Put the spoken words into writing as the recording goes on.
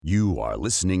You are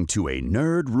listening to a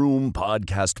Nerd Room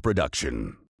podcast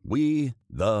production. We,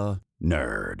 the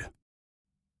nerd.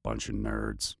 Bunch of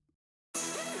nerds.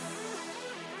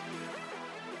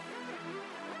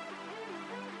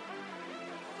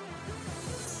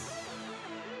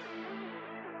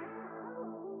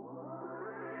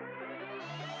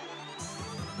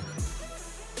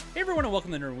 Hey everyone, and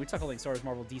welcome to the Nerd Room. We talk all things Star Wars,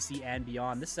 Marvel, DC, and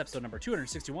beyond. This is episode number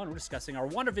 261. We're discussing our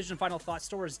WandaVision final thoughts,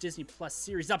 Star Wars Disney Plus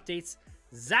series updates,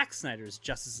 Zack Snyder's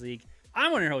Justice League.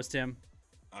 I'm one of your hosts, Tim.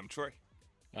 I'm Troy.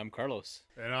 I'm Carlos.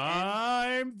 And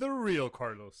I'm the real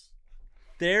Carlos.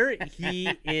 There he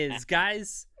is.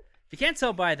 Guys, if you can't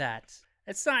tell by that,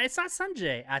 it's not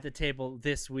Sanjay at the table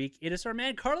this week. It is our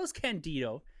man Carlos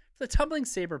Candido for the Tumbling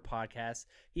Saber podcast.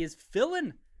 He is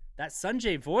filling that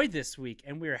Sanjay void this week,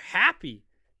 and we're happy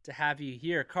to have you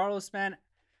here. Carlos, man,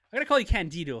 I'm going to call you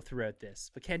Candido throughout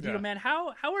this. But Candido, man,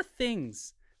 how are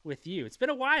things with you? It's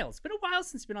been a while. It's been a while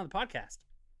since you've been on the podcast.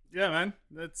 Yeah, man.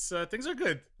 It's things are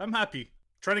good. I'm happy.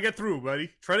 Trying to get through,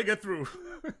 buddy. Trying to get through.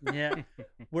 Yeah.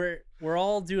 We're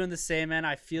all doing the same, man.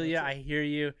 I feel you. I hear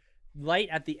you. Light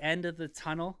at the end of the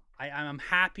tunnel. I'm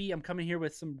happy. I'm coming here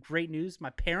with some great news.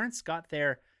 My parents got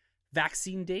their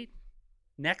vaccine date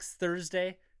next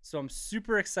Thursday, so I'm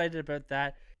super excited about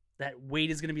that. That weight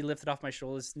is going to be lifted off my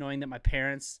shoulders, knowing that my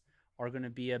parents are going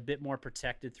to be a bit more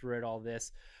protected throughout all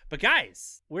this. But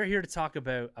guys, we're here to talk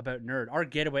about Nerd, our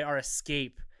getaway, our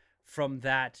escape from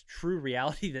that true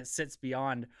reality that sits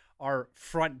beyond our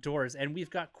front doors. And we've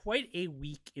got quite a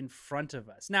week in front of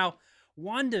us. Now,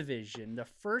 WandaVision, the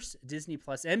first Disney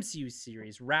Plus MCU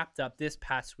series, wrapped up this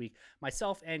past week.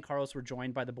 Myself and Carlos were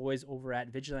joined by the boys over at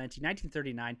Vigilante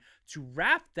 1939 to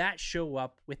wrap that show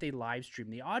up with a live stream.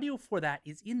 The audio for that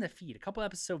is in the feed, a couple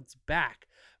episodes back.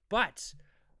 But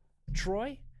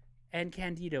Troy and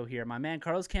Candido here, my man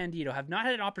Carlos Candido, have not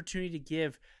had an opportunity to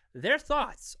give their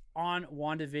thoughts on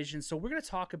WandaVision. So we're going to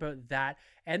talk about that,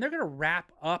 and they're going to wrap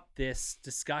up this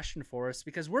discussion for us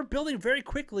because we're building very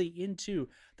quickly into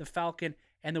the Falcon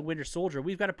and the Winter Soldier.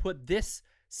 We've got to put this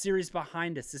series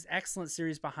behind us, this excellent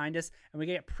series behind us, and we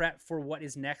get prepped for what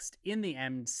is next in the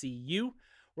MCU.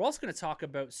 We're also going to talk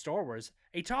about Star Wars,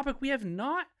 a topic we have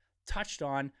not touched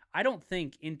on, I don't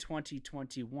think, in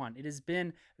 2021. It has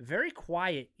been very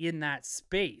quiet in that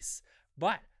space,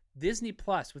 but Disney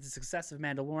Plus, with the success of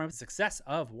Mandalorian, the success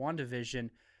of WandaVision,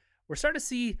 we're starting to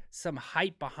see some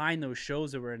hype behind those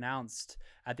shows that were announced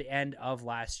at the end of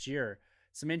last year.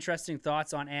 Some interesting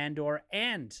thoughts on Andor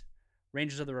and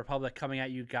Rangers of the Republic coming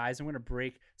at you guys. I'm going to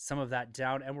break some of that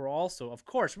down. And we're also, of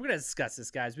course, we're going to discuss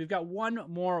this, guys. We've got one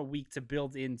more week to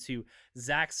build into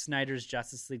Zack Snyder's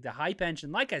Justice League. The hype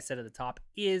engine, like I said at the top,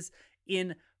 is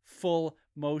in full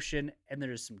motion. And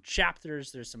there's some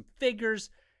chapters, there's some figures,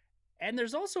 and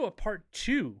there's also a part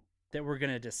 2 that we're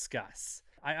going to discuss.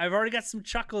 I've already got some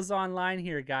chuckles online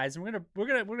here, guys, and we're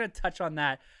gonna touch on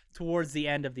that towards the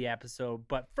end of the episode.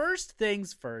 But first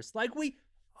things first, like we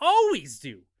always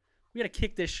do, we got to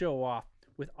kick this show off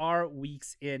with our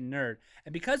Weeks in Nerd.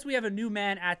 And because we have a new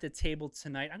man at the table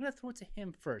tonight, I'm going to throw it to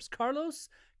him first. Carlos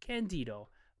Candido,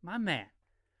 my man.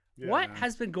 Yeah, what man.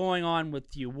 has been going on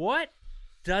with you? What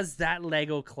does that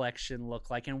Lego collection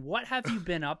look like? And what have you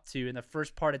been up to in the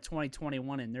first part of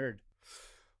 2021 in Nerd?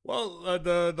 Well,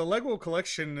 the Lego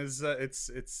collection is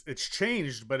it's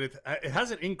changed, but it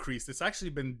hasn't increased. It's actually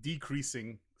been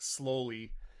decreasing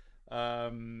slowly.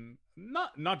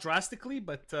 Not drastically,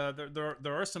 but there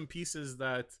are some pieces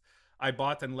that I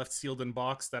bought and left sealed in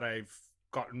box that I've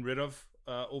gotten rid of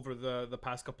over the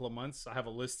past couple of months. I have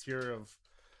a list here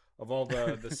of all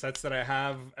the sets that I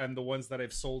have and the ones that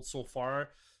I've sold so far.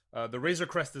 The Razor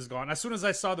Crest is gone. As soon as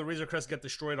I saw the Razor Crest get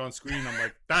destroyed on screen, I'm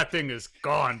like, that thing is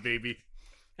gone, baby.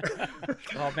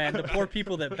 Oh man, the poor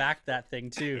people that backed that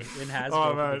thing too in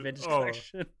Hasbro for the vintage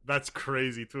collection. That's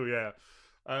crazy too,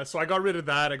 yeah. So I got rid of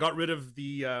that. I got rid of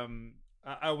the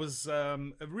I was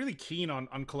really keen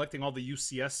on collecting all the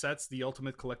UCS sets, the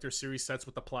Ultimate Collector Series sets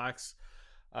with the plaques.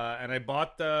 And I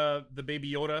bought the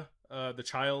Baby Yoda, the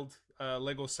child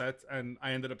Lego set, and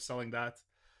I ended up selling that.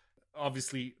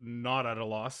 Obviously not at a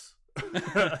loss.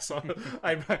 So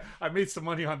I made some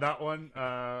money on that one.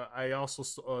 I also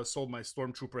sold my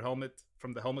Stormtrooper helmet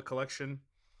from the Helmet Collection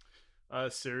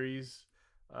series.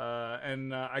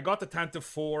 And I got the Tantive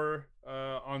 4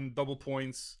 on double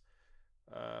points.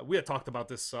 We had talked about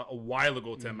this a while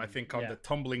ago, Tim. I think on the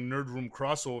Tumbling Nerd Room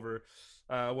crossover,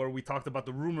 where we talked about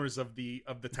the rumors of the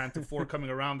Tantive 4 coming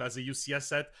around as a UCS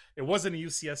set. It wasn't a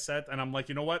UCS set, and I'm like,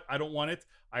 you know what? I don't want it.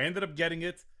 I ended up getting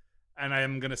it, and I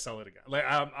am gonna sell it again. Like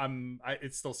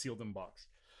it's still sealed in box.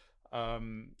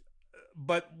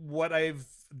 But what I've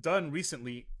done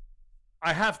recently,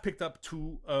 I have picked up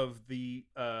two of the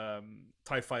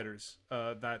TIE fighters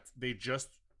that they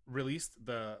just released,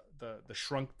 the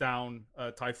shrunk down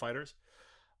TIE fighters.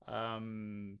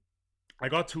 I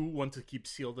got two, one to keep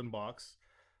sealed in box.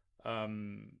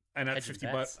 And at 50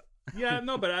 bucks, yeah,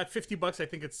 no, but at 50 bucks, I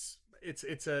think it's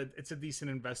a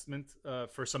decent investment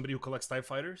for somebody who collects TIE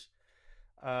fighters.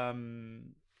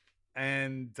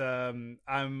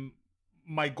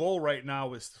 My goal right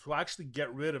now is to actually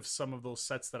get rid of some of those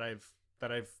sets that I've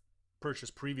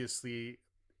purchased previously,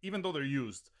 even though they're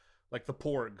used, like the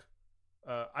Porg.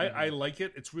 I like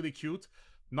it. It's really cute.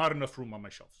 Not enough room on my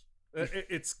shelves.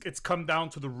 It's come down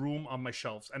to the room on my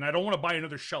shelves, and I don't want to buy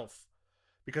another shelf,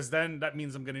 because then that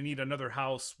means I'm going to need another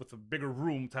house with a bigger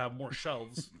room to have more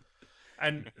shelves.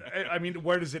 And I mean,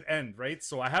 where does it end, right?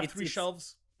 So I have three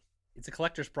shelves. It's a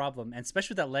collector's problem, and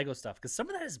especially with that Lego stuff, because some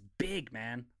of that is big,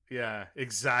 man. Yeah,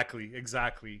 exactly.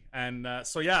 And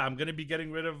so yeah, I'm going to be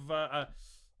getting rid of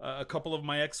a couple of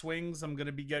my X-Wings. I'm going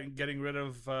to be getting rid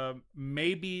of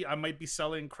maybe I might be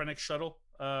selling Krennic Shuttle.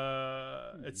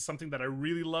 It's something that I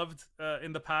really loved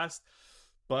in the past,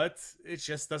 but it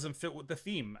just doesn't fit with the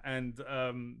theme. And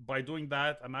by doing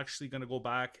that, I'm actually going to go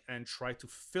back and try to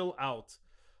fill out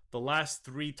the last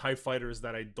three TIE fighters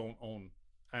that I don't own.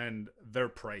 And they're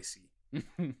pricey.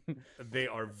 They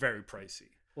are very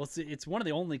pricey. Well, it's one of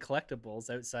the only collectibles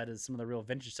outside of some of the real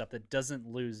vintage stuff that doesn't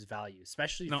lose value,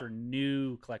 especially for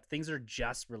new things that are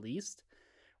just released.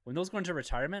 When those go into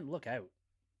retirement, look out.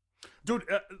 Dude,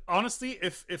 honestly,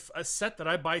 if a set that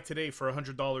I buy today for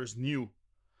 $100 new,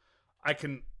 I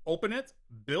can open it,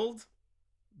 build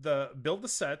the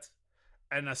set,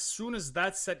 and as soon as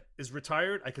that set is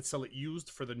retired, I could sell it used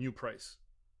for the new price.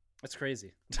 That's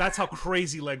crazy. That's how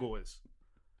crazy Lego is.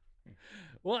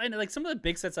 Well, and like some of the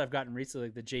big sets I've gotten recently,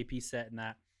 like the JP set and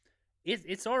that,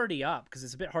 it's already up because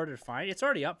it's a bit harder to find. It's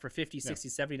already up for $50,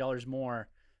 $60, $70 more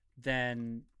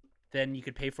than you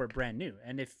could pay for it brand new.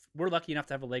 And if we're lucky enough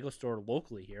to have a Lego store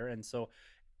locally here, and so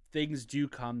things do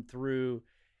come through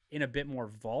in a bit more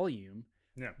volume.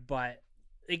 Yeah. But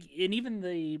and even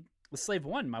the Slave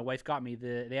One, my wife got me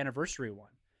the anniversary one.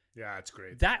 Yeah, it's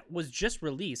great. That was just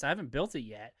released. I haven't built it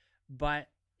yet, but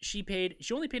she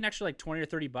only paid an extra like $20 or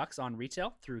 $30 on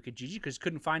retail through Kijiji because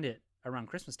couldn't find it around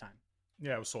Christmas time.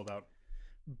 Yeah, it was sold out.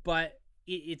 But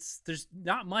there's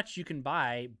not much you can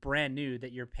buy brand new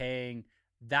that you're paying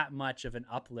that much of an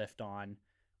uplift on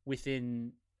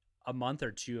within a month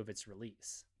or two of its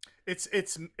release.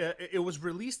 It was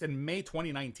released in May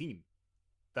 2019.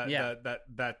 I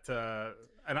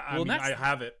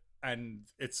have it, and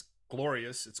it's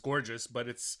glorious, it's gorgeous, but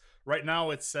it's right now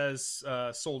it says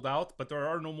sold out, but there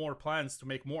are no more plans to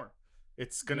make more.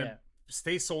 It's gonna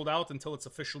stay sold out until it's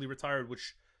officially retired,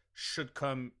 which should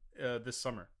come this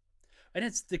summer. And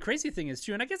it's the crazy thing is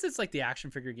too, and I guess it's like the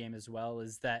action figure game as well,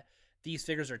 is that these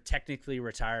figures are technically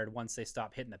retired once they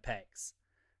stop hitting the pegs.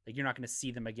 Like you're not going to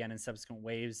see them again in subsequent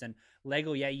waves. And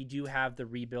Lego, you do have the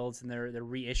rebuilds and they're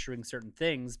reissuing certain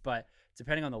things, but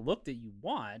depending on the look that you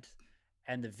want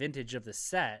and the vintage of the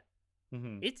set,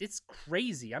 it's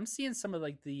crazy. I'm seeing some of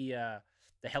like the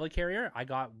helicarrier I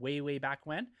got way back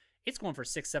when. It's going for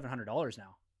 $600-700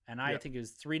 now, and I think it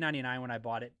was $399 when I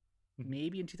bought it,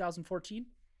 maybe in 2014,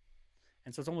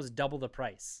 and so it's almost double the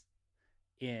price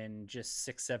in just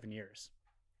 6-7 years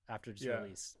after its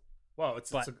release. Well,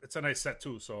 it's a nice set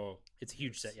too. So it's a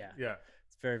huge set. Yeah,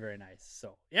 it's very, very nice.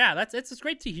 So yeah, it's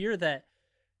great to hear that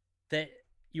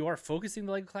you are focusing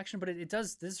the Lego collection, but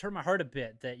this hurt my heart a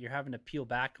bit that you're having to peel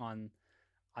back on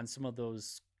some of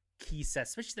those key sets,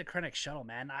 especially the Krennic Shuttle,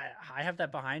 man. I have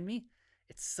that behind me.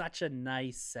 It's such a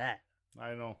nice set.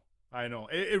 I know.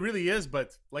 It really is,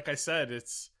 but like I said,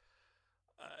 it's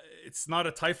not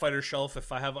a TIE Fighter shelf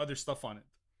if I have other stuff on it.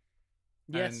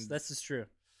 Yes, this is true.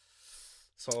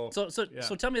 So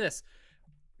tell me this: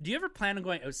 do you ever plan on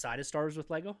going outside of Star Wars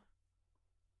with Lego?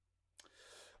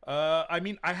 I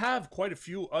mean, I have quite a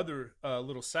few other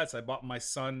little sets. I bought my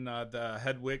son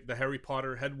the Harry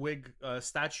Potter Hedwig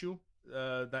statue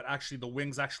that actually the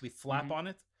wings actually flap on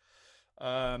it.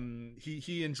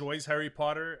 He enjoys Harry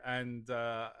Potter, and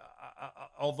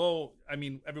although I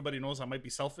mean everybody knows I might be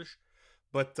selfish,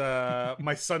 but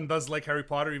my son does like Harry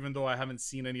Potter, even though I haven't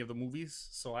seen any of the movies.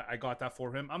 So I got that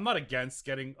for him. I'm not against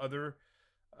getting other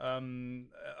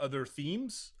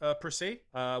themes per se.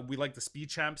 We like the Speed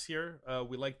Champs here.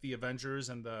 We like the Avengers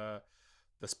and the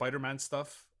Spider-Man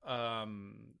stuff.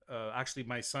 Actually,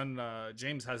 my son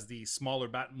James has the smaller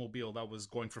Batmobile that was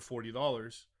going for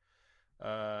 $40.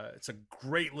 It's a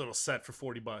great little set for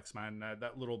 $40, man.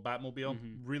 That little Batmobile,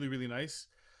 really, really nice.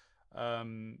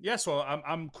 So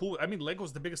I'm cool. I mean,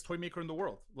 Lego's the biggest toy maker in the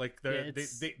world. Like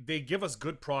they give us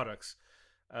good products.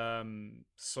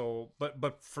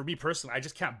 But for me personally, I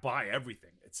just can't buy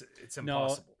everything. It's No,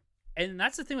 impossible. and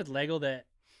that's the thing with Lego that,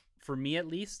 for me at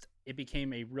least, it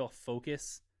became a real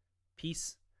focus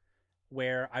piece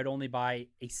where I'd only buy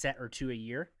a set or two a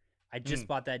year. I just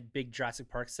bought that big Jurassic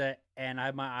Park set, and I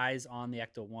have my eyes on the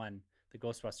Ecto One, the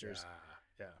Ghostbusters.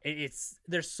 Yeah.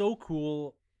 They're so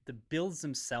cool. The builds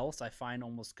themselves I find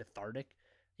almost cathartic.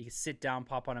 You can sit down,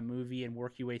 pop on a movie, and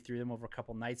work your way through them over a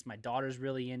couple nights. My daughter's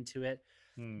really into it,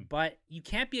 but you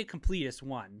can't be a completist,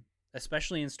 one,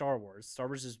 especially in Star Wars. Star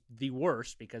Wars is the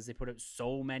worst because they put out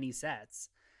so many sets.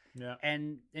 Yeah.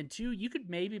 And two, you could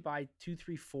maybe buy 2,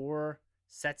 3, 4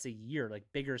 sets a year, like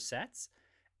bigger sets,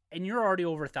 and you're already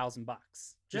over $1,000.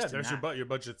 There's your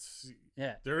budget's.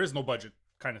 Yeah. There is no budget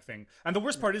kind of thing. And the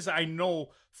worst part is I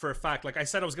know for a fact, like I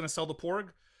said, I was going to sell the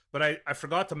Porg, but I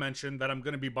forgot to mention that I'm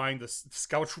going to be buying the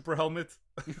Scout Trooper helmet.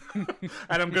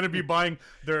 And I'm going to be buying,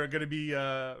 they're going to be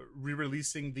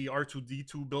re-releasing the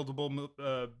R2-D2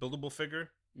 buildable figure,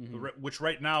 which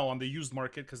right now on the used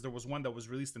market, because there was one that was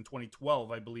released in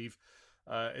 2012, I believe,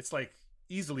 it's like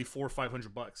easily $400 or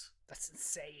 $500. That's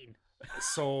insane.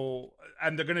 So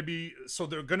they're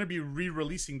gonna be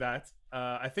re-releasing that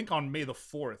I think on May the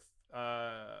 4th.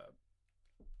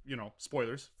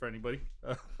 Spoilers for anybody.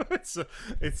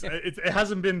 It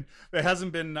hasn't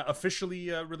been officially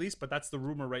released, but that's the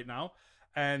rumor right now.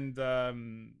 And I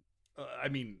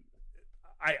mean,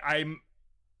 I'm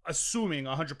assuming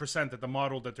 100% that the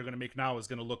model that they're gonna make now is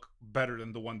gonna look better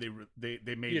than the one they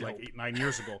made like 8-9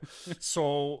 years ago.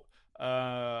 So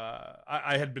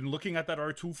I had been looking at that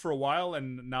R2 for a while,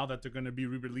 and now that they're going to be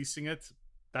re-releasing it,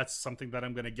 that's something that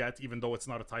I'm going to get, even though it's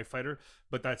not a TIE fighter.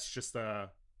 But that's just a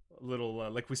little,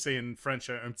 like we say in French,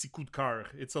 un petit coup de cœur.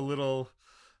 It's a little,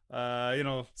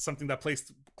 something that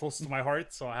plays close to my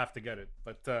heart, so I have to get it.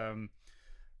 But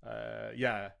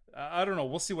I don't know.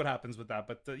 We'll see what happens with that.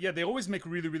 But they always make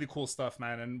really, really cool stuff,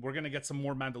 man. And we're gonna get some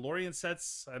more Mandalorian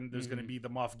sets, and there's gonna be the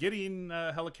Moff Gideon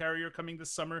helicarrier coming this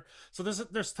summer. So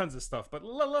there's tons of stuff. But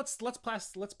let's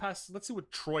see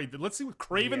what Troy did. Let's see what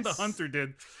Craven the Hunter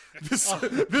did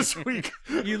this week.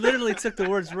 You literally took the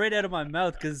words right out of my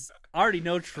mouth, because I already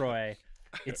know Troy.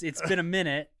 It's been a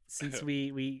minute since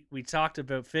we talked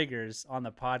about figures on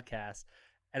the podcast,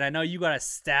 and I know you got a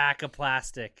stack of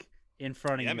plastic in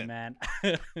front of you, man.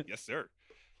 Yes, sir.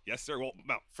 Well,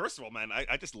 first of all, man,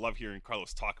 I just love hearing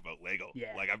Carlos talk about Lego.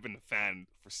 Yeah. Like, I've been a fan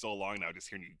for so long now, just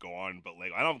hearing you go on about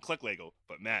Lego. I don't collect Lego,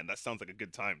 but man, that sounds like a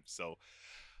good time. So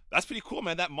that's pretty cool,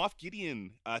 man. That Moff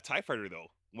Gideon TIE fighter, though.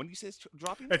 When do you say it's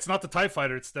dropping? It's not the TIE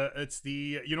fighter. It's the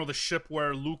the ship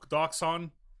where Luke docks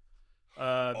on.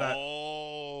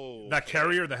 That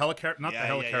carrier, the helicarrier, not the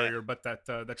helicarrier, but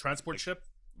that transport ship.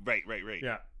 Right.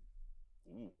 Yeah.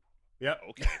 Ooh. Yeah.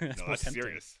 Okay. No, that's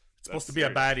serious. It's supposed to be a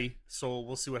baddie, so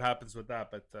we'll see what happens with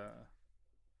that. But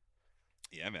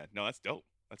yeah, man. No, that's dope.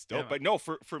 Yeah, but no,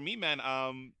 for me, man,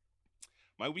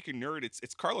 my week in nerd,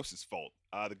 it's Carlos's fault.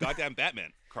 The goddamn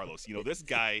Batman, Carlos. This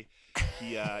guy,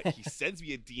 he sends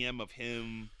me a DM of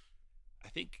him. I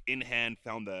think in hand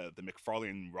found the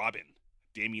McFarlane Robin,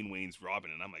 Damian Wayne's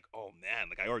Robin, and I'm like, oh man,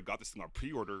 like I already got this thing on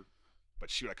pre-order, but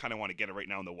shoot, I kind of want to get it right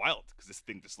now in the wild because this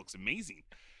thing just looks amazing.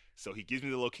 So he gives me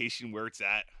the location where it's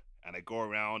at, and I go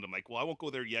around. I'm like, well, I won't go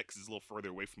there yet because it's a little further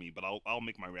away from me, but I'll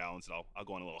make my rounds, and I'll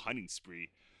go on a little hunting spree.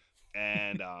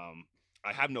 And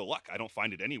I have no luck. I don't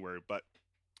find it anywhere, but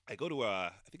I go to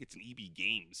I think it's an EB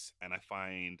Games, and I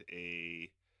find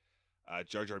a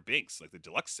Jar Jar Binks, like the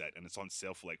deluxe set, and it's on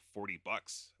sale for like $40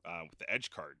 with the Edge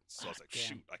card. So I was like,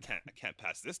 shoot, I can't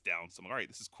pass this down. So I'm like, all right,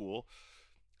 this is cool.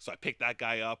 So I pick that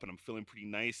guy up, and I'm feeling pretty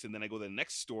nice. And then I go to the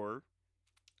next store,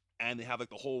 and they have like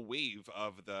the whole wave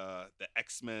of the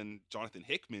X-Men Jonathan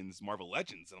Hickman's Marvel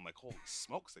Legends. And I'm like, holy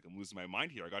smokes, like I'm losing my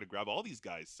mind here. I got to grab all these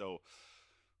guys. So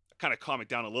I kind of calm it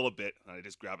down a little bit, and I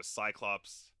just grab a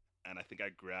Cyclops, and I think I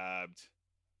grabbed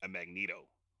a Magneto,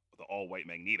 the all-white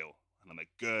Magneto. And I'm like,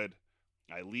 good.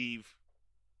 I leave.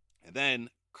 And then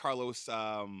Carlos,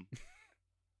 I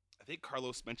think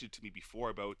Carlos mentioned to me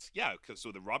before about,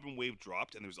 so the Robin wave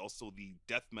dropped, and there's also the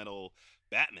Death Metal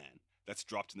Batman that's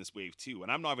dropped in this wave too.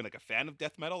 And I'm not even like a fan of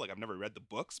death metal. Like I've never read the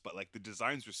books, but like the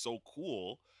designs were so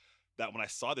cool that when I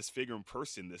saw this figure in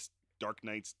person, this Dark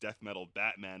Knight's death metal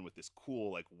Batman with this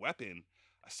cool like weapon,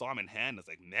 I saw him in hand. I was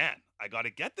like, man, I got to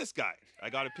get this guy.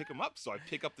 I got to pick him up. So I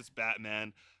pick up this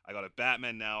Batman. I got a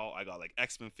Batman now. I got like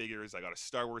X-Men figures. I got a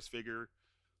Star Wars figure.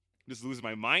 I'm just losing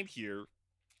my mind here.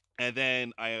 And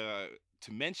then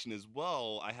to mention as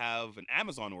well, I have an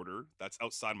Amazon order that's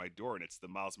outside my door, and it's the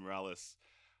Miles Morales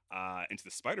Into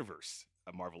the Spider-Verse,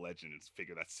 a Marvel Legends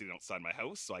figure that's sitting outside my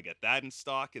house. So I get that in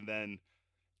stock, and then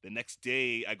the next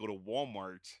day I go to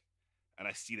Walmart and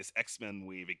I see this X-Men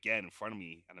wave again in front of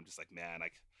me, and I'm just like, man,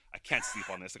 I can't sleep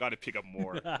on this. I got to pick up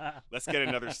more. Let's get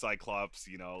another Cyclops.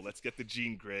 Let's get the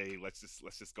Jean Grey. Let's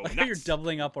just go nuts. You're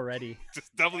doubling up already.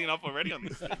 Just doubling up already on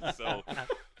this thing.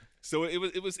 So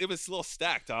it was a little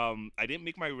stacked. I didn't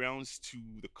make my rounds to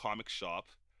the comic shop,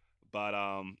 but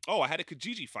I had a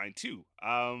Kijiji find too.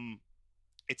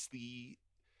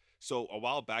 So a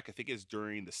while back, I think it's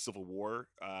during the Civil War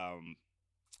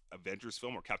Avengers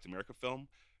film or Captain America film,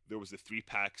 there was a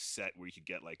 3-pack set where you could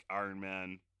get like Iron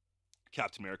Man,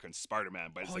 Captain America, and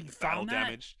Spider-Man, but it's like the battle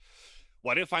damage.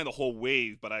 Well, I didn't find the whole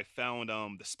wave, but I found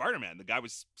the Spider-Man. The guy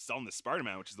was selling the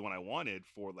Spider-Man, which is the one I wanted,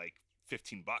 for like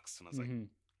 $15, and I was like,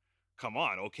 come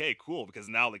on, okay, cool, because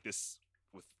now like this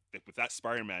with that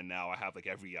Spider-Man, now I have like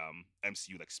every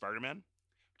MCU like Spider-Man,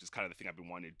 which is kind of the thing I've been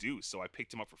wanting to do. So I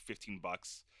picked him up for $15.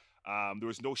 There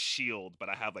was no shield, but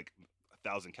I have like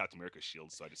 1,000 Captain America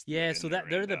shields, so I just so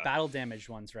they're the battle damaged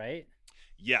ones, right?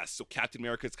 Yeah, so Captain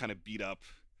America's kind of beat up.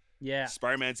 Yeah.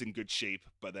 Spider-Man's in good shape,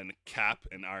 but then Cap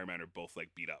and Iron Man are both like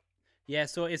beat up. Yeah,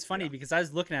 so it's funny because I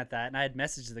was looking at that and I had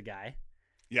messaged the guy.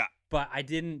 Yeah. But I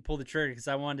didn't pull the trigger because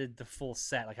I wanted the full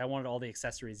set. Like I wanted all the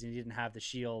accessories, and he didn't have the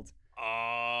shield.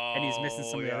 Oh. And he's missing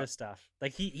some of the other stuff.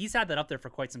 Like he's had that up there for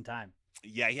quite some time.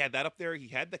 Yeah, he had that up there. He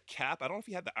had the Cap. I don't know if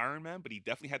he had the Iron Man, but he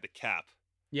definitely had the Cap.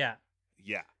 Yeah.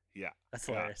 Yeah. That's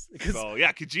hilarious. So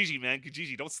yeah, Kijiji, man.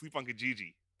 Kijiji. Don't sleep on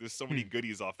Kijiji. There's so many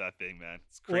goodies off that thing, man.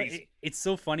 It's crazy. Well, it's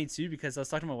so funny too because I was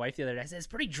talking to my wife the other day. I said it's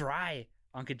pretty dry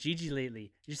on Kijiji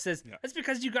lately. She says that's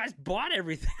because you guys bought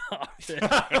everything off it.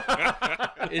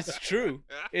 It's true.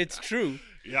 It's true.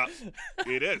 Yeah,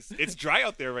 it is. It's dry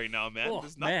out there right now, man. Oh,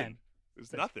 There's nothing. Man.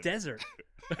 There's nothing. Desert.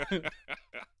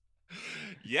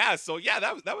 Yeah. So yeah,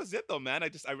 that was it though, man.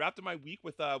 I wrapped up my week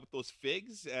with those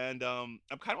figs, and I'm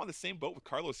kind of on the same boat with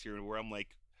Carlos here, where I'm like,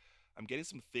 I'm getting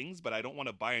some things, but I don't want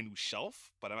to buy a new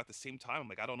shelf. But I'm at the same time, I'm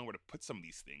like, I don't know where to put some of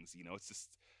these things.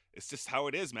 It's just how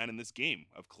it is, man. In this game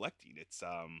of collecting, it's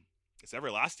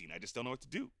everlasting. I just don't know what to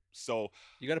do. So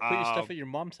you got to put your stuff at your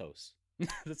mom's house.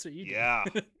 That's what you do. Yeah,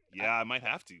 I might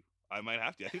have to. I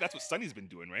think that's what Sonny's been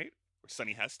doing, right? Or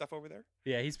Sonny has stuff over there.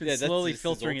 Yeah, he's been slowly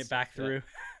filtering it back through.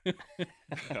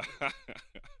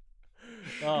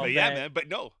 But yeah, man. But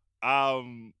no,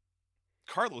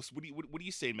 Carlos, what do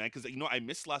you say, man? Because I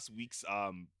missed last week's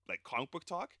like comic book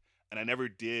talk, and I never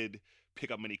did pick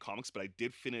up many comics, but I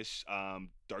did finish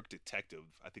Dark Detective.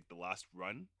 I think the last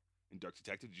run in Dark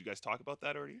Detective. Did you guys talk about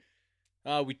that already?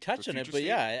 We touched on it, but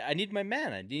yeah, I need my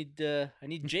man. I need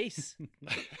Jace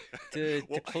to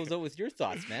close out with your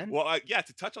thoughts, man. Well,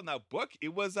 to touch on that book,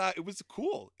 it was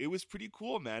cool. It was pretty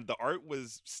cool, man. The art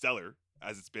was stellar,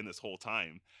 as it's been this whole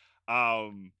time.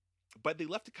 But they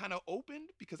left it kind of open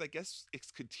because I guess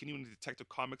it's continuing Detective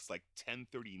Comics like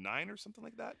 1039 or something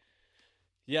like that.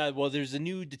 Yeah, well, there's a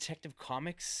new Detective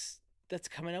Comics that's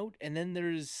coming out, and then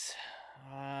there's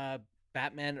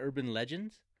Batman Urban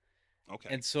Legends. Okay.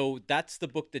 And so that's the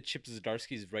book that Chip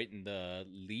Zdarsky is writing the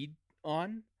lead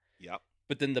on. Yep.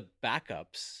 But then the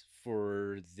backups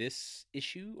for this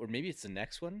issue, or maybe it's the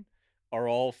next one, are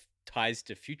all ties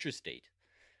to Future State.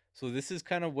 So this is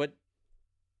kind of what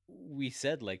we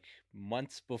said like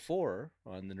months before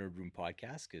on the Nerd Room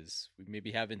podcast, because we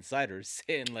maybe have insiders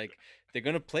saying like they're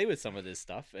going to play with some of this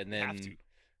stuff, and then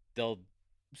they'll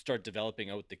start developing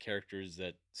out the characters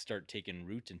that start taking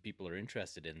root and people are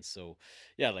interested in. So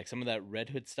yeah, like some of that Red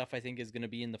Hood stuff I think is going to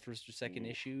be in the first or second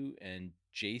issue, and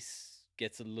Jace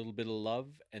gets a little bit of love,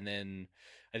 and then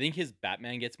I think his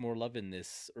Batman gets more love in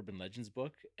this Urban Legends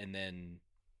book, and then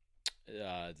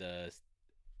the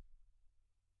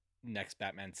next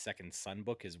Batman Second Son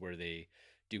book is where they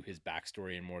do his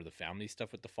backstory and more of the family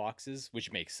stuff with the Foxes,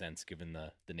 which makes sense given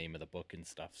the name of the book and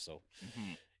stuff. So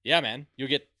yeah, man, you'll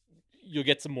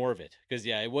get some more of it, because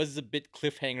yeah, it was a bit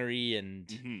cliffhangery,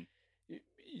 and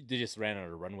they just ran out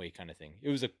of runway kind of thing. It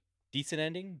was a decent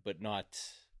ending, but not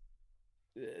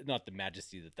the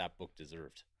majesty that book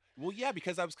deserved. Well, yeah,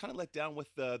 because I was kind of let down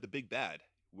with the big bad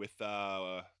with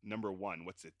number 1.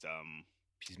 What's it?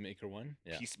 Peacemaker 1?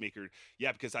 Yeah. Peacemaker.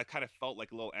 Yeah, because I kind of felt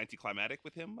like a little anticlimactic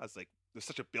with him. I was like, there's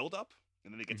such a build up,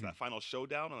 and then they get to that final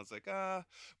showdown, and I was like,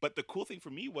 But the cool thing for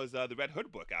me was the Red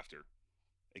Hood book after.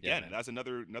 Again, that's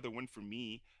another win for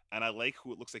me, and I like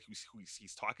who it looks like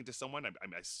he's talking to someone. I'm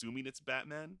assuming it's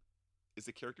Batman is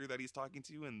the character that he's talking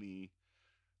to in the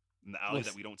alley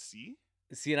that we don't see.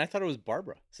 See, and I thought it was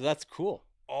Barbara, so that's cool.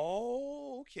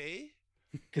 Oh, okay.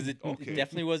 Because it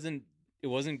definitely wasn't. It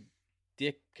wasn't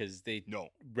Dick, because they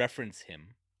reference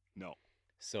him. No.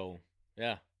 So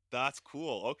yeah, that's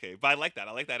cool. Okay, but I like that.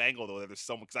 I like that angle though. That there's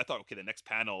someone, because I thought, okay, the next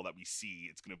panel that we see,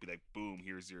 it's gonna be like, boom,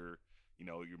 here's your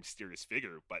your mysterious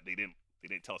figure, but they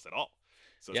didn't tell us at all.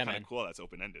 So it's Yeah, kind man. of cool. That's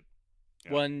open ended.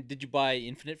 Yeah. One, did you buy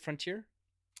Infinite Frontier?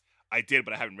 I did,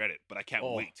 but I haven't read it. But I can't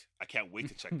Oh. wait. I can't wait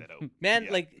to check that out. Man,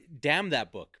 Yeah. like, damn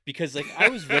that book, because like I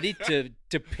was ready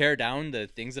to pare down the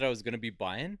things that I was gonna be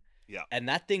buying. Yeah. And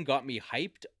that thing got me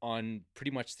hyped on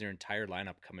pretty much their entire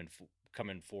lineup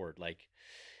coming forward. Like,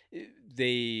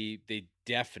 they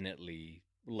definitely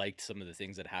liked some of the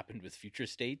things that happened with Future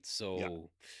State. So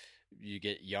you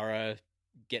get Yara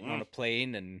getting on a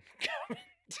plane and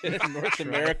coming to North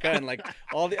America and like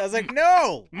all the. I was like,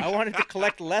 no, I wanted to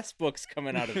collect less books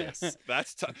coming out of this.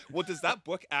 That's tough. Well, does that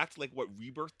book act like what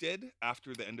Rebirth did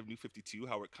after the end of New 52?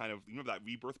 How it kind of, you remember that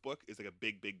Rebirth book is like a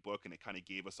big book, and it kind of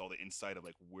gave us all the insight of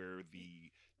like where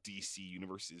the DC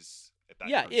universe is at that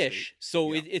Yeah, current state? ish.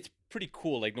 So Yeah. it's pretty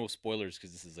cool. Like, no spoilers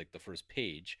because this is like the first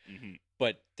page. Mhm.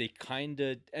 But they kind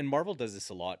of, and Marvel does this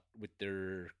a lot with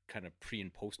their kind of pre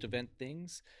and post event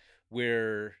things,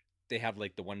 where they have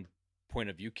like the one point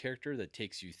of view character that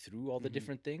takes you through all the Mhm.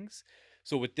 different things.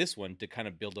 So with this one, to kind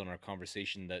of build on our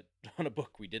conversation that on a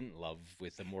book we didn't love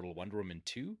with Immortal Wonder Woman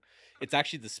 2, it's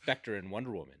actually the Spectre and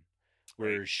Wonder Woman,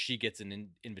 where Right. she gets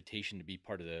an invitation to be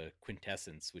part of the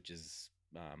Quintessence, which is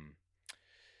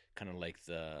kind of like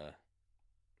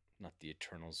not the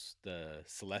Eternals, the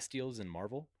Celestials in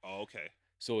Marvel. Oh, okay.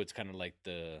 So it's kind of like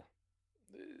the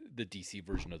DC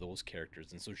version of those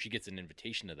characters, and so she gets an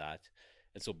invitation to that.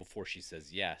 And so before she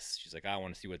says yes, she's like, I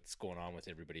want to see what's going on with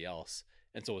everybody else.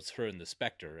 And so it's her and the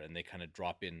Spectre, and they kind of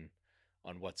drop in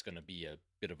on what's going to be a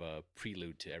bit of a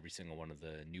prelude to every single one of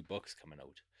the new books coming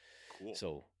out. Cool.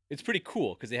 So it's pretty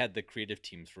cool because they had the creative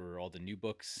teams for all the new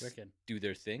books Wicked. do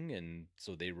their thing, and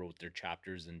so they wrote their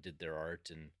chapters and did their art.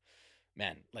 And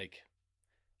man, like,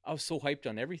 I was so hyped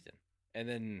on everything, and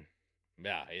then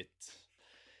yeah,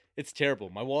 it's terrible.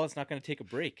 My wallet's not going to take a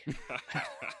break.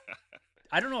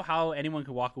 I don't know how anyone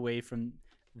could walk away from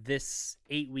this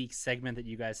 8-week segment that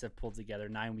you guys have pulled together,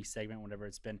 9-week segment, whatever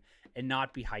it's been, and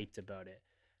not be hyped about it.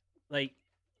 Like,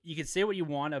 you can say what you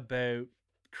want about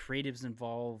creatives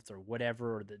involved or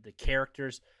whatever, or the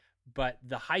characters, but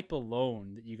the hype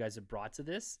alone that you guys have brought to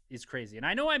this is crazy. And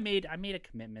I know I made a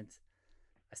commitment.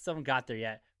 I still haven't got there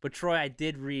yet. But Troy, I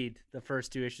did read the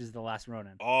first 2 issues of The Last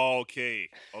Ronin. Okay,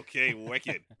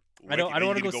 wicked. I don't Are you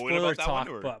want to gonna go in spoiler about that one,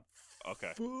 talk, or- but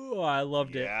Okay. I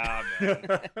loved it. Yeah, man.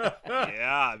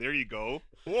 Yeah, there you go.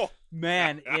 Whoa.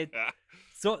 Man,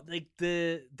 so like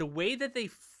the way that they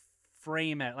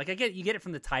frame it, like you get it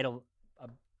from the title,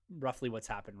 roughly what's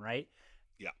happened, right?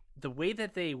 Yeah. The way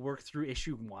that they work through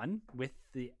issue 1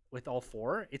 with all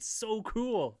 4, it's so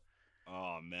cool.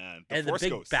 Oh man, And the Force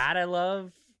big Ghost. bat I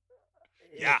love.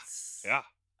 Yeah. It's- Yeah.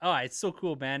 Oh, it's so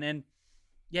cool, man. And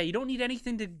yeah, you don't need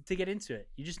anything to get into it.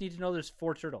 You just need to know there's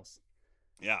 4 turtles.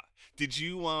 Yeah. Did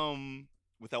you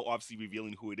without obviously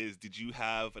revealing who it is, did you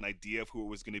have an idea of who it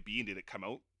was going to be, and did it come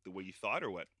out the way you thought, or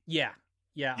what? Yeah.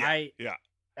 Yeah.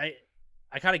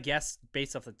 I kind of guessed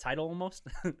based off the title almost.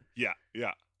 Yeah.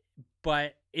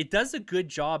 But it does a good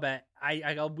job at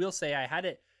I will say I had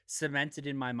it cemented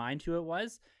in my mind who it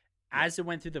was. As it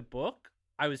went through the book,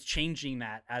 I was changing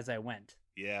that as I went.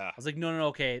 Yeah. I was like, no,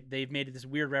 okay, they've made this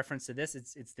weird reference to this.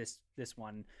 It's this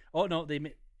one. Oh no,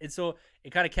 and so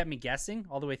it kind of kept me guessing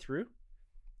all the way through,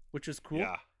 which was cool.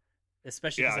 Yeah.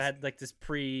 Especially because I had like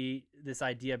this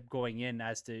idea going in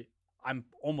as to I'm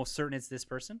almost certain it's this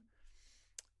person.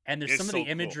 And there's It's some of so the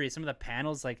imagery, some of the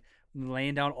panels, like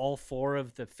laying down all 4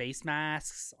 of the face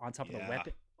masks on top of the Yeah.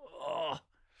 weapon. Oh,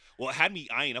 Well, it had me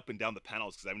eyeing up and down the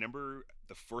panels because I remember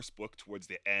the first book towards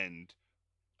the end.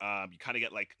 You kind of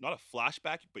get like not a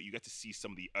flashback, but you get to see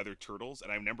some of the other turtles.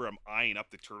 And I remember I'm eyeing up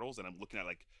the turtles and I'm looking at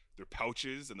like their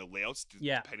pouches and the layouts,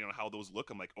 depending on how those look.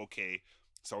 I'm like, okay,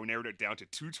 so we narrowed it down to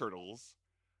 2 turtles,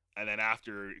 and then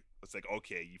after it's like,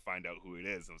 okay, you find out who it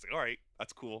is. I was like, all right,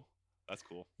 that's cool. That's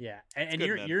cool. yeah. And good,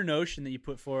 your man. your notion that you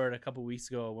put forward a couple weeks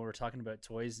ago when we were talking about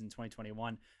toys in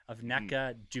 2021 of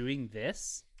NECA doing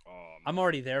this, I'm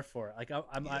already there for it. Like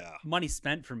I'm money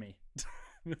spent for me.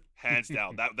 Hands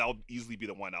down. That'll easily be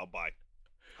the one I'll buy.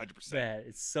 100%. Man,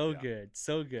 it's so good,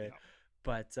 so good.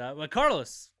 Yeah. But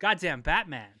Carlos, goddamn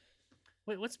Batman.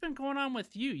 Wait, what's been going on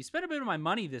with you? You spent a bit of my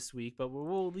money this week, but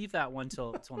we'll leave that one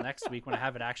till next week when I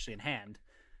have it actually in hand.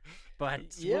 But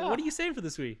what are you saying for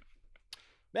this week?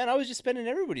 Man, I was just spending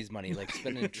everybody's money, like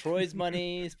spending Troy's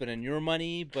money, spending your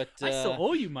money, but I still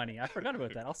owe you money. I forgot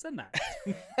about that. I'll send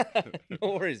that.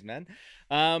 no worries, man.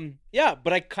 Yeah,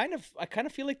 but I kind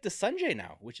of feel like the Sanjay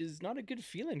now, which is not a good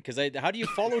feeling because how do you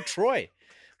follow Troy?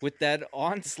 with that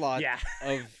onslaught Yeah.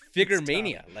 of figure It's tough.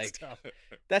 mania. It's Like, tough.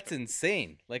 that's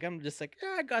insane. Like, I'm just like,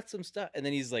 I got some stuff. And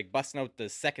then he's like busting out the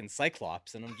second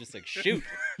Cyclops. And I'm just like, shoot,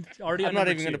 Already I'm on not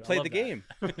number even going to 2. I play love the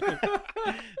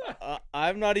that. game.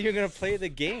 I'm not even going to play the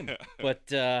game.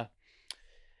 But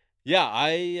yeah,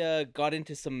 I got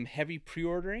into some heavy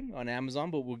pre-ordering on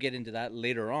Amazon, but we'll get into that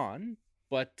later on.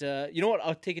 But you know what?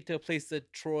 I'll take it to a place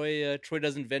that Troy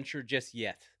doesn't venture just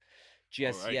yet.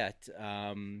 Just right. yet.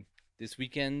 This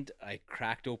weekend, I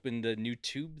cracked open the new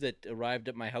tube that arrived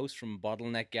at my house from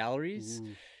Bottleneck Galleries,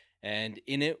 Ooh. and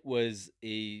in it was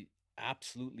a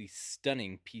absolutely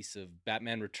stunning piece of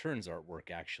Batman Returns artwork.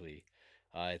 Actually,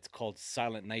 it's called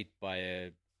Silent Night by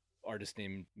a artist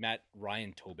named Matt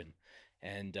Ryan Tobin,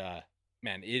 and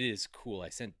man, it is cool. I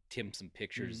sent Tim some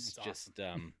pictures. It's Just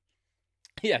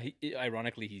yeah,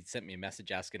 ironically, he sent me a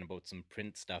message asking about some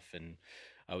print stuff, and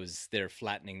I was there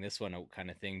flattening this one out,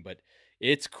 kind of thing. But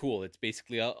it's cool. It's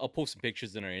basically I'll post some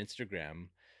pictures in our Instagram,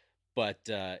 but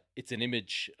it's an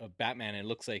image of Batman. And it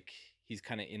looks like he's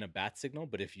kind of in a bat signal,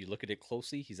 but if you look at it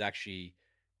closely, he's actually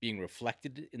being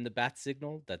reflected in the bat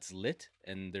signal that's lit,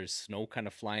 and there's snow kind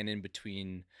of flying in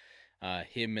between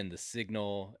him and the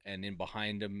signal, and in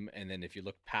behind him. And then if you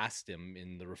look past him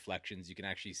in the reflections, you can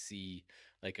actually see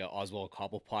like a Oswald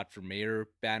Cobblepot for Mayor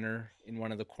banner in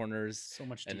one of the corners. So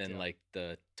much And then detail. like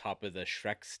the top of the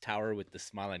Shrek's tower with the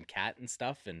smiling cat and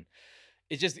stuff. And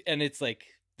it's like,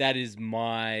 that is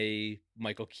my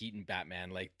Michael Keaton Batman.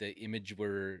 Like the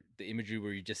imagery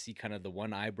where you just see kind of the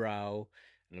one eyebrow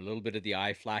and a little bit of the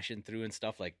eye flashing through and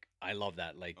stuff. Like, I love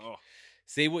that. Like,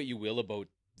 say what you will about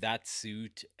that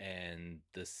suit and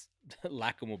this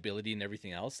lack of mobility and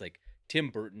everything else, like Tim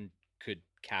Burton could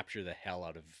capture the hell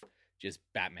out of just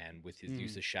Batman with his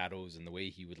use of shadows and the way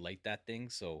he would light that thing.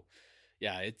 So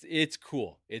yeah, it's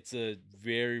cool. It's a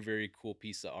very, very cool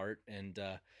piece of art. And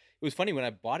it was funny when I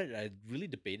bought it, I really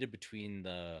debated between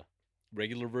the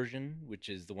regular version, which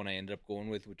is the one I ended up going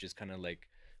with, which is kind of like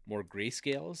more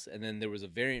grayscales, and then there was a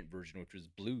variant version which was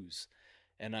blues.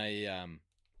 And I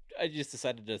just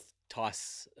decided to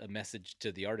toss a message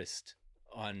to the artist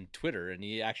on Twitter, and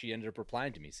he actually ended up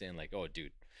replying to me saying like, "Oh,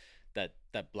 dude, that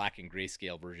black and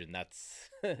grayscale version, that's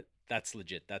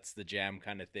legit. That's the jam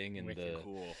kind of thing." And Wicked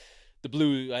Cool. the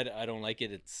blue, I don't like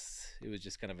it. It was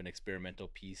just kind of an experimental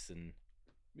piece, and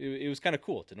it was kind of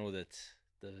cool to know that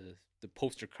the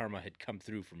poster karma had come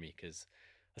through for me, because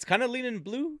I was kind of leaning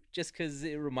blue just because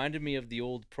it reminded me of the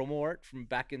old promo art from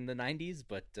back in the 90s.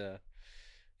 But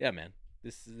yeah, man,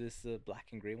 this black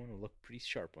and gray one will look pretty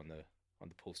sharp on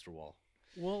the poster wall.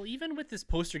 Well, even with this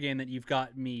poster game that you've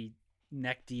got me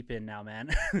neck deep in now, man,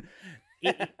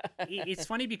 it's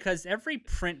funny because every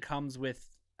print comes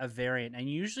with a variant, and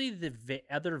usually the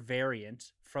other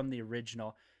variant from the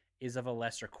original is of a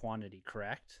lesser quantity,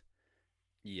 correct?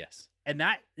 Yes. And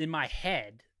that, in my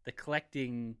head, the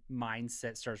collecting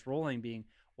mindset starts rolling, being,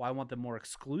 well, I want the more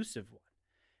exclusive one.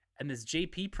 And this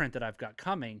JP print that I've got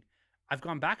coming, I've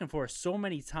gone back and forth so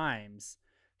many times,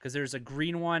 because there's a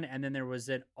green one and then there was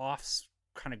an off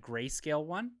kind of grayscale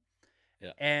one.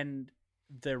 Yeah. And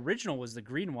the original was the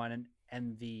green one,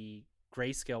 and the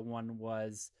grayscale one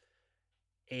was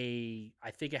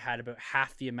I think it had about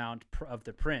half the amount of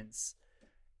the prints.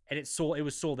 And it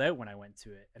was sold out when I went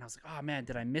to it. And I was like, oh man,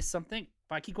 did I miss something?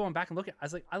 But I keep going back and looking. I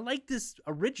was like, I like this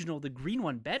original, the green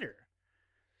one, better.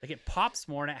 Like, it pops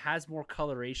more and it has more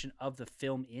coloration of the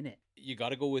film in it. You got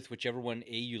to go with whichever one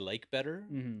A, you like better,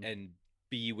 Mhm. and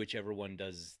B, whichever one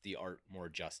does the art more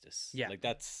justice. Yeah. Like,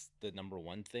 that's the number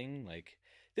one thing. Like,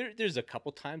 there's a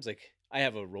couple times, like, I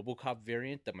have a RoboCop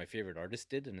variant that my favorite artist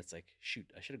did, and it's like,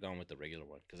 shoot, I should have gone with the regular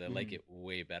one because I like it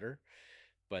way better.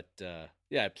 But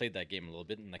yeah, I played that game a little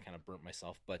bit and I kind of burnt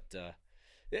myself. But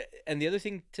and the other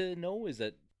thing to know is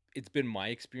that it's been my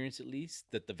experience, at least,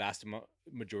 that the vast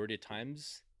majority of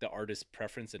times the artist's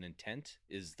preference and intent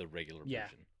is the regular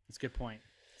version. That's a good point.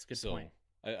 So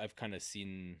I've kind of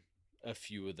seen a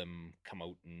few of them come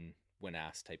out and when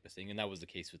asked type of thing, and that was the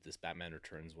case with this Batman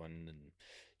Returns one, and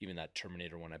even that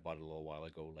Terminator one I bought a little while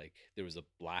ago. Like, there was a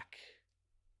black,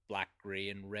 gray,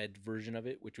 and red version of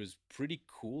it, which was pretty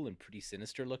cool and pretty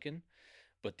sinister looking.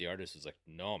 But the artist was like,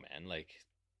 no, man, like,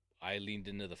 I leaned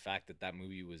into the fact that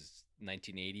movie was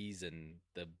 1980s, and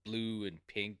the blue and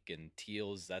pink and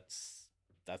teals, that's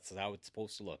how it's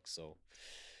supposed to look. So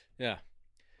yeah,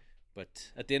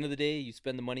 but at the end of the day, you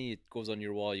spend the money, it goes on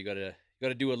your wall. You gotta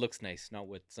do what looks nice, not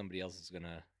what somebody else is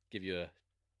gonna give you a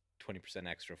 20%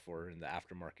 extra for in the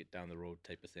aftermarket down the road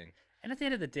type of thing. And at the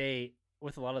end of the day,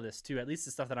 with a lot of this too, at least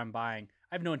the stuff that I'm buying,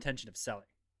 I have no intention of selling,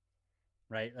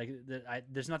 right? Like,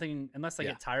 there's nothing, unless I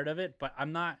get tired of it. But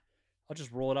I'm not I'll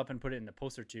just roll it up and put it in the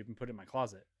poster tube and put it in my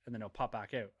closet, and then it'll pop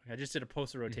back out. I just did a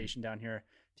poster rotation down here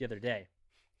the other day,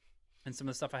 and some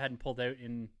of the stuff I hadn't pulled out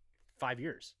in 5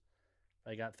 years,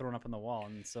 I got thrown up on the wall.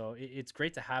 And so it's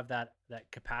great to have that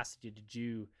capacity to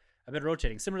do a bit of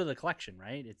rotating, similar to the collection,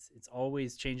 right? It's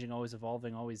always changing, always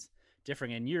evolving, always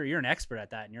differing. And you're an expert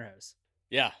at that in your house.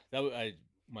 Yeah,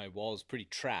 my wall is pretty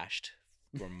trashed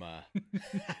from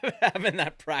having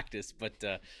that practice, but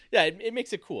yeah, it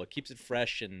makes it cool. It keeps it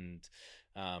fresh, and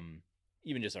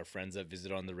even just our friends that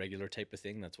visit on the regular type of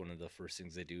thing, that's one of the first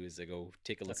things they do is they go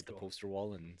take a look at the poster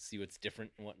wall and see what's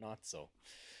different and whatnot. So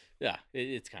yeah,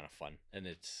 it's kind of fun, and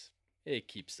it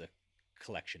keeps the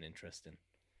collection interesting.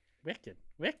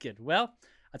 Wicked. Well,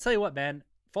 I'll tell you what, man,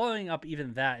 following up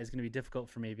even that is going to be difficult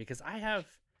for me because I have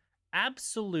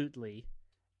absolutely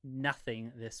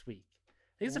nothing this week.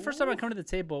 I think it's the first time I come to the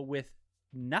table with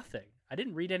nothing. I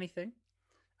didn't read anything.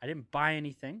 I didn't buy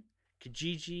anything.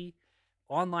 Kijiji,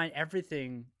 online,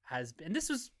 everything has been, and this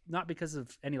was not because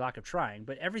of any lack of trying,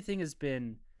 but everything has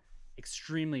been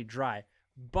extremely dry.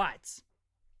 But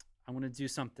I'm going to do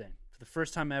something for the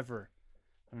first time ever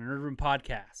on a Nerd Room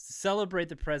podcast to celebrate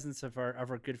the presence of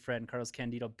our good friend Carlos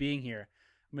Candido being here.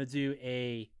 I'm going to do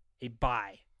a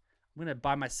buy. I'm going to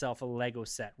buy myself a Lego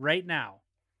set right now.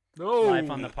 Live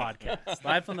on the podcast.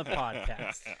 Live on the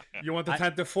podcast. You want the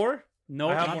tent to 4? No,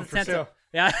 I have not one the for tent. sale.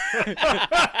 Yeah.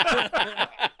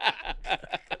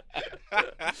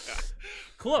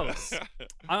 Close.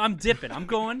 I'm dipping. I'm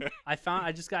going. I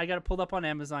got it pulled up on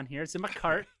Amazon here. It's in my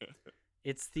cart.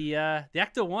 It's the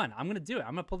Ecto 1. I'm gonna do it.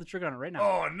 I'm gonna pull the trigger on it right now.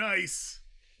 Oh, nice.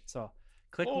 So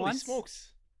click Holy once.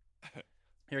 smokes.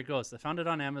 Here it goes. I found it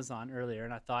on Amazon earlier,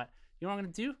 and I thought, you know what I'm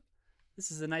gonna do? This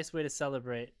is a nice way to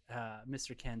celebrate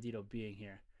Mr. Candido being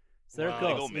here. So there it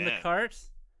goes. In the cart.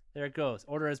 There it goes.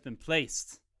 Order has been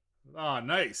placed. Oh,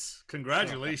 nice.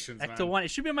 Congratulations, Ecto man. 1. It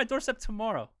should be on my doorstep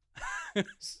tomorrow.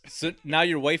 So now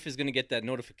your wife is going to get that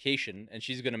notification, and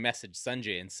she's going to message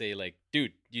Sanjay and say, like,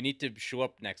 dude, you need to show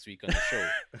up next week on the show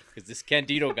because this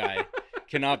Candido guy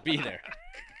cannot be there.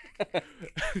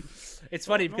 It's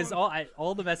funny because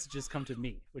all the messages come to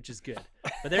me, which is good.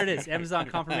 But there it is. Amazon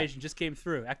confirmation just came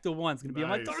through. Ecto 1's going to be on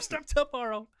my doorstep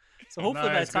tomorrow. So hopefully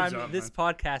by the time this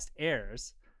podcast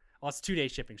airs, it's 2-day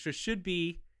shipping. So it should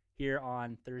be here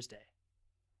on Thursday.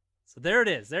 So there it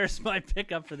is. There's my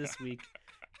pickup for this week.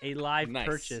 A live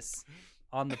purchase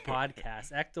on the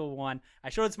podcast. Ecto 1. I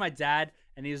showed it to my dad,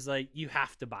 and he was like, you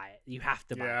have to buy it. You have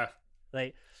to buy it.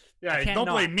 Like, yeah, don't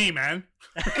blame me, man.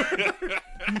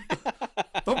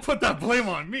 Don't put that blame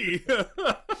on me. I'm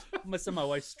gonna send my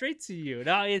wife straight to you.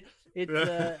 No,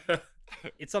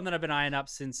 it's something I've been eyeing up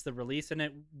since the release, and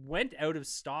it went out of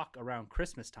stock around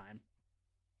Christmas time.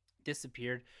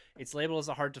 Disappeared. It's labeled as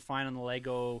a hard to find on the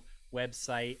Lego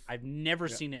website. I've never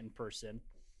seen it in person,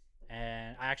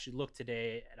 and I actually looked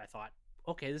today, and I thought,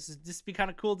 okay, this would be kind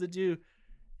of cool to do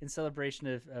in celebration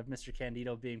of Mr.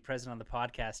 Candido being present on the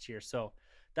podcast here. So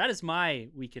that is my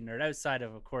weekend nerd, outside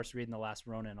of course, reading The Last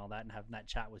Ronin and all that and having that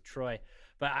chat with Troy.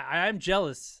 But I'm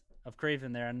jealous of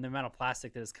Craven there and the amount of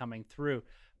plastic that is coming through.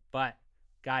 But,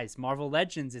 guys, Marvel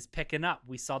Legends is picking up.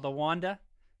 We saw the Wanda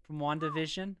from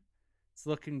WandaVision. It's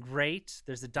looking great.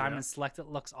 There's a Diamond Select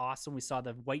that looks awesome. We saw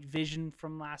the White Vision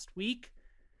from last week.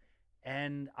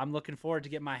 And I'm looking forward to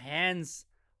get my hands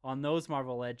on those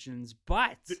Marvel Legends.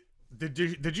 But did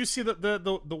you see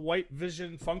the White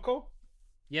Vision Funko?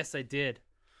 Yes, I did.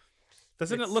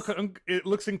 Doesn't it look? It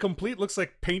looks incomplete. Looks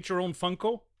like paint your own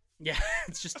Funko. Yeah,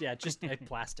 it's just like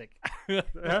plastic.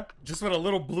 Yeah, just with a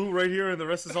little blue right here, and the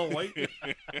rest is all white.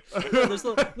 There's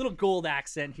a little gold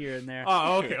accent here and there.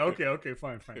 Oh, okay,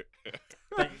 fine.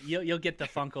 But you'll get the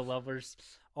Funko lovers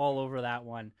all over that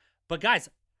one. But guys,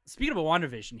 speaking of a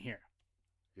WandaVision here,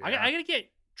 I gotta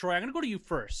get Troy. I'm gonna go to you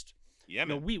first. Yeah,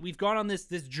 man. We've gone on this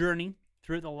journey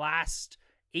through the last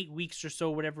 8 weeks or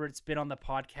so, whatever it's been on the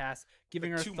podcast,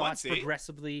 giving our thoughts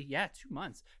progressively. Yeah, 2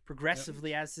 months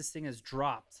progressively as this thing has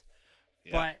dropped.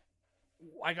 Yeah. But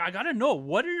I gotta know,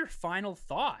 what are your final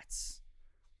thoughts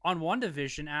on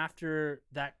WandaVision after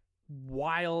that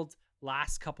wild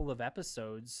last couple of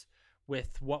episodes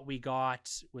with what we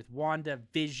got with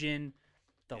WandaVision,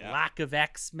 the lack of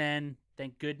X-Men,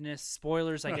 thank goodness,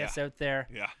 spoilers I guess out there.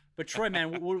 Yeah. But Troy,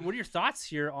 man, what are your thoughts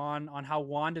here on how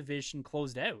WandaVision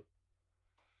closed out?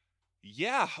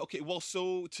 Yeah. Okay. Well,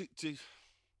 so to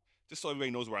just so everybody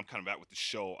knows where I'm kind of at with the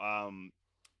show,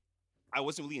 I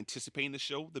wasn't really anticipating the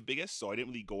show the biggest, so I didn't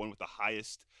really go in with the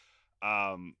highest,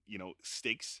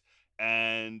 stakes.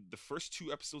 And the first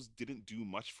 2 episodes didn't do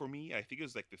much for me. I think it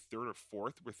was like the 3rd or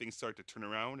 4th where things started to turn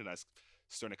around, and I was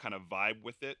starting to kind of vibe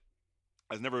with it.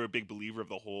 I was never a big believer of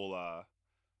the whole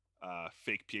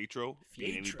fake Pietro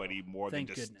being anybody more Thank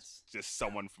than goodness. just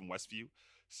someone from Westview.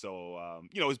 So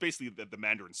it was basically the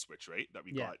Mandarin switch, right, that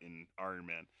we got in Iron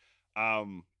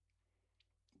Man.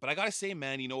 But I gotta say,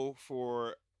 man,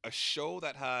 for a show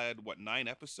that had 9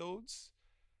 episodes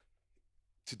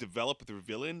to develop the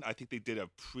villain, I think they did a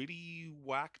pretty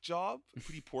whack job, a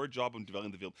pretty poor job on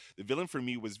developing the villain. The villain for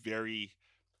me was very.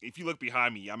 If you look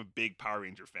behind me, I'm a big Power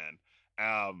Ranger fan.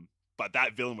 But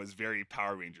that villain was very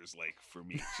Power Rangers like for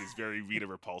me. She's very Rita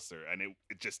Repulsor, and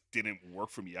it just didn't work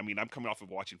for me. I mean, I'm coming off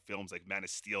of watching films like Man of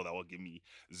Steel that will give me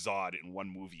Zod in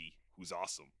one movie, who's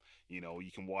awesome.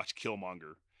 You can watch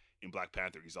Killmonger in Black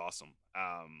Panther. He's awesome.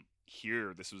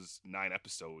 Here, this was 9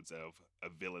 episodes of a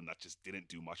villain that just didn't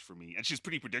do much for me. And she's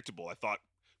pretty predictable. I thought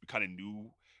we kind of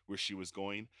knew where she was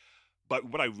going. But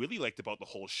what I really liked about the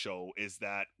whole show is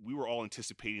that we were all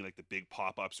anticipating like the big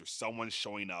pop-ups or someone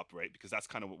showing up, right? Because that's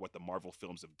kind of what the Marvel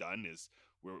films have done is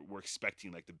we're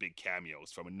expecting like the big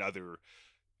cameos from another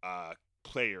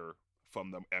player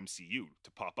from the MCU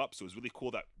to pop up. So it was really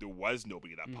cool that there was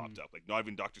nobody that popped up. Like not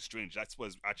even Doctor Strange. That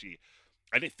was actually...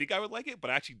 I didn't think I would like it, but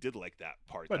I actually did like that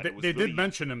part. But they did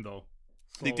mention him, though.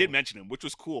 So... They did mention him, which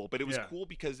was cool. But it was cool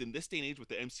because in this day and age with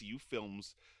the MCU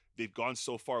films, they've gone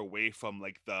so far away from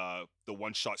like the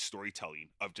one-shot storytelling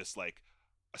of just like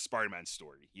a Spider-Man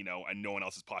story, and no one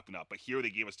else is popping up. But here they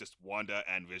gave us just Wanda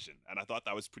and Vision. And I thought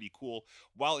that was pretty cool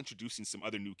while introducing some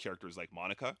other new characters like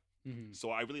Monica. Mm-hmm. So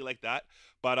I really like that.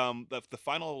 But the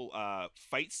final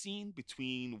fight scene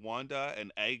between Wanda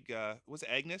and was it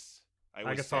Agnes?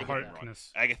 Agatha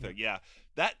Harkness. Agatha, yeah.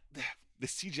 That the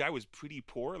CGI was pretty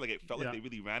poor. Like it felt like they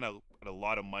really ran out a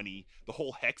lot of money. The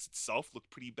whole hex itself looked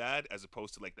pretty bad as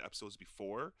opposed to like the episodes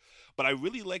before. But I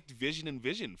really liked Vision and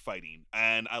Vision fighting,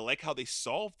 and I like how they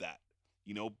solved that.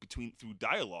 Through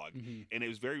dialogue, and it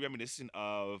was very reminiscent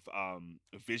of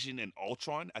Vision and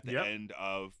Ultron at the end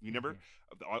of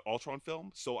of the Ultron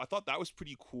film. So I thought that was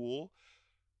pretty cool,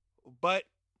 but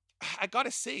I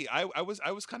gotta say, I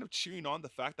was kind of cheering on the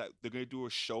fact that they're gonna do a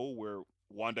show where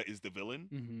Wanda is the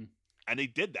villain, and they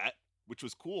did that, which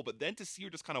was cool. But then to see her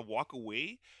just kind of walk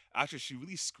away after she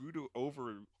really screwed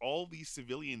over all these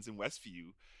civilians in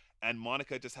Westview, and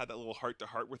Monica just had that little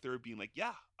heart-to-heart with her, being like,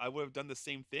 "Yeah, I would have done the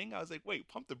same thing." I was like, "Wait,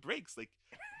 pump the brakes! Like,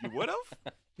 you would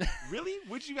have? Really?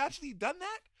 Would you actually done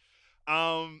that?"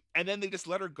 And then they just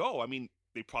let her go. I mean,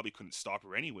 they probably couldn't stop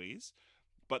her anyways,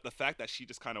 but the fact that she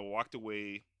just kind of walked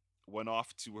away, went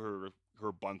off to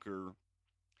her bunker,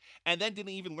 and then didn't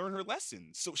even learn her lesson.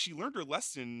 So she learned her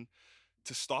lesson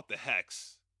to stop the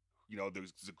hex.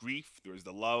 There's the grief, there's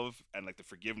the love, and like the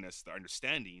forgiveness, the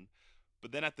understanding.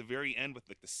 But then at the very end with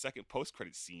like the second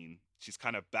post-credit scene, she's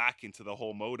kind of back into the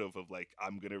whole motive of like,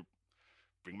 I'm going to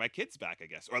bring my kids back, I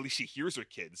guess. Or at least she hears her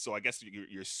kids. So I guess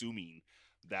you're assuming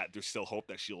that there's still hope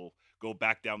that she'll go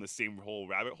back down the same whole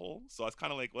rabbit hole. So it's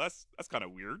kind of like, well, that's kind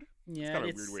of weird. Yeah, it's kind of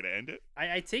a weird way to end it.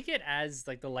 I take it as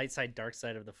like the light side, dark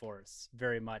side of the Force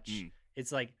very much.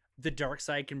 It's like the dark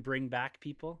side can bring back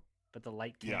people, but the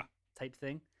light can't type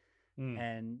thing.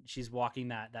 And she's walking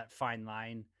that fine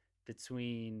line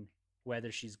between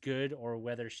whether she's good or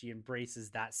whether she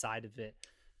embraces that side of it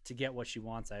to get what she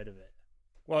wants out of it.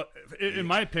 Well, in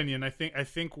my opinion, I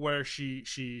think where she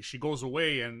goes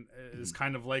away and is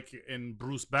kind of like in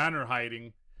Bruce Banner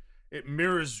hiding, it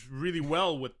mirrors really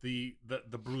well with the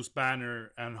Bruce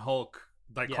Banner and Hulk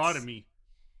dichotomy. Yes.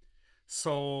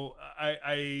 So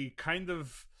I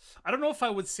don't know if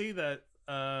I would say that.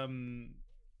 I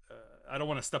don't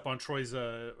want to step on Troy's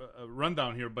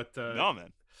rundown here, but no,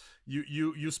 man.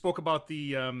 You spoke about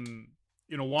the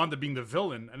Wanda being the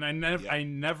villain, and I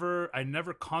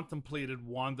never contemplated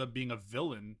Wanda being a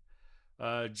villain,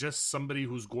 just somebody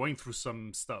who's going through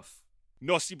some stuff.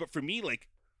 No, see, but for me, like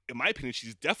in my opinion,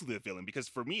 she's definitely a villain, because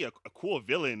for me, a cool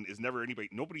villain is never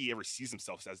nobody ever sees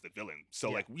themselves as the villain.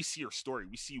 So like we see her story,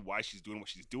 we see why she's doing what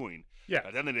she's doing. Yeah.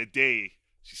 At the end of the day,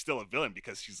 she's still a villain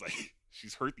because she's like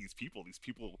she's hurt these people. These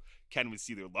people can't even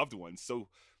see their loved ones. So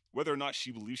whether or not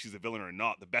she believes she's a villain or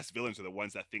not, the best villains are the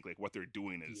ones that think like what they're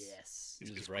doing is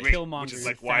right. Great, which is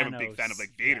like why I'm a big fan of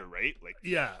like Vader, right? Like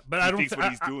but I don't think what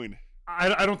he's doing.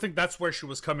 I don't think that's where she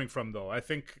was coming from, though. I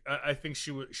think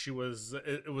she was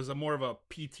it was a more of a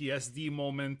PTSD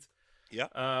moment,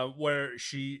 where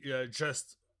she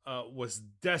just was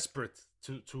desperate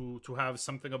to have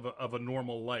something of a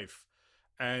normal life,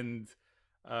 and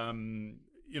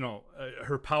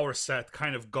her power set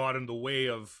kind of got in the way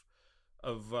of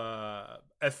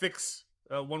ethics,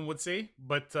 one would say.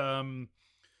 But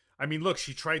I mean, look,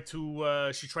 she tried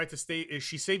to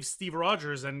she saved Steve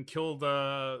Rogers and killed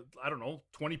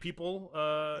 20 people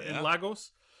in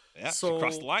Lagos. Yeah, so she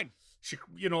crossed the line. she,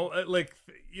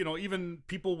 even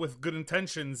people with good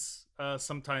intentions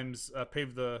sometimes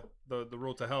pave the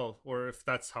road to hell, or if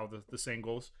that's how the saying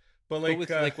goes. But with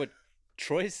like what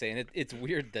Troy's saying, it's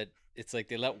weird that it's like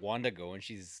they let Wanda go and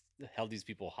she's held these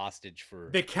people hostage for.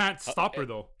 They can't stop her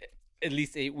though. At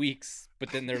least 8 weeks,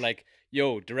 but then they're like,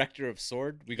 "Yo, director of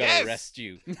Sword, we gotta arrest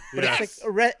you." But it's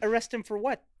like arrest him for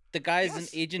what? The guy's an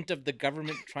agent of the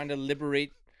government trying to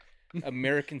liberate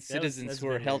American citizens who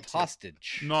are held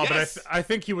hostage. No, but I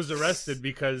think he was arrested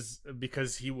because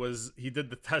he did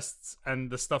the tests and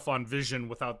the stuff on Vision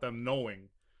without them knowing.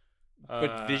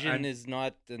 But Vision is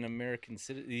not an American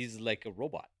citizen. He's like a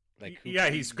robot. Like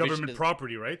he's government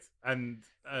property, right? And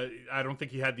I don't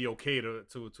think he had the okay to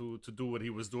do what he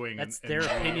was doing. That's their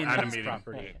opinion. That's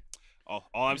property. All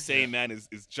I'm saying, man, is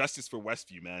justice for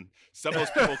Westview, man. Some of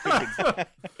those people could have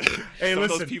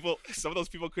been. Some of those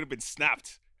people could have been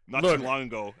snapped not too long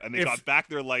ago, and they got back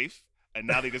their life, and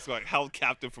now they just got held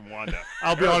captive from Wanda.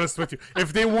 I'll be honest with you.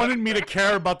 If they wanted me to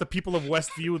care about the people of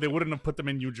Westview, they wouldn't have put them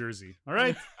in New Jersey. All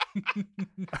right.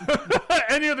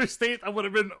 Any other state, I would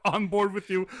have been on board with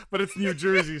you, but it's New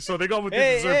Jersey, so they got what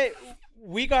they deserve. Hey,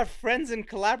 we got friends and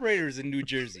collaborators in New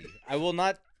Jersey. I will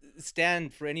not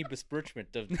stand for any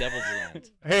besmirchment of Devil's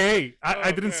Land. Hey,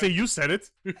 I didn't say you said it.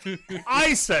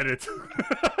 I said it.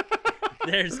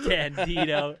 There's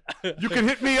Candido. You can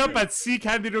hit me up at C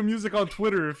Candido Music on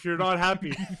Twitter if you're not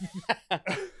happy.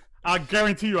 I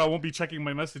guarantee you I won't be checking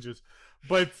my messages.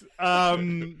 But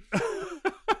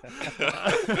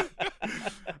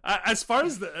as far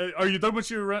as are you done with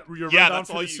your rundown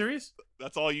for the series?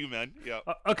 That's all you, man. Yeah.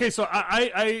 Okay, so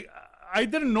I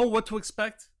didn't know what to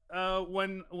expect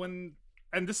when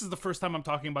and this is the first time I'm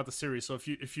talking about the series. So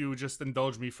if you just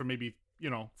indulge me for maybe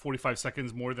 45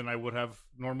 seconds more than I would have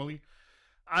normally,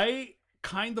 I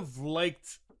kind of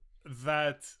liked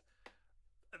that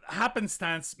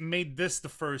happenstance made this the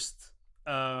first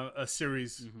a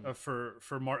series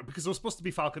for Marvel, because it was supposed to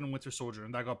be Falcon and Winter Soldier,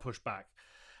 and that got pushed back.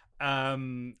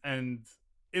 And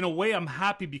in a way, I'm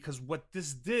happy because what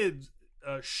this did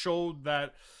showed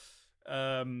that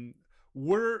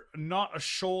we're not a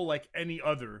show like any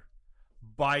other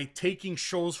by taking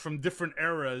shows from different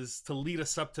eras to lead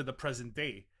us up to the present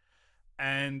day.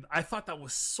 And I thought that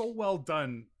was so well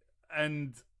done.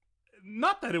 And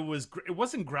not that it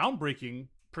wasn't groundbreaking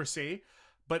per se,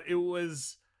 but it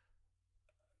was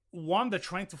Wanda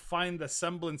trying to find a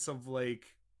semblance of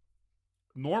like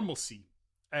normalcy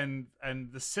and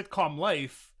the sitcom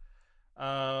life,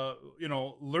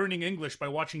 learning English by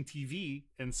watching TV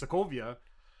in Sokovia.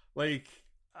 Like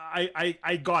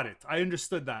I got it. I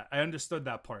understood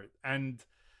that part. And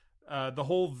the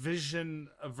whole Vision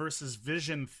versus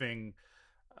Vision thing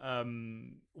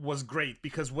was great,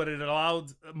 because what it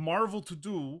allowed Marvel to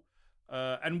do,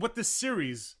 and what this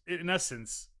series, in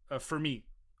essence, for me,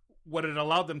 what it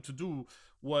allowed them to do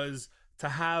was to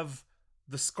have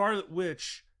the Scarlet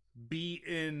Witch be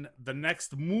in the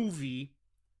next movie,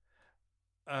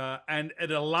 and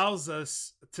it allows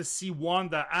us to see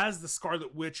Wanda as the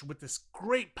Scarlet Witch with this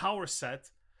great power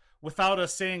set, without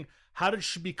us saying, how did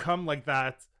she become like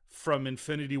that from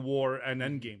Infinity War and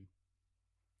Endgame?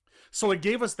 So it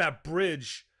gave us that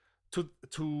bridge to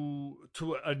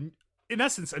in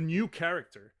essence, a new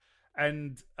character,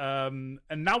 and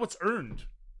now it's earned.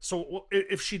 So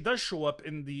if she does show up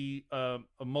in the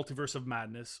Multiverse of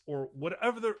Madness or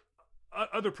whatever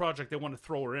other project they want to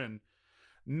throw her in,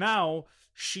 now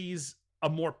she's a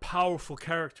more powerful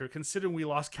character. Considering we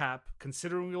lost Cap,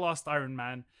 considering we lost Iron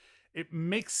Man, it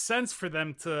makes sense for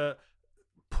them to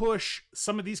push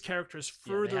some of these characters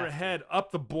further ahead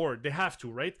up the board. They have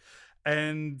to, right?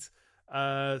 And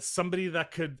somebody that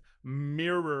could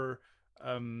mirror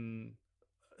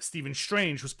Stephen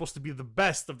Strange, who's supposed to be the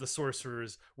best of the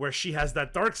sorcerers, where she has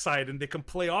that dark side, and they can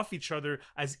play off each other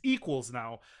as equals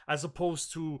now, as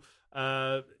opposed to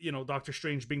Doctor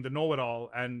Strange being the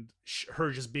know-it-all and her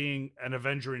just being an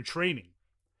Avenger in training.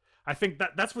 I think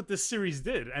that's what this series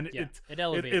did, and it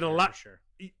elevated her for sure.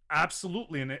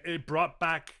 Absolutely, and it brought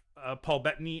back Paul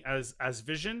Bettany as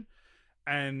Vision,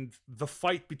 and the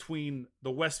fight between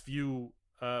the Westview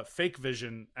fake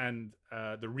Vision and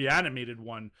the reanimated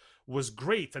one was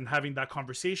great, and having that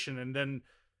conversation, and then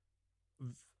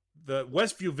the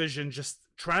Westview Vision just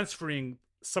transferring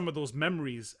some of those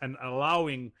memories and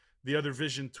allowing the other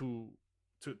Vision to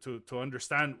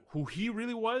understand who he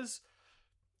really was,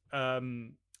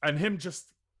 and him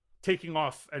just taking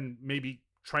off and maybe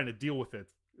trying to deal with it.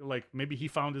 Like maybe he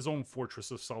found his own fortress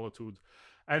of solitude,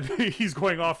 and he's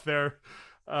going off there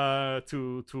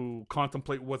to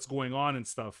contemplate what's going on and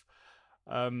stuff.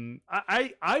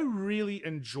 I really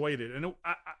enjoyed it, and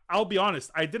I'll be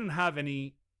honest, I didn't have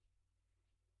any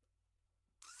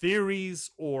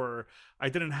theories, or I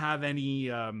didn't have any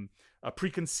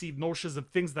preconceived notions of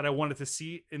things that I wanted to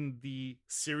see in the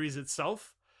series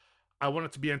itself. I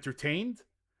wanted to be entertained,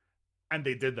 and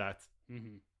they did that.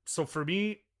 Mm-hmm. So for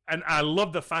me, and I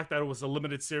love the fact that it was a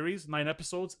limited series, 9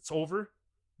 episodes. It's over.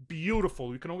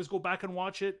 Beautiful. You can always go back and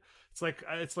watch it. It's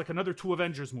like another 2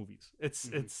 Avengers movies.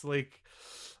 It's like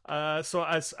so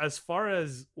as far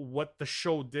as what the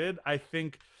show did, I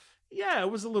think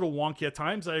it was a little wonky at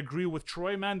times. I agree with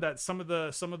Troy, man, that some of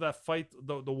that fight,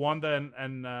 the Wanda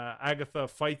and Agatha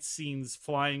fight scenes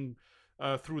flying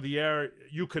through the air,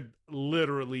 you could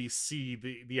literally see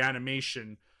the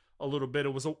animation a little bit.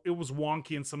 It was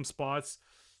wonky in some spots,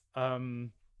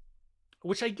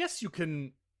 which I guess you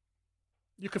could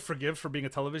forgive for being a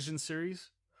television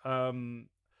series.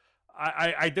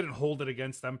 I didn't hold it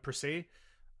against them per se.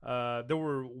 There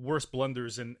were worse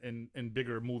blunders in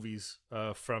bigger movies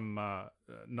from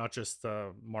not just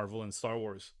Marvel and Star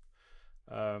Wars,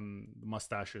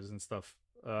 mustaches and stuff.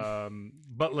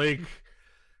 But like,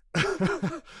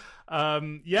 I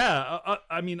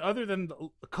mean, other than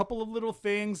a couple of little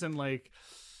things, and like,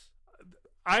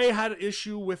 I had an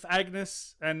issue with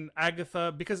Agnes and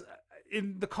Agatha because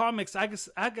in the comics,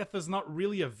 Agatha's not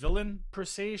really a villain per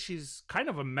se. She's kind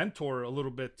of a mentor a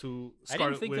little bit to Scarlet I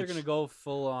didn't think Witch. they're going to go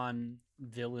full on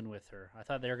villain with her. I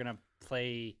thought they were going to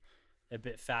play a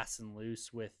bit fast and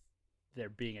loose with there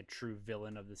being a true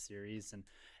villain of the series. And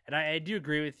I do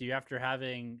agree with you, after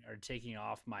having or taking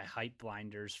off my hype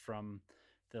blinders from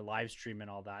the live stream and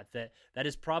all that that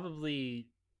is probably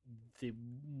the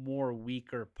more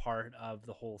weaker part of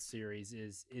the whole series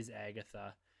is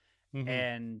Agatha. Mhm.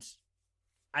 And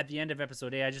at the end of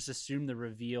episode 8, I just assumed the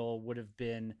reveal would have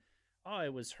been, oh,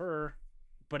 it was her,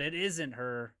 but it isn't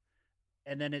her.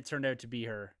 And then it turned out to be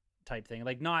her type thing.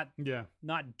 Like not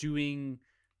doing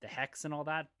the hex and all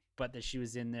that, but that she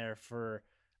was in there for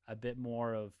a bit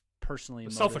more of personally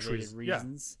selfish motivated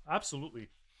reasons. Yeah, absolutely.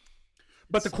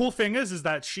 But the cool thing is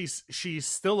that she's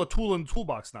still a tool in the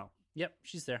toolbox now. Yep,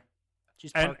 she's there.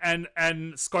 She's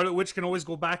and Scarlet Witch can always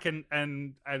go back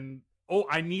and oh,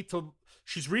 I need to.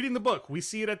 She's reading the book. We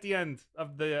see it at the end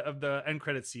of the end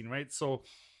credit scene, right? So,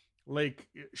 like,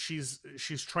 she's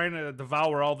trying to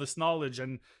devour all this knowledge,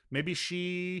 and maybe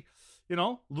she,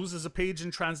 loses a page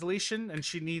in translation, and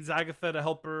she needs Agatha to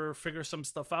help her figure some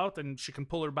stuff out, and she can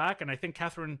pull her back. And I think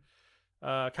Catherine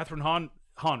Hahn,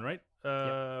 right?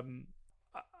 Yep.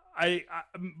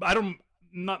 I don't,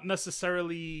 not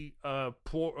necessarily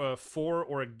for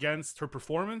or against her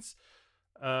performance.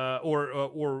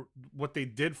 Or what they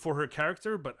did for her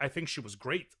character, but I think she was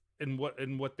great in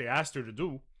what they asked her to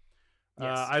do.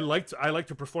 Yes. I liked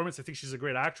her performance. I think she's a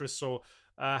great actress. So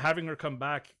having her come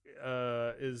back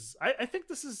I think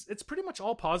it's pretty much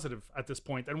all positive at this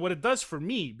point. And what it does for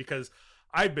me, because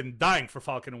I've been dying for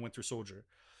Falcon and Winter Soldier,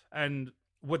 and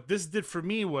what this did for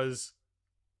me was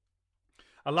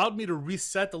allowed me to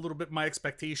reset a little bit my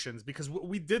expectations, because what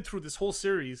we did through this whole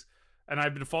series. And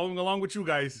I've been following along with you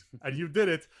guys, and you did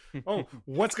it. Oh,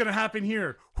 what's going to happen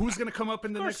here? Who's going to come up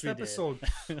in the next episode?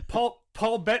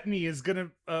 Paul Bettany is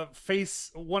going to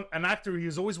face an actor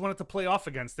he's always wanted to play off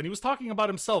against. And he was talking about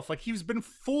himself, like he's been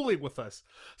fooling with us.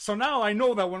 So now I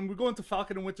know that when we go into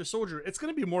Falcon and Winter Soldier, it's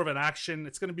going to be more of an action.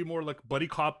 It's going to be more like buddy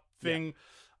cop thing.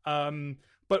 Yeah.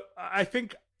 But I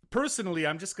think personally,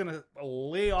 I'm just gonna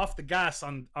lay off the gas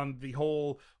on the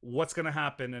whole what's gonna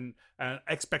happen and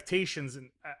expectations, and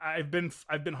I've been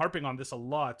harping on this a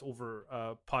lot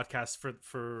over podcasts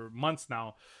for months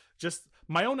now. Just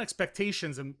my own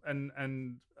expectations and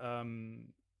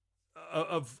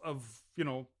of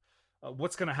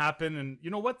what's gonna happen, and you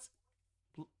know what,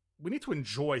 we need to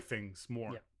enjoy things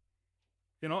more,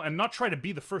 and not try to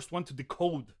be the first one to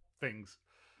decode things,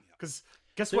 because.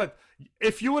 Guess what?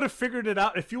 If you would have figured it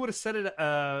out, if you would have said it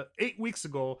 8 weeks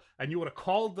ago, and you would have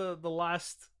called the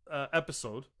last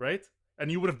episode, right?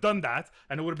 And you would have done that,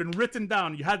 and it would have been written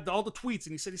down. You had all the tweets,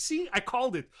 and you said, "See, I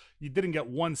called it." You didn't get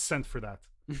 1 cent for that.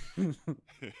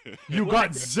 You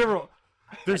got zero.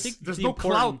 There's no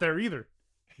clout there either.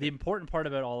 The important part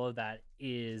about all of that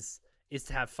is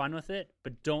to have fun with it,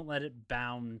 but don't let it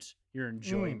bound your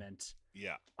enjoyment.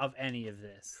 Of any of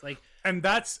this, and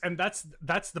that's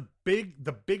the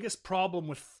biggest problem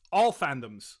with all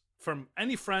fandoms from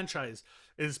any franchise,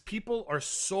 is people are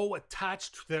so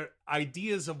attached to their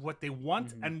ideas of what they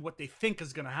want and what they think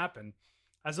is going to happen,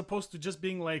 as opposed to just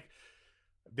being like,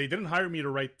 they didn't hire me to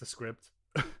write the script.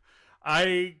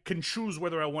 I can choose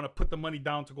whether I want to put the money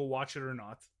down to go watch it or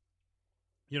not,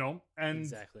 and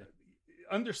exactly.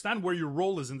 Understand where your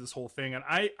role is in this whole thing. And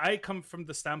I come from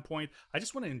the standpoint, I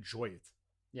just want to enjoy it.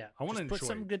 Yeah, I want to enjoy put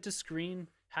something good to screen,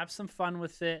 have some fun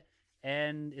with it,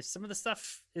 And if some of the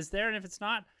stuff is there, and if it's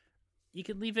not, you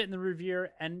can leave it in the review,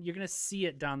 and you're going to see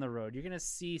it down the road. You're going to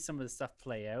see some of the stuff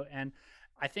play out. And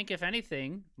I think, if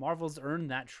anything, Marvel's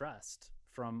earned that trust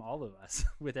from all of us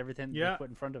with everything they put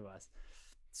in front of us.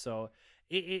 So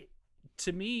it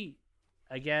to me,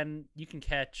 again, you can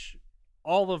catch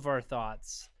all of our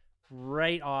thoughts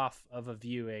right off of a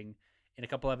viewing in a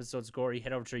couple episodes ago, or you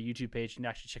head over to our YouTube page and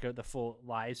actually check out the full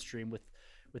live stream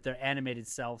with their animated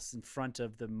selves in front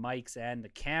of the mics and the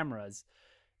cameras.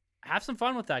 Have some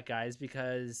fun with that, guys,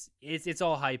 because it's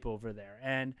all hype over there.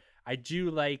 And I do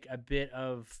like a bit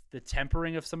of the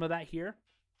tempering of some of that here,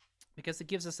 because it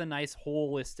gives us a nice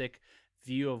holistic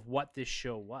view of what this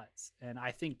show was. And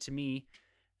I think, to me,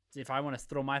 if I want to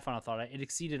throw my final thought, it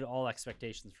exceeded all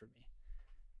expectations for me.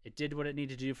 It did what it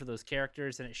needed to do for those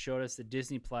characters, and it showed us that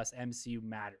Disney Plus MCU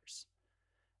matters.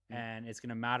 And it's going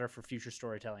to matter for future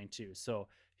storytelling too. So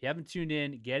if you haven't tuned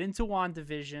in, get into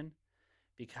WandaVision,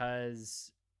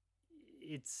 because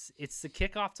it's the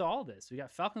kickoff to all this. We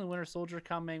got Falcon and the Winter Soldier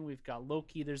coming. We've got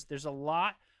Loki. There's a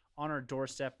lot on our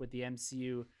doorstep with the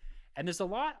MCU, and there's a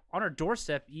lot on our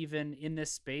doorstep even in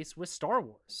this space with Star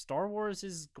Wars. Star Wars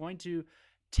is going to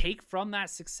take from that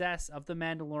success of The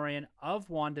Mandalorian, of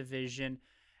WandaVision,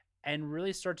 and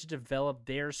really start to develop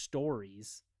their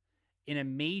stories in a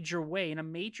major way, in a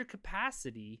major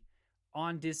capacity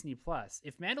on Disney Plus.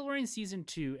 If Mandalorian Season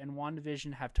 2 and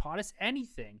WandaVision have taught us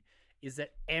anything, is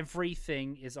that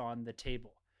everything is on the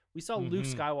table. We saw Luke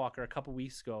Skywalker a couple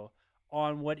weeks ago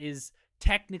on what is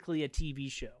technically a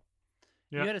TV show.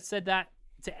 You had have said that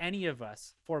to any of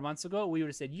us 4 months ago, we would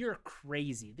have said, you're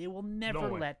crazy. They will never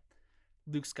let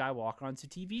Luke Skywalker onto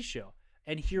TV show.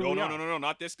 And here we are. No,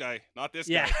 not this guy. Not this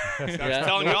guy. This guy was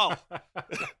telling y'all.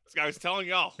 This guy was telling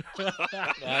y'all.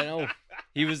 I know.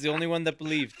 He was the only one that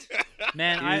believed.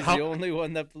 Man, he was the only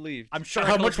one that believed. I'm sure.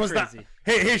 How much was crazy.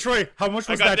 that? Hey, Troy, how much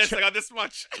was that? I got this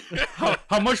much.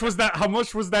 how much was that? How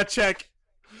much was that check?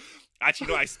 Actually,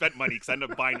 no, I spent money because I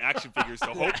ended up buying action figures to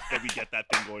hope that we get that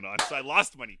thing going on. So I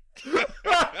lost money.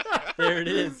 There it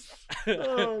is.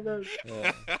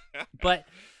 But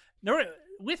no,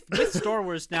 with Star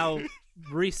Wars now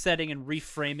resetting and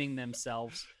reframing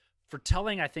themselves for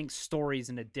telling, I think, stories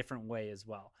in a different way as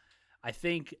well. I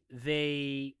think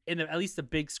they, at least the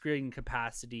big screen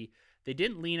capacity, they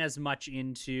didn't lean as much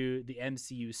into the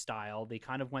MCU style. They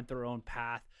kind of went their own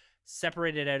path,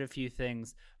 separated out a few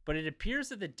things, but it appears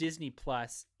that the Disney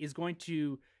Plus is going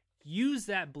to use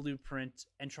that blueprint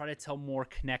and try to tell more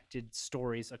connected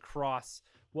stories across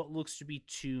what looks to be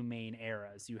two main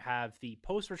eras. You have the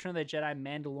post-Return of the Jedi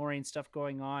Mandalorian stuff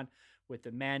going on with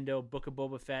the Mando, Book of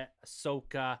Boba Fett,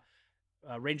 Ahsoka,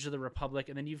 Rangers of the Republic,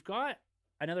 and then you've got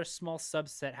another small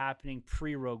subset happening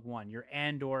pre-Rogue One, your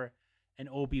Andor and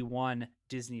Obi-Wan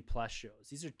Disney Plus shows.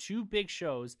 These are two big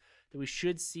shows that we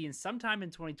should see in sometime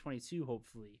in 2022,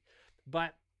 hopefully.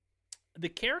 But the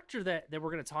character that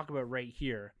we're going to talk about right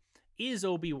here is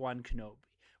Obi-Wan Kenobi.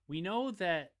 We know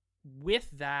that with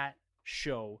that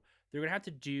show, they're going to have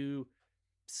to do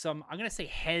some, I'm going to say,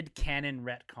 headcanon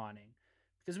retconning.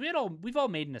 Because we've all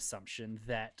made an assumption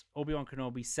that Obi-Wan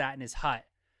Kenobi sat in his hut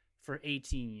for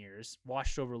 18 years,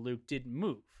 watched over Luke, didn't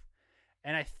move.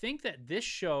 And I think that this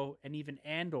show and even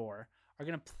Andor are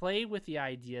going to play with the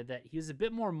idea that he was a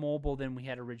bit more mobile than we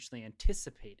had originally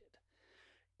anticipated.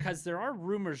 Because there are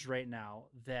rumors right now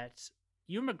that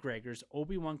Ewan McGregor's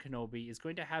Obi-Wan Kenobi is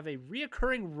going to have a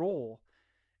reoccurring role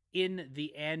in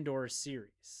the Andor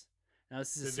series. Now,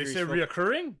 this is Did they say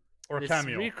reoccurring or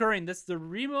cameo? Reoccurring. That's the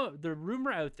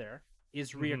rumor out there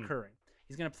is reoccurring.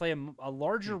 He's going to play a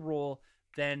larger role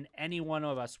than any one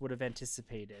of us would have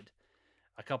anticipated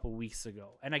a couple weeks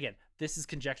ago. And again, this is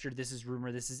conjecture, this is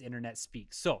rumor, this is internet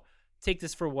speak. So take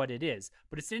this for what it is.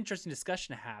 But it's an interesting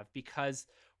discussion to have, because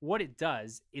what it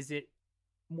does is it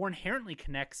more inherently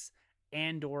connects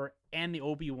Andor and the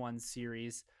Obi-Wan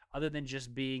series, other than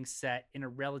just being set in a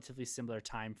relatively similar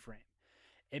time frame.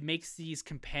 It makes these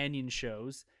companion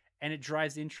shows, and it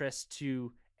drives interest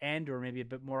to Andor maybe a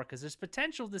bit more, because there's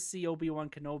potential to see Obi-Wan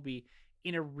Kenobi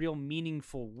in a real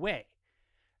meaningful way.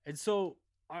 And so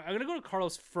I'm going to go to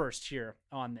Carlos first here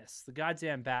on this, the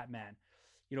goddamn Batman.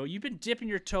 You know, you've been dipping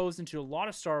your toes into a lot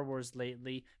of Star Wars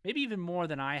lately, maybe even more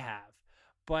than I have.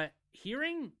 But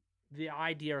hearing the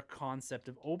idea or concept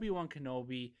of Obi-Wan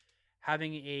Kenobi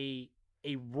having a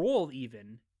role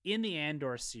even in the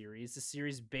Andor series, the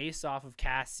series based off of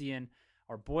Cassian,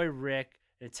 our boy Rick,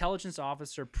 an intelligence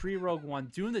officer pre-Rogue One,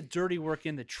 doing the dirty work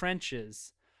in the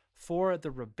trenches for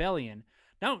the rebellion.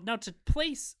 Now to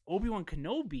place Obi-Wan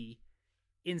Kenobi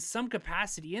in some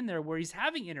capacity in there where he's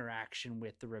having interaction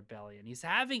with the rebellion, he's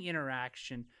having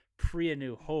interaction pre A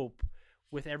New Hope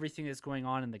with everything that's going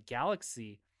on in the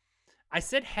galaxy. I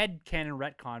said head canon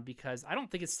retcon because I don't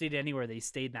think it's stated anywhere they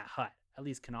stayed in that hut, at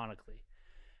least canonically.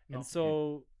 And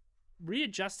so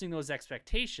readjusting those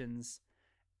expectations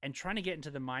and trying to get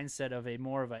into the mindset of a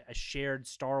more of a shared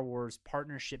Star Wars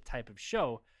partnership type of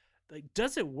show, like,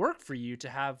 does it work for you to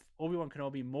have Obi-Wan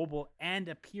Kenobi mobile and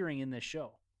appearing in this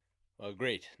show? Well,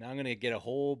 great. Now I'm going to get a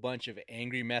whole bunch of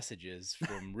angry messages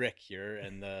from Rick here,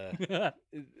 and the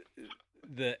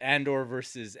Andor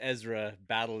versus Ezra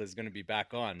battle is going to be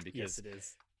back on, because Yes, it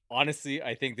is. honestly,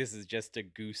 I think this is just a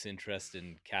goose interest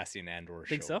in Cassian Andor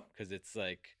Think show. so? Because it's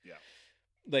like, Yeah.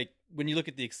 like when you look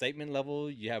at the excitement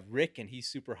level, you have Rick and he's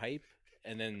super hype,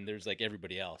 and then there's like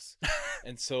everybody else.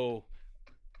 And so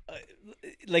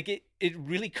like it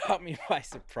really caught me by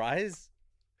surprise.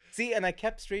 See, and I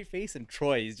kept straight face, and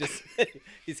Troy, he's just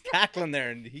he's cackling there,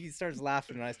 and he starts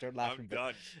laughing, and I start laughing. I'm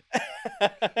done.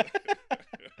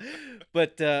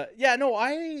 But yeah, no,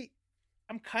 I'm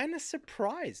kind of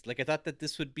surprised. Like, I thought that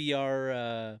this would be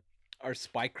our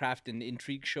spycraft and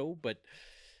intrigue show, but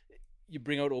you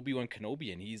bring out Obi-Wan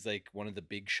Kenobi, and he's like one of the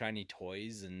big shiny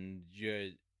toys, and you're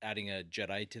adding a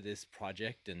Jedi to this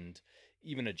project, and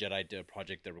even a Jedi to a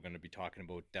project that we're going to be talking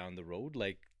about down the road.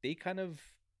 Like, they kind of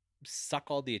suck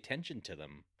all the attention to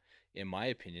them, in my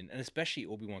opinion, and especially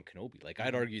Obi-Wan Kenobi. Like,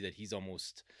 I'd argue that he's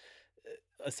almost,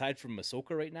 aside from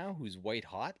Ahsoka right now, who's white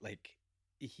hot, like,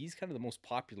 he's kind of the most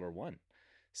popular one.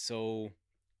 So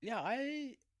yeah,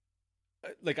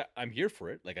 I'm here for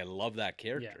it. Like, I love that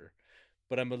character,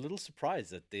 but I'm a little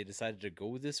surprised that they decided to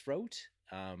go this route.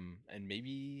 And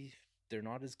maybe they're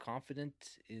not as confident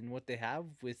in what they have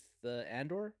with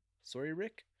Andor. Sorry,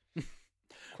 Rick.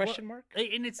 Question mark.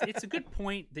 And it's a good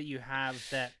point that you have,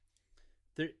 that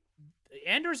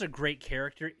Andor's a great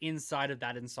character inside of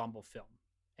that ensemble film,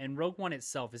 and Rogue One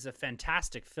itself is a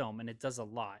fantastic film, and it does a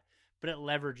lot, but it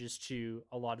leverages to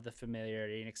a lot of the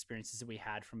familiarity and experiences that we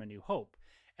had from A New Hope,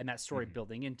 and that story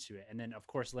building into it, and then of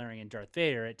course layering in Darth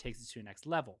Vader, it takes it to the next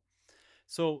level.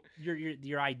 So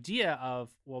your idea of,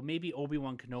 well, maybe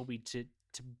Obi-Wan Kenobi to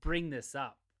bring this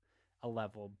up a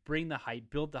level, bring the hype,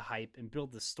 build the hype, and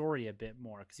build the story a bit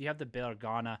more, because you have the Bail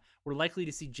Organa. We're likely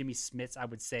to see Jimmy Smits, I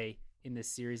would say, in this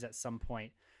series at some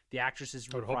point. The actress is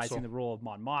reprising the role of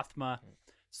Mon Mothma.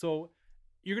 So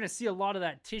you're going to see a lot of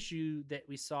that tissue that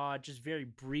we saw just very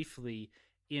briefly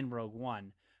in Rogue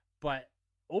One. But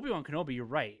Obi-Wan Kenobi, you're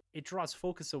right, it draws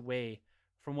focus away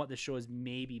from what the show is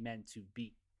maybe meant to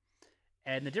be.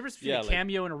 And the difference between a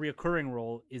cameo and a reoccurring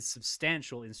role is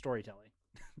substantial in storytelling.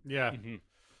 Yeah.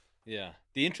 Yeah.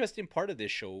 The interesting part of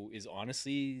this show is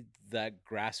honestly that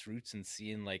grassroots, and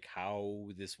seeing like how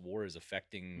this war is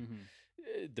affecting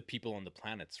the people on the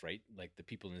planets, right? Like the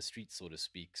people in the streets, so to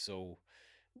speak. So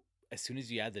as soon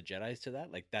as you add the Jedis to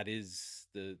that, like, that is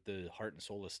the heart and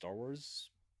soul of Star Wars,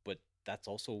 but that's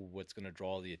also what's going to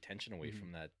draw the attention away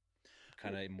from that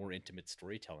kind of more intimate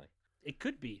storytelling. It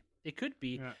could be.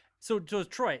 Yeah. So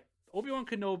Troy, Obi-Wan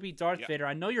Kenobi, Darth Vader,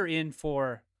 I know you're in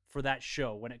for that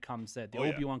show when it comes to the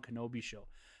Obi-Wan Kenobi show.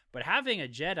 But having a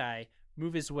Jedi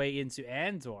move his way into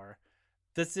Andor,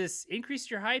 does this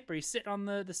increase your hype? Are you sitting on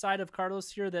the side of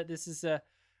Carlos here, that this is a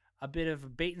bit of a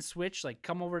bait and switch? Like,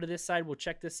 come over to this side, we'll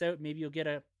check this out. Maybe you'll get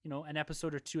an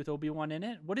episode or two with Obi-Wan in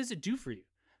it. What does it do for you?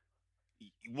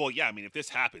 Well, yeah, I mean, if this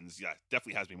happens, yeah, it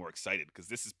definitely has me more excited, because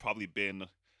this has probably been,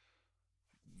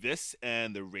 this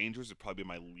and the Rangers have probably been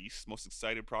my least most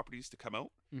excited properties to come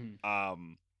out.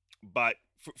 But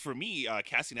for me,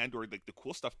 Cassian Andor, like, the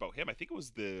cool stuff about him, I think it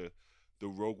was the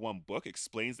Rogue One book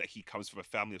explains that he comes from a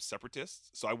family of separatists.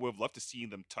 So I would have loved to see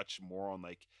them touch more on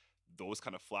like those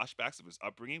kind of flashbacks of his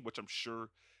upbringing, which I'm sure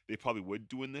they probably would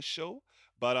do in this show.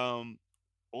 But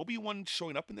Obi-Wan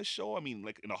showing up in this show, I mean,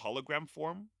 like in a hologram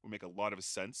form, would make a lot of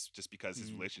sense, just because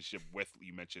his relationship with,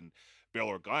 you mentioned, Bail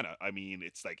Organa. I mean,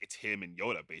 it's like, it's him and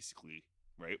Yoda, basically,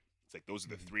 right? It's like, those are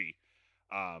the three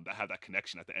that have that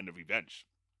connection at the end of Revenge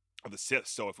of the Sith.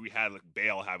 So if we had like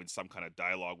Bail having some kind of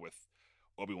dialogue with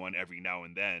Obi-Wan every now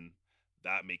and then,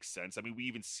 that makes sense. I mean, we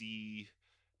even see,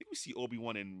 I think we see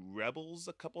Obi-Wan in Rebels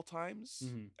a couple times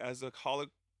as a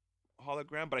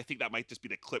hologram, but I think that might just be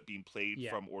the clip being played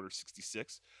from Order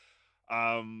 66.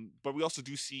 But we also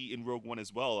do see in Rogue One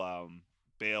as well,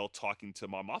 Bail talking to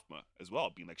Mon Mothma as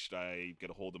well, being like, should I get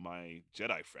a hold of my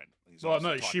Jedi friend? Well,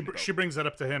 no, she brings that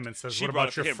up to him and says, what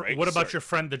about your your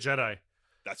friend the Jedi?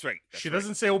 That's right. She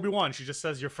doesn't say Obi-Wan, she just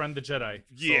says your friend the Jedi.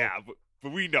 Yeah,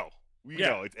 but we know. We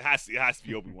know it has to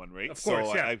be Obi-Wan, right? Of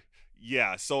course,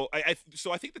 Yeah, so I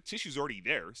think the tissue's already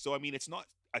there. So I mean, it's not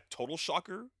a total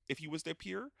shocker if he was to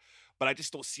appear, but I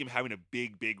just don't see him having a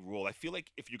big role. I feel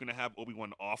like if you're gonna have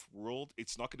Obi-Wan off-world,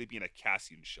 it's not gonna be in a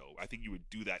Cassian show. I think you would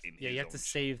do that in Yeah, his you have own to show.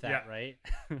 save that, right?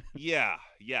 Yeah,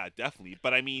 definitely.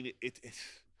 But I mean, it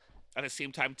at the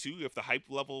same time too, if the hype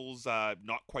level's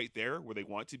not quite there where they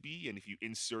want to be, and if you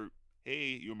insert,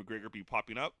 hey, Ewan McGregor be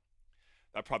popping up,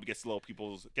 that probably gets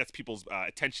people's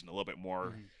attention a little bit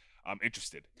more.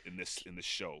 Interested in this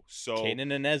show. So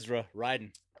Kanan and Ezra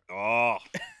riding. oh,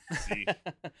 see, To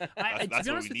that's be what honest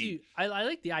we with you, need. I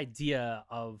like the idea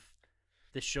of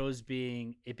the shows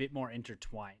being a bit more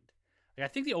intertwined. Like I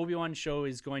think the Obi-Wan show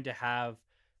is going to have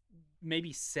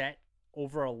maybe set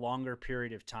over a longer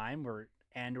period of time, where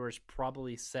Andor is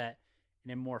probably set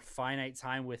in a more finite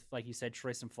time with, like you said,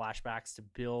 Troy, some flashbacks to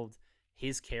build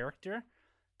his character.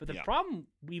 But the problem,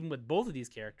 even with both of these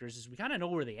characters, is we kind of know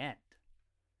where they end.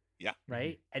 Yeah.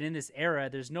 Right. And in this era,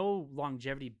 there's no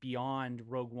longevity beyond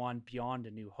Rogue One, beyond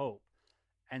A New Hope.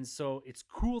 And so it's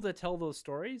cool to tell those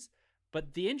stories,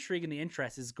 but the intrigue and the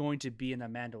interest is going to be in the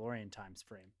Mandalorian times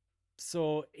frame.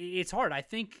 So it's hard. I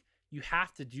think you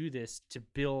have to do this to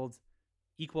build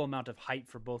equal amount of hype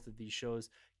for both of these shows,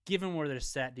 given where they're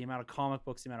set, the amount of comic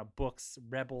books, the amount of books,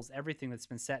 Rebels, everything that's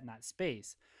been set in that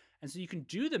space. And so you can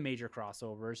do the major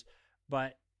crossovers,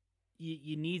 but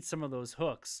you need some of those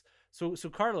hooks. So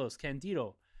Carlos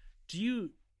Candido, do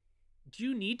you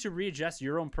need to readjust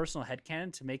your own personal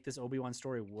headcanon to make this Obi-Wan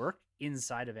story work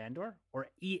inside of Andor, or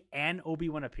an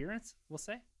Obi-Wan appearance, we'll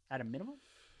say, at a minimum?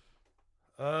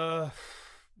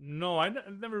 No, I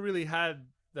never really had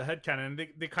the headcanon.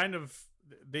 They kind of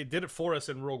they did it for us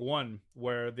in Rogue One,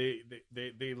 where they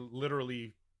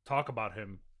literally talk about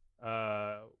him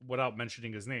without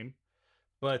mentioning his name.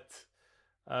 But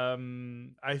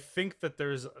I think that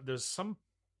there's some.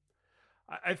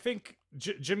 I think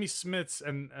Jimmy Smits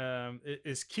and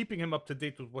is keeping him up to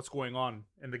date with what's going on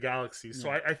in the galaxy. So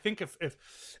I think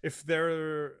if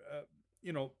they're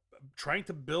trying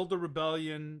to build a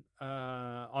rebellion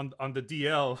on the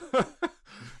DL,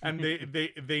 and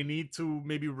they need to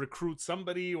maybe recruit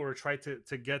somebody or try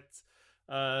to get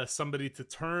somebody to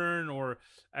turn,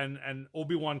 and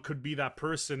Obi-Wan could be that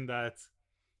person that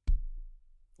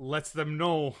lets them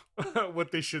know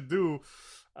what they should do.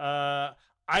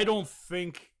 I don't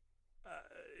think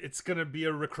it's gonna be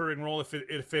a recurring role. If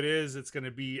it is, it's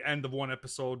gonna be end of one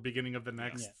episode, beginning of the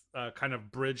next, kind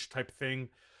of bridge type thing.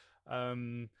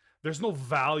 There's no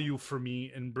value for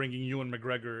me in bringing Ewan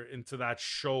McGregor into that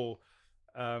show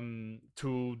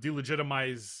to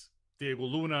delegitimize Diego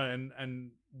Luna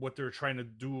and what they're trying to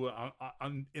do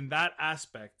in that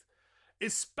aspect,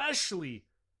 especially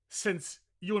since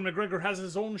Ewan McGregor has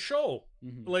his own show.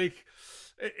 Mm-hmm. Like,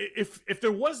 if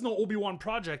there was no Obi-Wan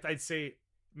project, I'd say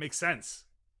makes sense.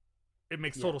 It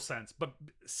makes total sense. But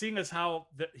seeing as how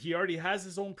he already has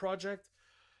his own project,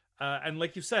 and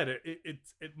like you said,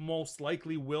 it most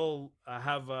likely will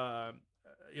have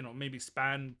maybe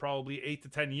span probably 8 to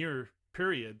 10 year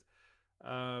period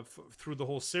through the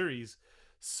whole series.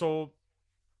 So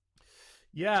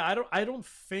yeah, I don't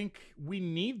think we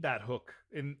need that hook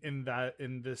in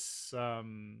this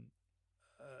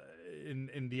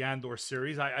in the Andor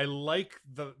series. I like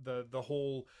the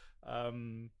whole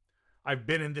I've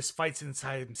been in this fight since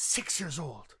I'm 6 years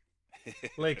old.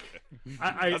 Like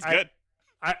That's good.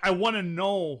 I want to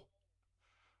know,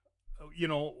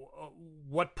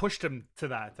 what pushed him to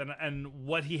that, and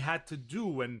what he had to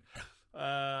do, and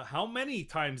how many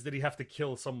times did he have to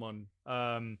kill someone?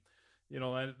 And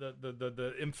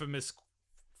the infamous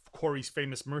Corey's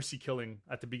famous mercy killing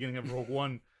at the beginning of Rogue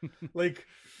One, like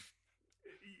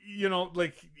he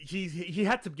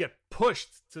had to get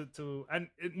pushed to and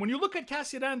when you look at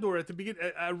Cassian Andor at the beginning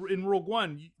in Rogue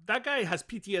One, that guy has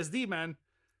PTSD, man.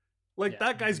 Like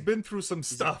that guy's been through some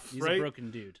stuff, he's right? A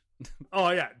broken dude. Oh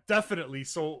yeah, definitely.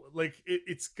 So like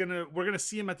we're gonna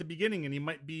see him at the beginning, and he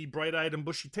might be bright-eyed and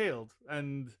bushy-tailed,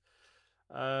 and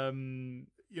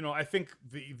I think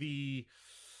the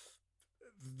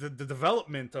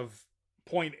development of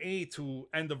point A to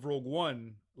end of Rogue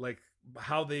One, like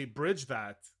how they bridge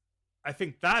that, I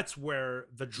think that's where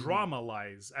the drama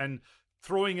lies. And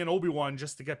throwing in Obi-Wan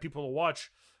just to get people to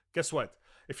watch, guess what?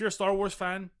 If you're a Star Wars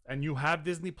fan and you have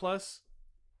Disney Plus,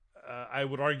 I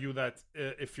would argue that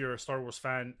if you're a Star Wars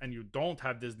fan and you don't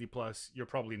have Disney Plus, you're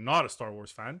probably not a Star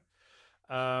Wars fan.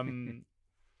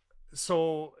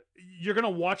 So you're gonna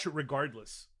watch it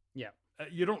regardless. Yeah,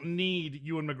 you don't need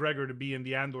Ewan McGregor to be in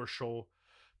the Andor show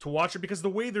to watch it, because the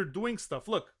way they're doing stuff.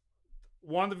 Look,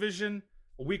 WandaVision,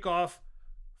 a week off,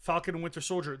 Falcon and Winter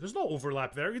Soldier. There's no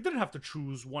overlap there. You didn't have to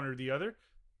choose one or the other.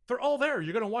 They're all there.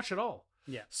 You're gonna watch it all.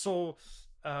 Yeah. So,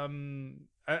 and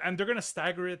they're gonna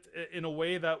stagger it in a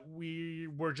way that we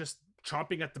were just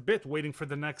chomping at the bit, waiting for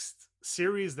the next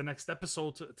series, the next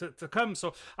episode to come.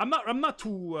 So I'm not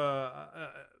too,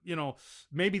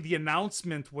 maybe the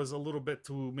announcement was a little bit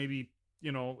to maybe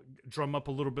drum up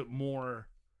a little bit more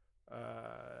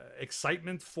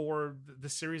excitement for the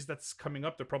series that's coming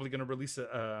up. They're probably going to release it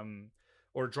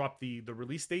or drop the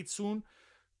release date soon,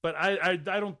 but I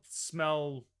don't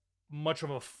smell much of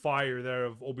a fire there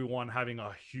of Obi-Wan having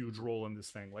a huge role in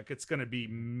this thing. Like, it's going to be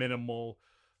minimal,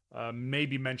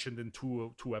 maybe mentioned in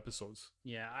two episodes.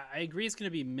 Yeah, I agree it's going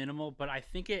to be minimal, but I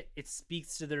think it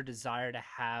speaks to their desire to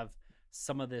have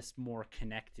some of this more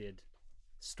connected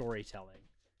storytelling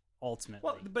ultimately.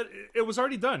 Well, but it was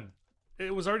already done.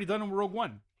 It was already done in Rogue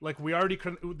One. Like, we already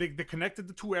they connected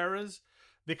the two eras.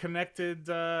 They connected.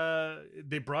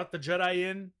 They brought the Jedi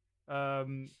in.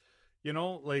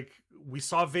 Like, we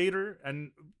saw Vader,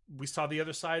 and we saw the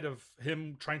other side of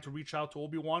him trying to reach out to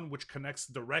Obi-Wan, which connects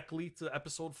directly to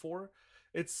Episode 4.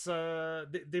 It's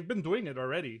they've been doing it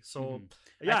already. So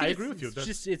yeah, I agree with you.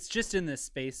 It's just in this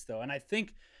space though, and I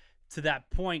think to that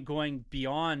point, going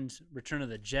beyond Return of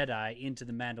the Jedi into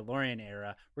the Mandalorian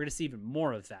era, we're going to see even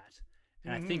more of that.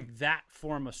 And I think that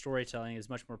form of storytelling is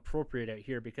much more appropriate out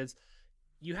here because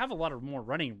you have a lot of more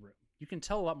running room. You can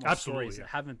tell a lot more stories that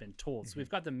haven't been told. So we've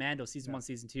got the Mando season 1,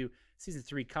 season 2, season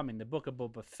 3 coming, the Book of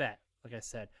Boba Fett, like I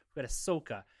said. We've got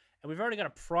Ahsoka. And we've already got a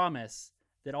promise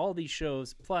that all these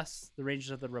shows, plus the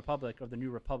Rangers of the Republic, or the New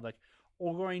Republic,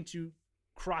 are going to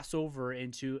cross over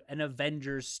into an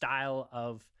Avengers style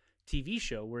of TV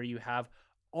show where you have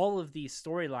all of these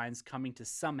storylines coming to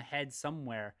some head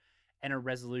somewhere and a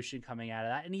resolution coming out of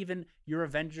that, and even your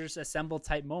Avengers Assemble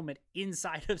type moment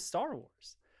inside of Star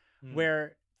Wars,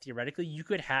 where theoretically you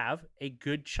could have a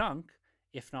good chunk,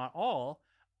 if not all,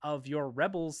 of your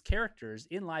Rebels characters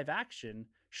in live action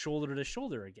shoulder to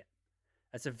shoulder again.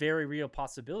 That's a very real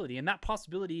possibility, and that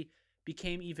possibility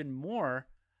became even more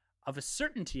of a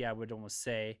certainty, I would almost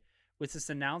say, with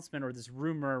this announcement or this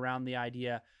rumor around the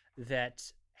idea that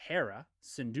Hera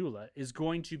Syndulla is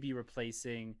going to be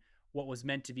replacing what was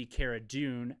meant to be Cara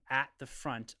Dune at the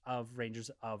front of Rangers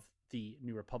of the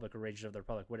New Republic or Rangers of the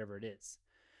Republic, whatever it is.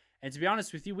 And to be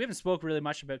honest with you, we haven't spoke really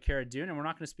much about Cara Dune, and we're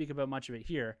not going to speak about much of it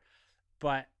here.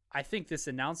 But I think this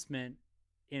announcement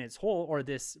in its whole, or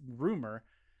this rumor,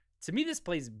 to me, this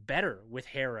plays better with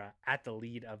Hera at the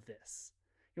lead of this.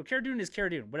 Cara Dune is Cara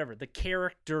Dune, whatever. The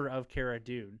character of Cara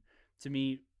Dune, to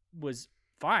me, was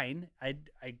fine. I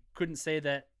couldn't say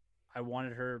that I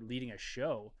wanted her leading a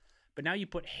show. But now you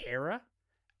put Hera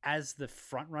as the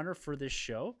front runner for this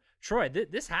show. Troy,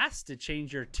 this has to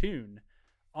change your tune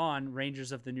on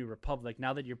Rangers of the New Republic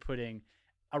now that you're putting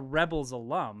a Rebels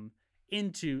alum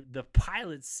into the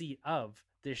pilot seat of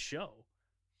this show.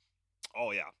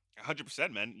 Oh yeah,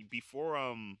 100%, man. Before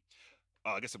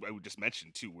I guess I would just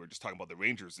mention too, we're just talking about the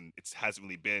Rangers, and it hasn't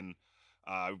really been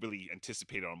really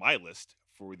anticipated on my list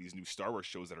for these new Star Wars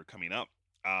shows that are coming up.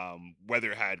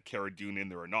 Whether it had Cara Dune in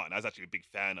there or not. And I was actually a big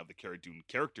fan of the Cara Dune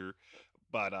character,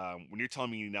 but when you're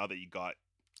telling me now that you got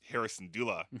Hera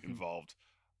Syndulla involved,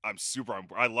 I'm super on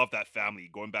board. I love that family.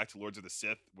 Going back to Lords of the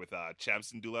Sith with Cham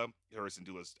Syndulla, Hera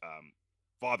Syndulla's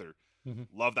father.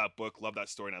 Love that book, love that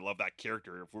story, and I love that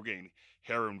character. If we're getting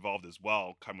Hera involved as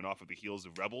well, coming off of the heels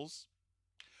of Rebels,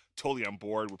 totally on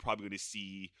board. We're probably going to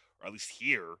see, or at least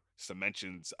hear, some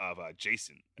mentions of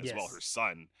Jason as well, her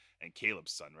son, and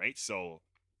Caleb's son, right? So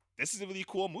this is a really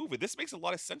cool move. This makes a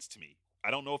lot of sense to me. I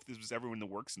don't know if this was ever in the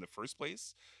works in the first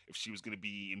place, if she was going to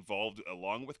be involved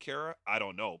along with Cara. I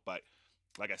don't know. But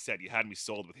like I said, you had me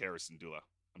sold with Hera Syndulla.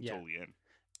 I'm totally in.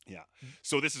 Yeah.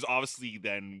 So this is obviously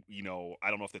then, I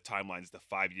don't know if the timeline's the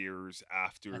 5 years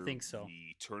after I think so.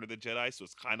 the Turn of the Jedi. So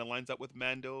it kind of lines up with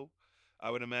Mando, I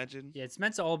would imagine. Yeah, it's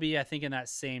meant to all be, I think, in that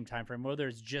same time frame, whether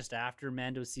it's just after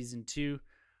Mando season 2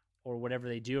 or whatever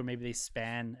they do, or maybe they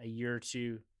span a year or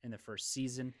two in the first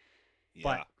season. Yeah.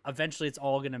 But eventually it's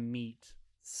all going to meet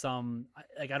some,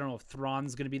 I don't know if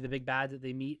Thrawn's going to be the big bad that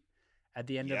they meet at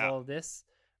the end of all of this,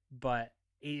 but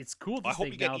it's cool to I hope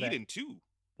you get Eden too.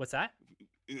 What's that?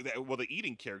 Well, the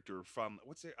Eden character from,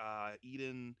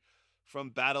 Eden from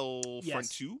Battlefront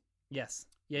 2? Yes.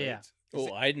 Yeah, right? yeah.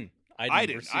 Oh, Iden,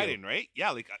 right?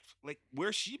 Yeah, like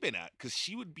where's she been at? Because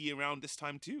she would be around this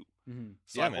time too.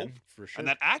 So yeah, I man, hope, for sure. And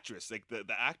that actress, like the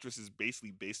actress is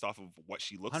basically based off of what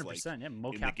she looks 100%, like yeah, in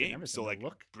the game. So like,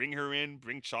 bring her in,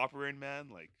 bring Chopper in, man.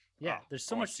 Like, there's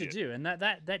so much to do, and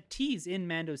that tease in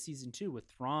Mando season 2 with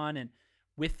Thrawn, and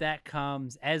with that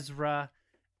comes Ezra,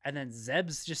 and then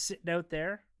Zeb's just sitting out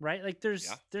there, right? Like there's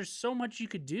so much you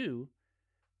could do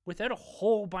without a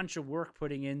whole bunch of work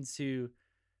putting into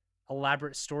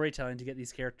elaborate storytelling to get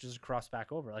these characters across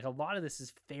back over. Like a lot of this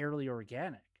is fairly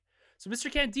organic. So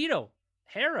Mr. Candido,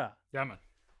 Hera, Yeah, man.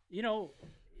 you know,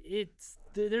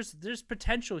 there's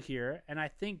potential here, and I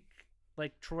think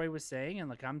like Troy was saying and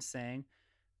like I'm saying,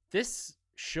 this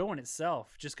show in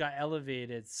itself just got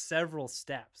elevated several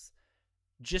steps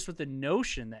just with the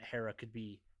notion that Hera could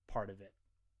be part of it.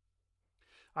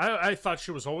 I thought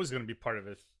she was always going to be part of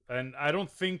it. And I don't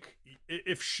think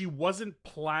if she wasn't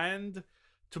planned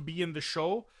to be in the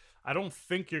show, I don't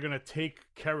think you're going to take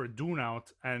Cara Dune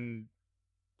out and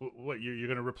what you're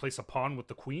going to replace a pawn with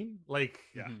the queen. Like,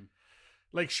 yeah,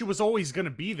 like she was always going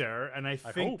to be there. And I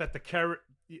think that the Cara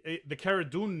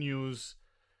Dune news,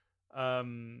 a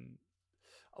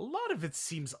lot of it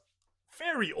seems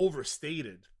very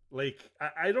overstated. Like,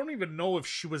 I don't even know if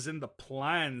she was in the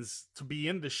plans to be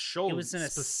in the show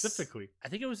specifically. I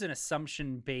think it was an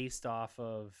assumption based off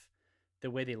of the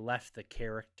way they left the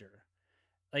character.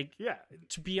 Like, yeah,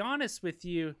 to be honest with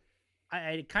you,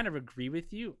 I kind of agree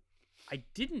with you. I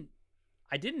didn't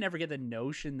ever get the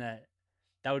notion that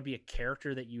would be a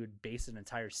character that you would base an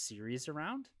entire series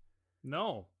around.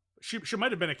 No, she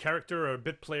might have been a character or a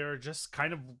bit player, just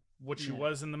kind of what she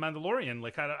was in The Mandalorian.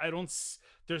 Like, I don't.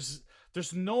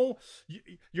 There's no.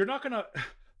 You're not gonna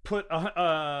put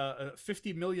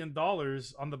 $50 million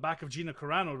on the back of Gina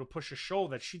Carano to push a show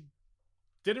that she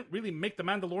didn't really make The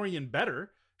Mandalorian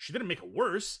better. She didn't make it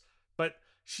worse, but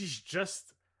she's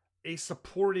just a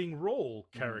supporting role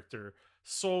character.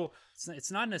 So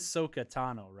it's not an Ahsoka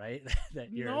Tano, right?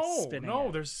 That you're spinning.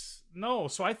 No.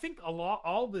 So I think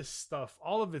all this stuff,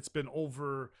 all of it's been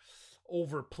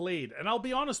overplayed. And I'll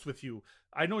be honest with you.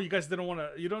 I know you guys didn't want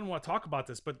to talk about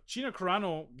this, but Gina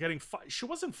Carano she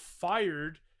wasn't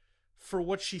fired for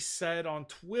what she said on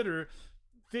Twitter.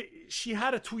 She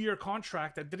had a 2-year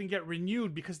contract that didn't get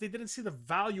renewed because they didn't see the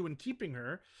value in keeping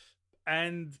her.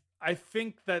 And I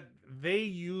think that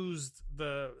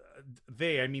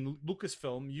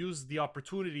Lucasfilm used the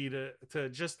opportunity to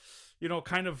just,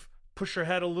 kind of push her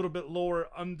head a little bit lower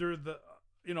under the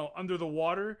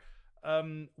water,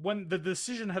 when the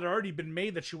decision had already been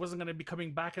made that she wasn't going to be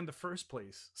coming back in the first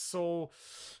place. So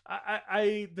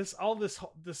I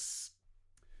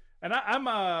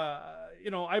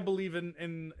believe in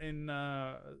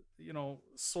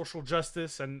social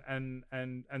justice and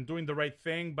doing the right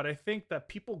thing, but I think that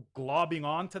people globbing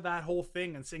onto that whole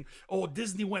thing and saying, oh,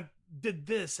 Disney did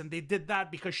this and they did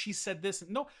that because she said this.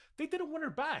 No, they didn't want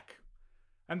her back,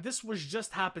 and this was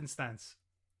just happenstance.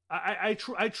 I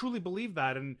truly believe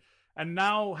that, and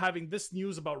now having this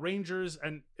news about Rangers,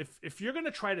 and if you're gonna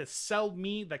try to sell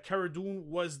me that Cara Dune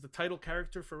was the title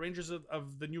character for Rangers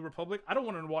of the New Republic, I don't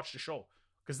want to watch the show,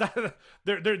 because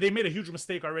they made a huge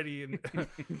mistake already, and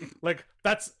like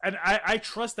that's, and I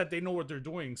trust that they know what they're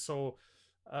doing. So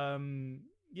I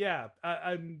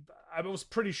was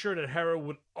pretty sure that Hera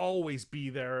would always be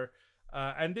there,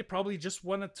 and they probably just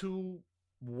wanted to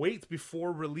wait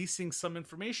before releasing some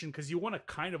information, because you want to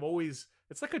kind of always,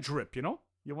 it's like a drip, you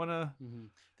want to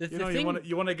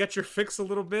you want to get your fix a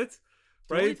little bit,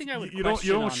 right? The only thing I would you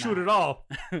don't shoot it all.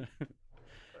 The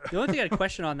only thing I'd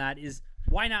question on that is,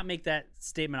 why not make that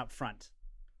statement up front?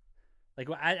 Like,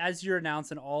 as you're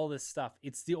announcing all this stuff,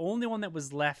 it's the only one that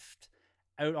was left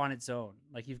out on its own.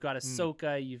 Like, you've got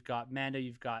Ahsoka, you've got Mando,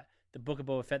 you've got the Book of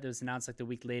Boba Fett that was announced like the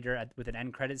week later with an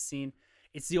end credits scene.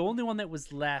 It's the only one that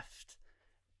was left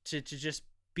to just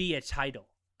be a title.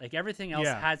 Like, everything else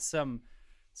had some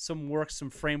work,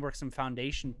 some framework, some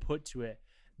foundation put to it.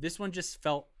 This one just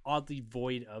felt oddly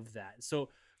void of that. So,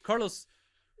 Carlos,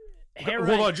 Hold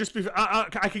on, just before,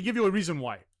 I could give you a reason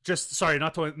why. Just sorry,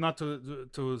 not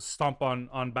to stomp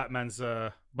on Batman's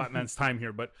time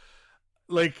here, but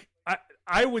like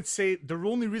I would say the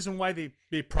only reason why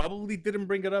they probably didn't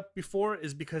bring it up before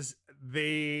is because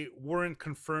they weren't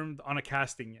confirmed on a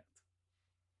casting yet.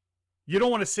 You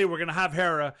don't want to say we're going to have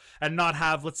Hera and not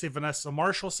have, let's say, Vanessa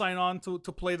Marshall sign on to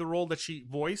play the role that she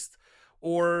voiced.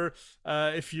 Or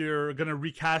if you're going to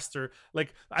recast her.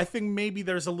 Like, I think maybe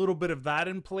there's a little bit of that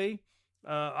in play.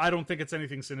 I don't think it's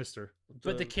anything sinister.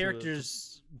 But the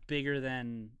character's bigger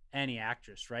than any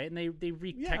actress, right? And they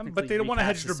technically but they don't want to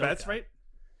hedge their Ahsoka. bets, right?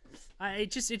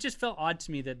 It just felt odd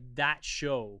to me that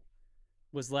show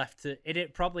was left to it.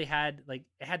 It probably had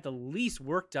the least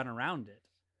work done around it.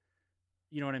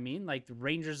 You know what I mean? Like, the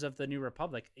Rangers of the New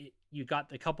Republic. You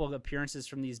got a couple of appearances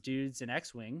from these dudes in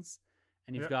X-Wings,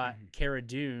 and you've got Cara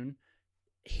Dune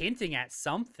hinting at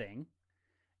something,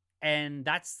 and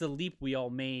that's the leap we all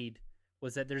made,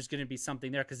 was that there's going to be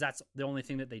something there, because that's the only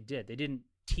thing that they did. They didn't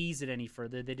tease it any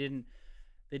further. They didn't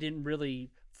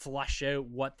really flush out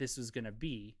what this was going to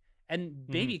be. And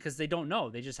maybe because they don't know,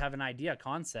 they just have an idea,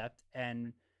 concept,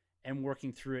 and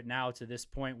working through it now to this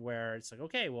point where it's like,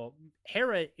 okay, well,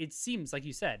 Hera, it seems like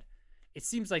you said, it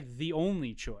seems like the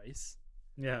only choice,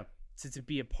 to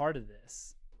be a part of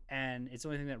this, and it's the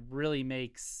only thing that really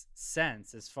makes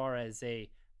sense as far as a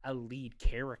lead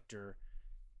character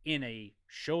in a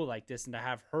show like this, and to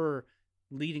have her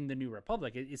leading the New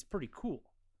Republic, it's pretty cool.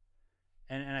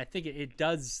 And I think it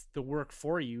does the work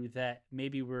for you that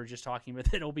maybe we were just talking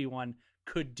about that Obi-Wan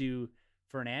could do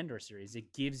for an Andor series.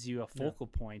 It gives you a focal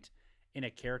point in a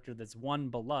character that's, one,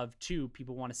 beloved, two,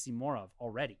 people want to see more of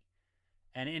already.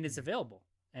 And it's available.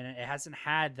 And it hasn't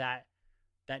had that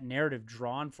narrative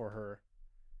drawn for her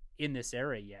in this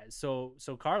era yet. So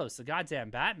Carlos, the goddamn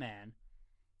Batman,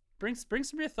 bring some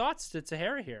of your thoughts to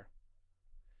Hera here.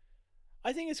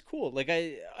 I think it's cool. Like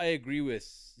I agree with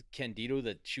Candido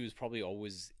that she was probably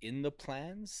always in the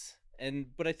plans.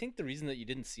 But I think the reason that you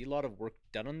didn't see a lot of work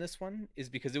done on this one is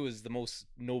because it was the most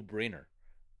no-brainer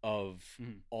of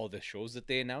all the shows that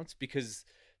they announced, because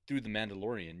through The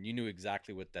Mandalorian, you knew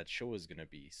exactly what that show was going to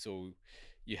be. So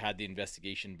you had the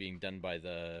investigation being done by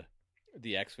the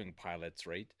X-Wing pilots,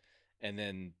 right? And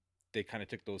then they kind of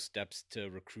took those steps to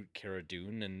recruit Cara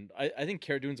Dune. And I think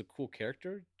Cara Dune's a cool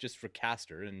character, just recast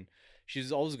her. And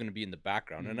she's always going to be in the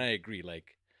background. And I agree,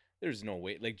 like, there's no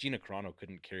way, like, Gina Carano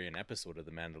couldn't carry an episode of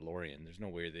The Mandalorian. There's no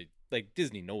way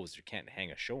Disney knows you can't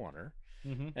hang a show on her.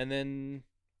 And then,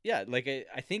 yeah, like,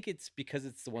 I think it's because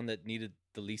it's the one that needed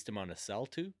the least amount of sell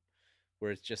to,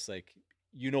 where it's just like,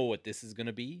 you know what this is going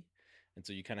to be. And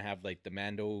so you kind of have, like, the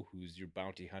Mando, who's your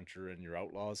bounty hunter and your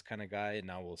outlaws kind of guy. And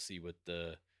now we'll see what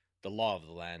the law of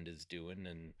the land is doing,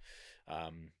 and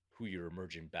who your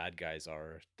emerging bad guys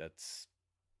are. That's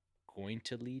going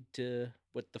to lead to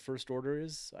what the First Order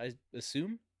is, I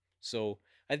assume. So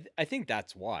I think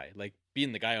that's why, like,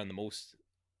 being the guy on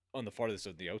the farthest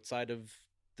of the outside of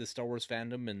the Star Wars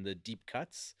fandom and the deep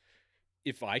cuts,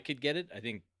 if I could get it, I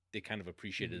think they kind of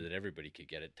appreciated that everybody could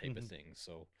get it type of thing.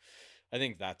 So I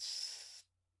think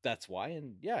that's why.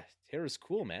 And yeah, Hera's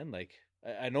cool, man. Like,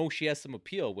 I know she has some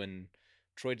appeal when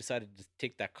Troy decided to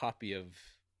take that copy of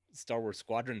Star Wars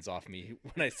Squadrons off me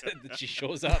when I said that she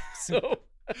shows up. So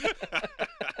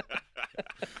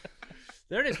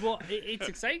there it is. Well, it's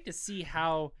exciting to see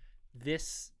how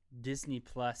this Disney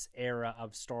Plus era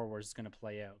of Star Wars is going to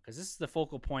play out, because this is the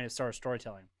focal point of Star Wars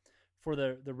storytelling for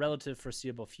the relative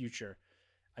foreseeable future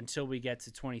until we get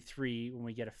to 23, when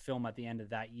we get a film at the end of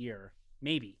that year.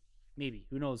 Maybe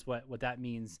who knows what that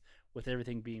means with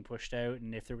everything being pushed out,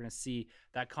 and if they're going to see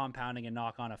that compounding and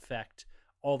knock-on effect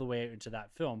all the way into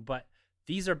that film. But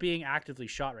these are being actively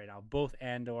shot right now, both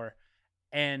Andor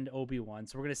and Obi-Wan.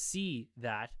 So we're going to see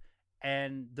that,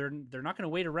 and they're not going to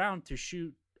wait around to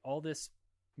shoot all this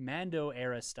Mando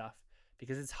era stuff,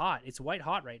 because it's hot. It's white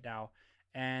hot right now,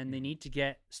 and they need to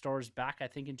get Star Wars back, I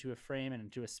think, into a frame and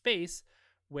into a space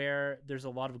where there's a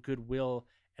lot of goodwill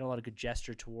and a lot of good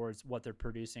gesture towards what they're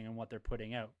producing and what they're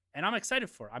putting out. And I'm excited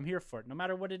for it. I'm here for it. No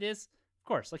matter what it is, of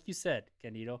course, like you said,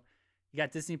 Candido, you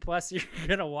got Disney Plus, you're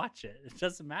going to watch it. It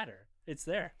doesn't matter. It's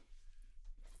there.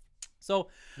 So,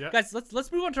 guys,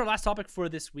 let's move on to our last topic for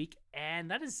this week, and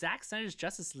that is Zack Snyder's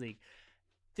Justice League.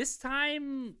 This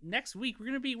time next week, we're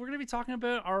gonna be talking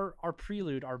about our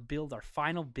prelude, our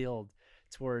final build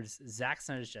towards Zack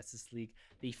Snyder's Justice League,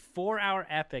 the 4-hour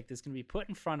epic that's going to be put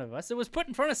in front of us. It was put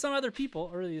in front of some other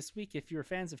people earlier this week if you were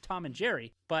fans of Tom and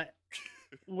Jerry, but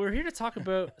we're here to talk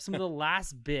about some of the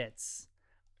last bits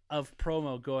of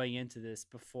promo going into this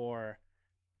before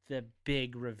the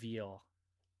big reveal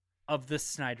of the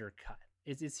Snyder Cut.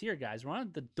 It's here, guys. We're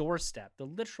on the doorstep, the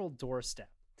literal doorstep.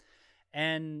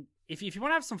 And if you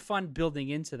want to have some fun building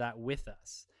into that with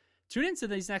us, tune into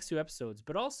these next 2 episodes,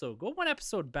 but also go 1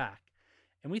 episode back.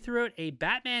 And we threw out a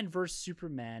Batman vs.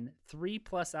 Superman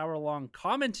 3+ hour long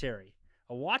commentary,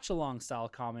 a watch along style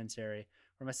commentary,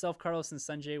 where myself, Carlos, and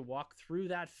Sanjay walk through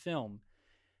that film,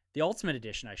 the Ultimate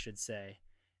Edition, I should say,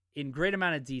 in great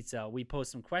amount of detail. We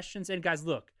post some questions, and guys,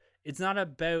 look, it's not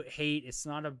about hate. It's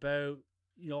not about,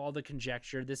 all the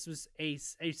conjecture. This was a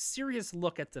serious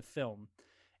look at the film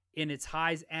in its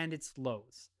highs and its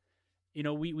lows.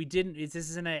 We didn't, this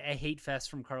isn't a hate fest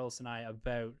from Carlos and I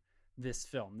about this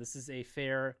film. This is a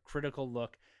fair, critical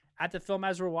look at the film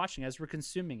as we're watching, as we're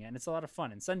consuming it, and it's a lot of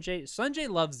fun. And Sanjay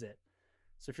loves it.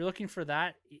 So if you're looking for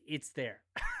that, it's there.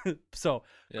 So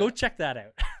go check that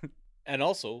out. And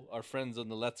also, our friends on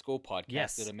the Let's Go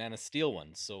podcast did Yes. a Man of Steel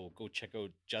one. So go check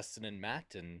out Justin and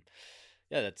Matt. And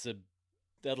yeah,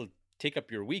 that'll take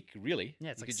up your week, really.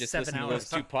 Yeah, it's you like could just 7 listen hours.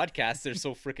 to those 2 podcasts. They're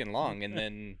so freaking long. And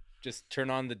then just turn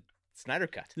on the Snyder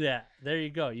Cut. Yeah, there you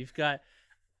go. You've got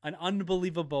an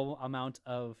unbelievable amount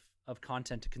of of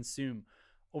content to consume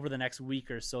over the next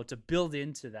week or so to build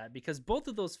into that, because both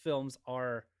of those films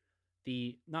are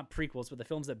the not prequels, but the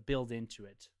films that build into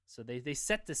it. So they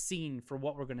set the scene for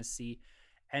what we're going to see.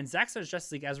 And Zack Snyder's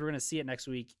Justice League, as we're going to see it next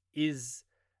week, is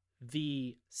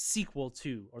the sequel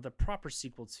to, or the proper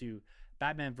sequel to,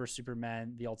 Batman vs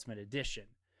Superman: The Ultimate Edition.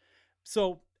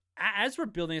 So as we're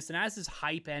building this, and as this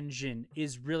hype engine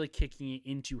is really kicking it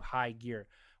into high gear,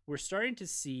 we're starting to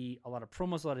see a lot of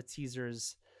promos, a lot of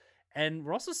teasers, and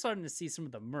we're also starting to see some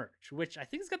of the merch, which I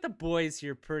think has got the boys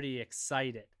here pretty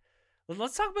excited.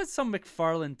 Let's talk about some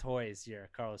McFarlane toys here,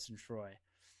 Carlos and Troy.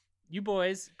 You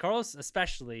boys, Carlos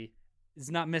especially,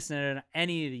 is not missing out on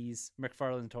any of these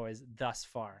McFarlane toys thus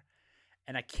far.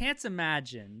 And I can't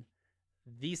imagine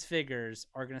these figures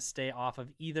are going to stay off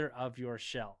of either of your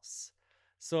shelves.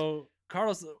 So,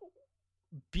 Carlos,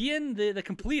 being the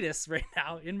completist right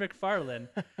now in McFarlane,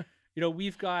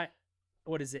 we've got,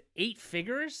 8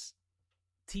 figures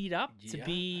teed up to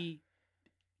be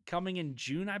coming in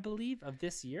June, I believe, of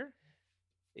this year.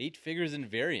 8 figures and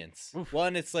variants. Oof. Well,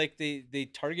 and it's like they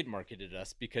target marketed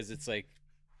us because it's like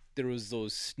there was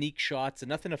those sneak shots and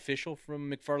nothing official from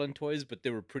McFarlane Toys, but they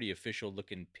were pretty official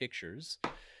looking pictures.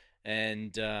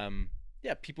 And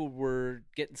people were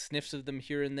getting sniffs of them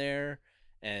here and there.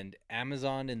 And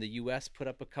Amazon in the US put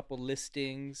up a couple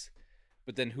listings.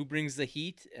 But then who brings the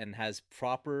heat and has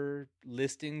proper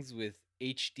listings with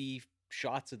HD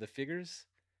shots of the figures?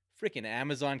 Freaking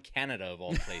Amazon Canada, of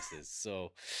all places.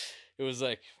 So it was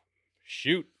like,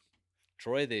 shoot,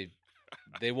 Troy,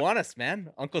 they want us,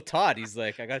 man. Uncle Todd, he's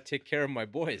like, I got to take care of my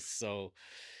boys. So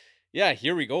yeah,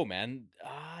 here we go, man.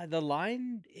 The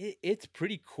line, it's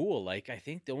pretty cool. Like, I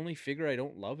think the only figure I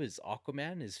don't love is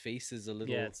Aquaman. His face is a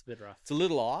little... Yeah, it's a bit rough. It's a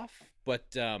little off, but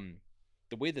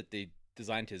the way that they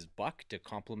designed his buck to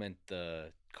complement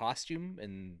the costume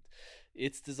and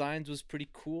its designs was pretty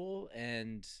cool.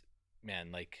 And,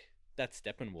 man, like, that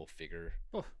Steppenwolf figure,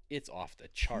 it's off the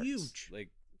charts. Huge. Like,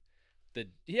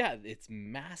 it's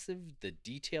massive. The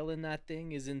detail in that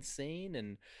thing is insane,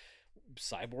 and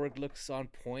Cyborg looks on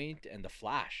point, and the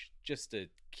Flash, just a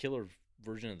killer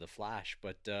version of the Flash.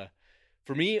 But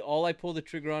for me, all I pulled the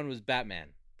trigger on was Batman.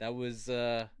 That was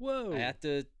whoa. I had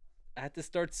to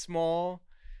start small,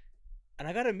 and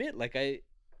I gotta admit, like,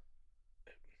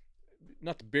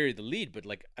 not to bury the lead, but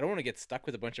like, I don't want to get stuck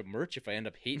with a bunch of merch if I end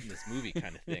up hating this movie,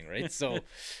 kind of thing, right? So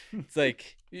it's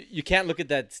like you can't look at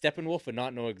that Steppenwolf and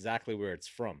not know exactly where it's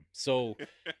from. So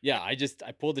yeah, I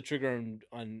pulled the trigger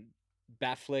on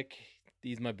Batflick.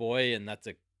 He's my boy, and that's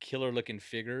a killer looking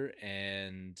figure.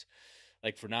 And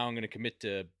like, for now, I'm gonna commit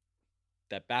to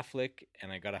that Batflick,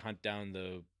 and I gotta hunt down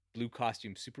the blue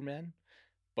costume Superman.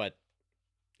 But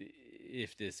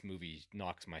if this movie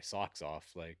knocks my socks off,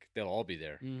 like, they'll all be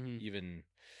there. Mm-hmm.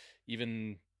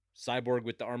 Even Cyborg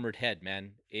with the armored head,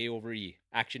 man. A over E.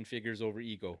 Action figures over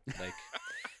ego. Like,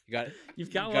 you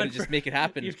gotta just make it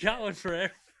happen. You've got one for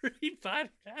every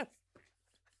podcast.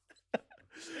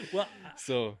 Well,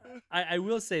 so I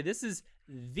will say, this is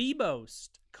the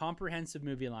most comprehensive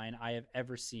movie line I have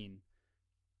ever seen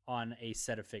on a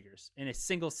set of figures, in a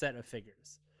single set of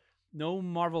figures. No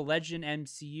Marvel Legend,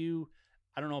 MCU,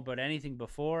 I don't know about anything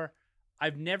before.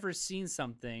 I've never seen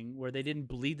something where they didn't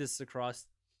bleed this across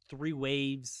 3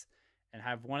 waves and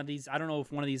have one of these. I don't know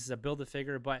if one of these is a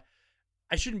Build-A-Figure, but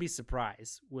I shouldn't be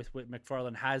surprised with what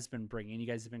McFarlane has been bringing. You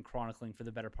guys have been chronicling for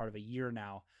the better part of a year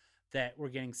now that we're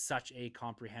getting such a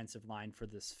comprehensive line for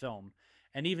this film.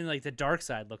 And even like the Dark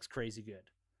Side looks crazy good.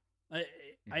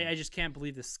 I just can't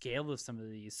believe the scale of some of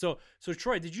these. So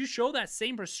Troy, did you show that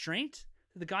same restraint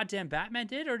that the goddamn Batman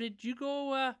did, or did you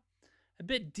go a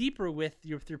bit deeper with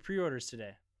your pre-orders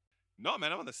today? No,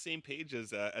 man, I'm on the same page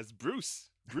as Bruce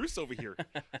over here.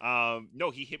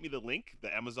 No, he hit me the link,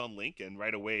 the Amazon link, and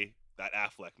right away, that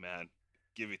Affleck, man,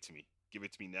 give it to me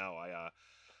now. I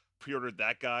pre-ordered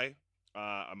that guy.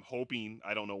 I'm hoping,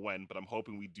 I don't know when, but I'm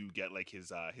hoping we do get like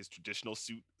his traditional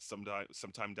suit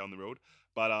sometime down the road.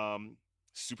 But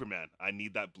Superman, I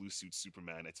need that blue suit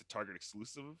Superman. It's a Target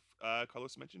exclusive,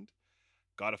 Carlos mentioned.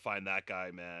 Gotta find that guy,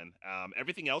 man.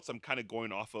 Everything else I'm kind of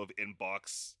going off of in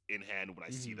box, in hand when I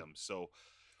see them. So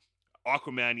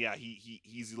Aquaman, yeah,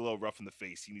 he's a little rough in the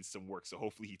face. He needs some work. So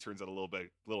hopefully he turns out a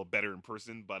little better in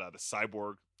person. But the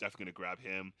Cyborg, definitely gonna grab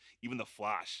him. Even the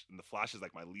Flash, and the Flash is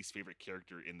like my least favorite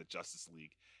character in the Justice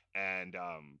League, and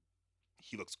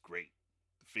he looks great.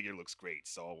 The figure looks great.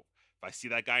 So if I see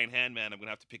that guy in hand, man, I'm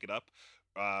gonna have to pick it up.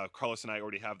 Carlos and I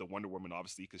already have the Wonder Woman,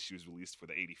 obviously, because she was released for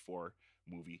the '84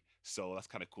 movie. So that's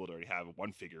kind of cool to already have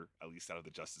one figure, at least, out of the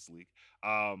Justice League.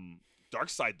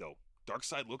 Darkseid, though.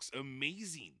 Darkseid looks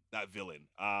amazing, that villain.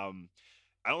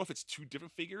 I don't know if it's two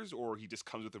different figures or he just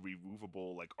comes with a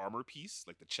removable like armor piece,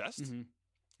 like the chest. Mm-hmm.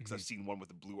 Because I've seen one with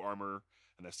the blue armor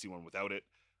and I've seen one without it.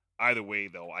 Either way,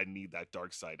 though, I need that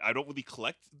dark side. I don't really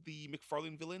collect the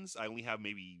McFarlane villains. I only have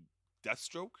maybe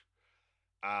Deathstroke.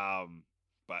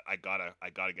 But I gotta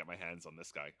get my hands on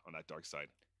this guy on that dark side.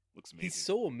 Looks amazing. He's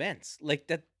so immense. Like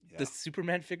that, Yeah. the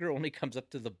Superman figure only comes up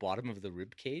to the bottom of the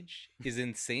rib cage is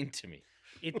insane to me.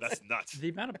 That's nuts. The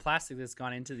amount of plastic that's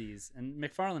gone into these, and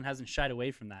McFarlane hasn't shied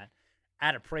away from that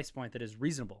at a price point that is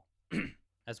reasonable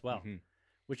as well. Mhm.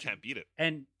 Which Can't beat it.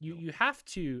 And you have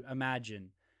to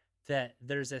imagine that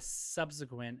there's a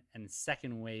subsequent and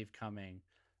second wave coming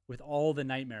with all the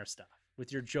Nightmare stuff,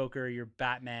 with your Joker, your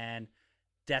Batman,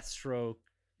 Deathstroke,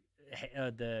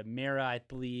 the Mira, I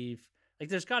believe. Like,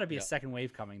 there's got to be a second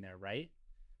wave coming there, right?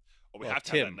 Oh, we Well, have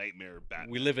to have Tim, that Nightmare Batman.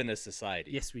 We live in a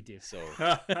society. Yes, we do. So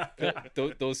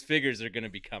those figures are going to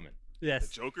be coming. The Yes.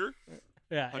 Joker.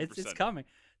 Yeah, it's 100%. coming.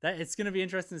 It's going to be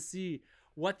interesting to see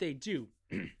what they do.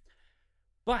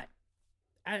 But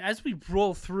as we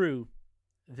roll through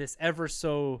this ever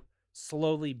so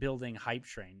slowly building hype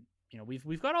train,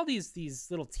 we've got all these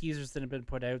little teasers that have been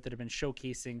put out that have been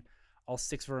showcasing all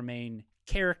 6 of our main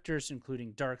characters,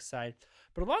 including Darkseid.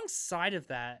 But alongside of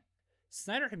that,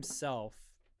 Snyder himself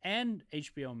and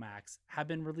HBO Max have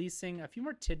been releasing a few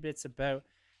more tidbits about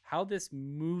how this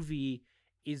movie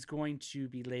is going to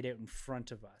be laid out in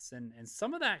front of us. And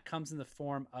some of that comes in the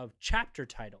form of chapter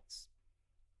titles.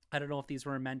 I don't know if these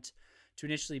were meant to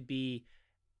initially be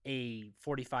a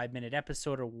 45-minute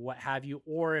episode or what have you,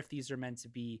 or if these are meant to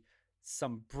be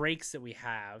some breaks that we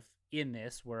have in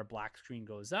this where a black screen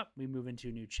goes up, we move into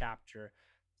a new chapter.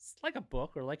 It's like a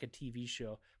book or like a TV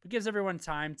show, but gives everyone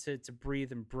time to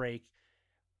breathe and break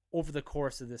over the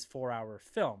course of this 4-hour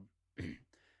film.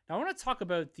 Now, I want to talk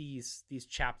about these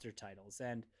chapter titles,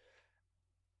 and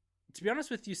to be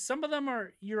honest with you, some of them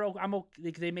are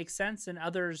they make sense, and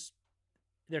others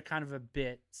they're kind of a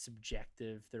bit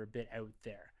subjective. They're a bit out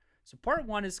there. So part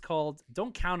 1 is called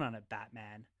 "Don't Count on It,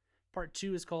 Batman." Part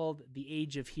 2 is called "The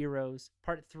Age of Heroes."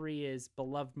 Part 3 is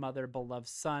 "Beloved Mother, Beloved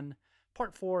Son."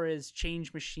 Part 4 is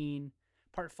 "Change Machine."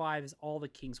 Part 5 is "All the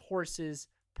King's Horses."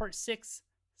 Part 6,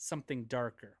 "Something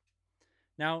Darker."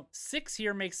 Now, 6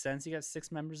 here makes sense. You got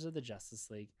 6 members of the Justice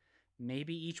League.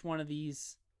 Maybe each one of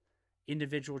these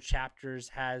individual chapters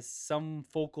has some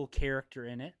focal character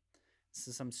in it,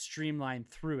 so some streamline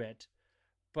through it.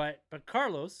 But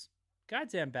Carlos,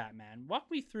 goddamn Batman, walk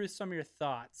me through some of your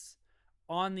thoughts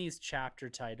on these chapter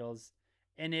titles,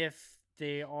 and if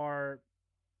they are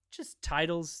just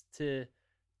titles to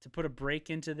put a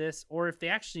break into this, or if they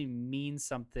actually mean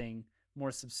something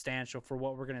more substantial for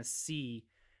what we're going to see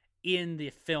in the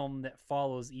film that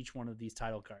follows each one of these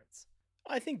title cards.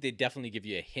 I think they definitely give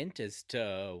you a hint as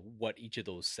to what each of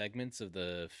those segments of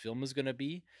the film is going to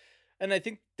be. And I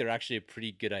think they're actually a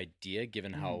pretty good idea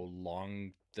given how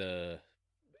long the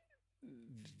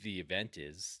event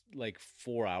is. Like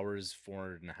 4 hours,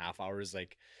 4.5 hours.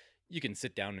 Like, you can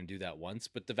sit down and do that once,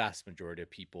 but the vast majority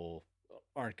of people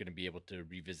aren't going to be able to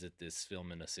revisit this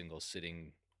film in a single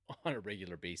sitting on a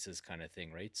regular basis kind of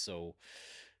thing, right? So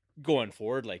going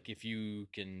forward, like, if you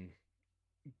can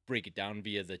break it down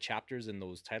via the chapters and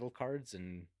those title cards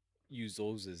and use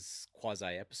those as quasi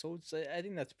episodes, I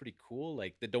think that's pretty cool.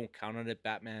 Like, the "Don't Count on It,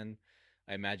 Batman,"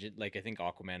 I imagine, like, I think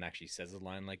Aquaman actually says a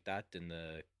line like that in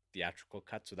the theatrical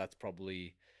cut, so that's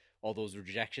probably all those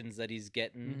rejections that he's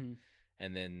getting.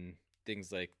 And then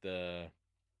things like the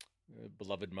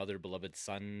 "Beloved Mother, Beloved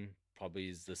Son" probably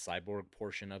is the cyborg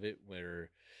portion of it,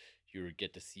 where you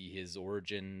get to see his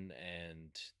origin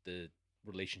and the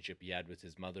relationship he had with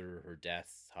his mother, her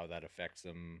death, how that affects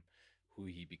him, who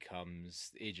he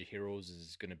becomes. Age of Heroes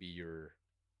is going to be your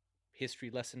history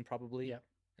lesson probably. Yep.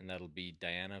 And that'll be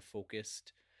Diana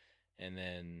focused. And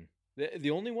then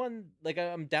the only one, like,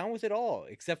 I'm down with it all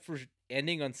except for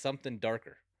ending on something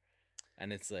darker.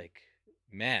 And it's like,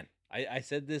 man, I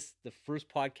said this the first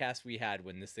podcast we had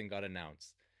when this thing got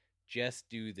announced. Just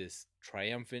do this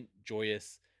triumphant,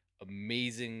 joyous,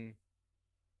 amazing,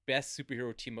 best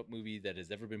superhero team-up movie that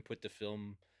has ever been put to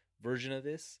film version of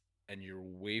this, and you're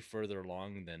way further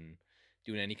along than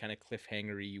doing any kind of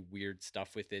cliffhangery weird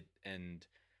stuff with it and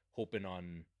hoping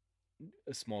on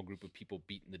a small group of people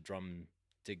beating the drum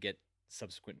to get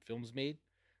subsequent films made.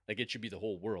 Like, it should be the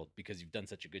whole world because you've done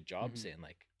such a good job saying,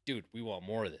 like, dude, we want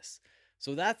more of this.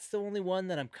 So that's the only one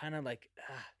that I'm kind of like,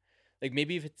 like,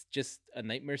 maybe if it's just a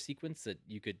nightmare sequence that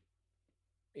you could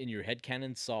in your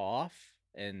headcanon saw off,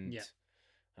 and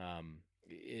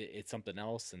it's something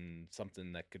else and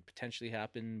something that could potentially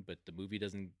happen, but the movie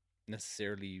doesn't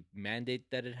necessarily mandate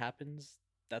that it happens.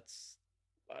 That's,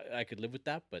 I could live with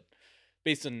that. But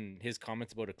based on his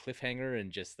comments about a cliffhanger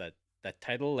and just that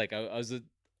title, like I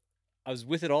was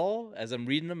with it all as I'm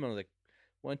reading them. I was like,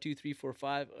 1, 2, 3, 4,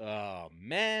 5. Oh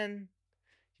man,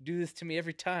 you do this to me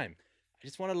every time. I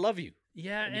just want to love you.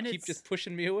 Yeah, and you keep just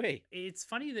pushing me away. It's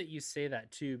funny that you say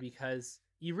that too, because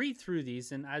you read through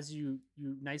these, and as you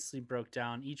nicely broke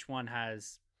down, each one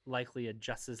has likely a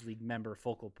Justice League member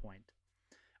focal point.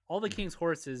 All the King's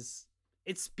Horses,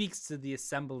 it speaks to the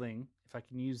assembling, if I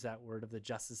can use that word, of the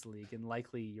Justice League, and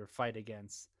likely your fight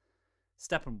against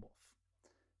Steppenwolf.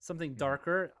 Something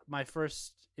darker. My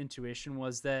first intuition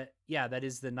was that, yeah, that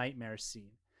is the nightmare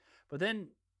scene. But then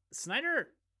Snyder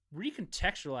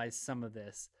recontextualized some of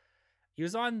this. He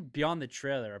was on Beyond the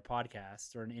Trailer, a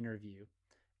podcast or an interview,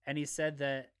 and he said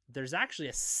that there's actually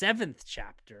a 7th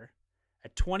chapter, a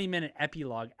 20-minute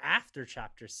epilogue after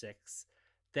chapter 6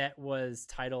 that was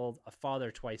titled A Father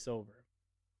Twice Over.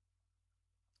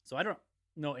 So I don't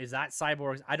know, is that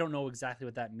Cyborg? I don't know exactly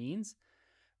what that means,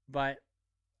 but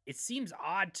it seems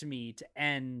odd to me to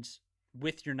end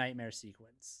with your nightmare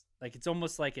sequence. Like, it's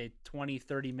almost like a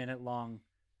 20-30 minute long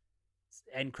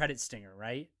end credit stinger,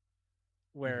 right?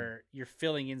 Where you're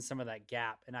filling in some of that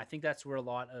gap. And I think that's where a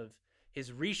lot of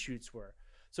his reshoots were.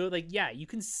 So, like, yeah, you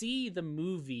can see the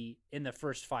movie in the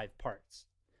first 5 parts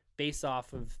based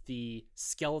off of the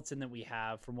skeleton that we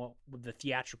have from what the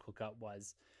theatrical cut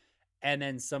was. And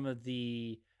then some of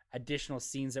the additional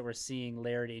scenes that we're seeing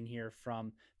layered in here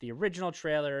from the original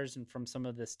trailers and from some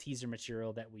of this teaser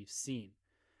material that we've seen.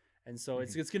 And so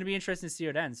it's going to be interesting to see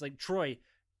how it ends. Like, Troy,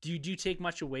 do you take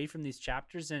much away from these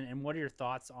chapters? And what are your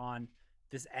thoughts on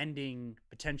this ending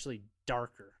potentially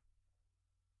darker?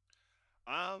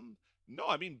 No,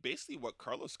 I mean, basically what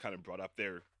Carlos kind of brought up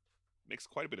there makes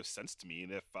quite a bit of sense to me.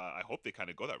 And if I hope they kind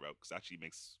of go that route, because actually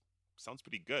sounds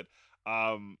pretty good.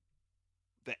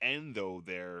 The end though,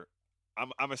 there,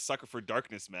 I'm a sucker for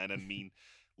darkness, man. I mean,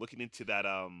 looking into that,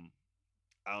 I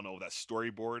don't know, that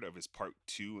storyboard of his part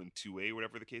 2 and 2A,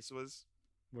 whatever the case was.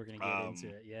 We're gonna get into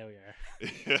it. Yeah, we are.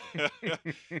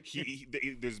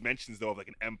 There's mentions though of like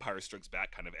an Empire Strikes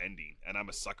Back kind of ending, and I'm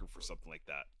a sucker for something like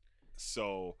that.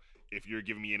 So if you're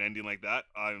giving me an ending like that,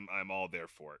 I'm all there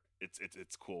for it.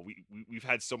 It's cool. We've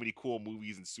had so many cool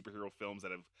movies and superhero films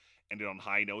that have ended on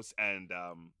high notes, and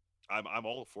I'm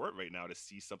all for it right now to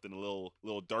see something a little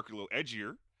darker, a little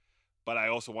edgier. But I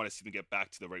also want to see them get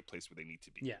back to the right place where they need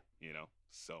to be. Yeah,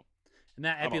 So. And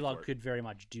that epilogue could very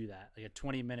much do that. Like a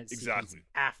 20-minute sequence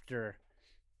after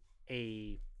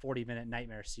a 40-minute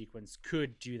nightmare sequence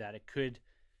could do that. It could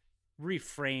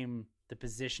reframe the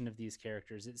position of these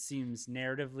characters. It seems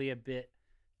narratively a bit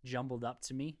jumbled up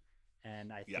to me.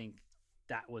 And I think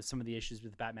that was some of the issues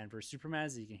with Batman vs. Superman,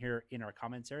 as you can hear in our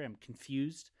commentary. I'm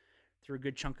confused through a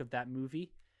good chunk of that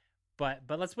movie. But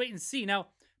let's wait and see. Now,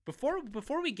 before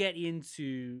we get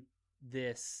into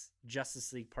this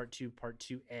Justice League Part 2, Part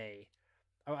 2A,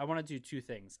 I want to do 2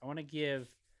 things. I want to give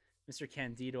Mr.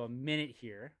 Candido a minute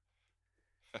here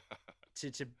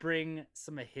to bring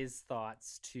some of his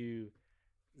thoughts to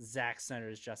Zack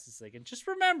Snyder's Justice League. And just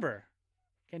remember,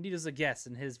 Candido's a guest,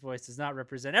 and his voice does not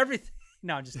represent everything.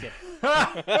 No, I'm just kidding.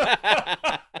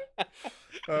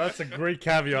 That's a great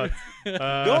caveat.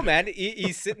 No, man,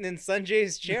 he's sitting in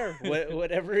Sanjay's chair.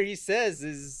 Whatever he says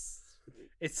is...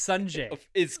 It's Sanjay.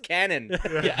 It's canon.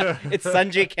 Yeah, it's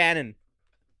Sanjay canon.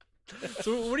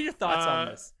 So what are your thoughts on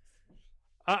this?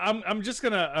 I'm just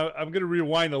gonna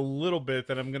rewind a little bit,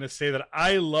 and I'm gonna say that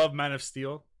I love Man of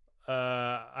Steel.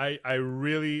 I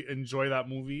really enjoy that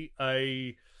movie.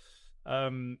 I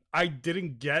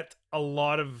didn't get a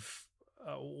lot of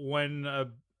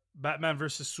when Batman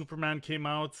vs. Superman came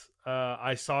out.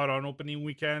 I saw it on opening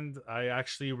weekend. I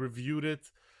actually reviewed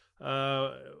it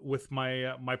with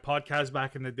my podcast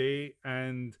back in the day,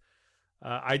 and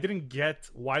I didn't get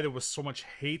why there was so much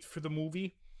hate for the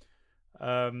movie.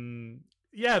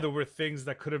 Yeah, there were things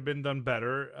that could have been done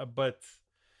better, but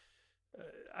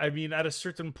I mean, at a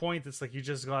certain point, it's like you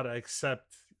just gotta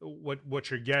accept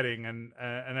what you're getting, and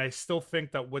I still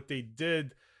think that what they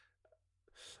did,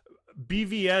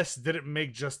 BVS didn't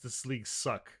make Justice League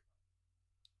suck.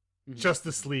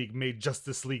 Justice League made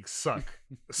Justice League suck.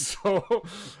 So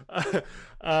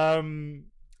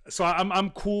I'm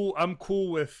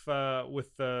cool with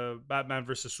Batman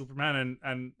versus Superman,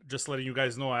 and just letting you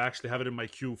guys know, I actually have it in my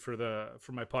queue for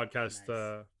my podcast.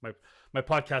 Nice. My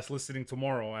podcast listening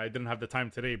tomorrow. I didn't have the time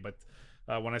today, but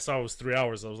when I saw it was 3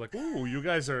 hours, I was like, "Ooh, you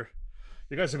guys are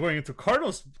going into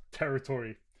Carlos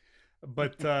territory."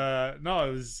 But no,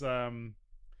 it was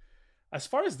as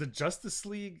far as the Justice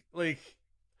League, like,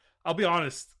 I'll be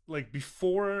honest, like,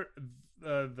 before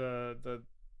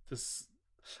this,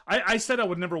 I said I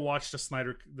would never watch the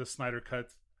Snyder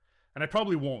cut. and I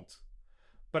probably won't,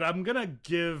 but I'm gonna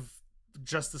give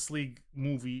Justice League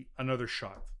movie another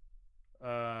shot,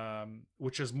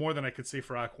 which is more than I could say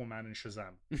for Aquaman and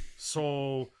Shazam.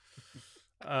 So,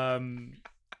 I'm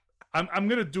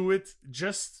gonna do it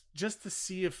just to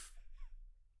see if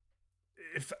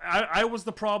I was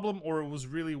the problem or it was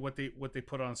really what they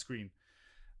put on screen.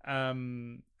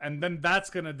 And then that's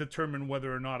gonna determine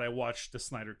whether or not I watch the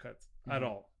Snyder Cut at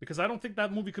all, because I don't think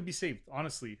that movie could be saved.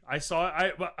 Honestly, I saw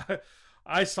it.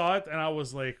 I saw it and I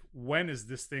was like, when is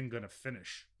this thing gonna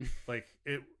finish? Like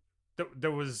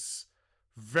there was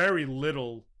very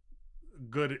little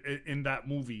good in that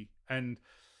movie, and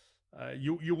I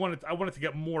wanted to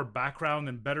get more background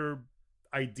and better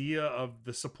idea of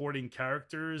the supporting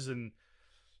characters, and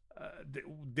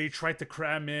they tried to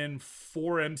cram in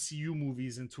 4 MCU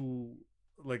movies into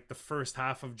like the first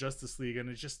half of Justice League, and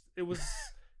it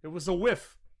was a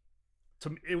whiff to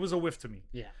me. It was a whiff to me.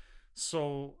 Yeah.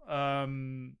 So,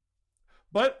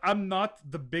 but I'm not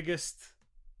the biggest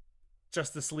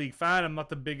Justice League fan. I'm not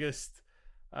the biggest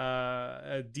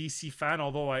DC fan,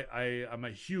 although I'm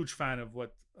a huge fan of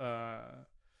what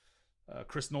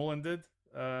Chris Nolan did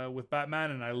with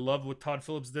Batman, and I love what Todd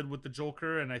Phillips did with the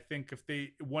Joker. And I think if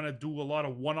they want to do a lot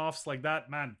of one-offs like that,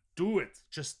 man, do it.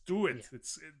 Just do it. Yeah.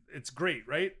 It's great,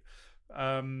 right?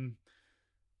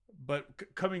 But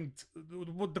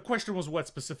the question was what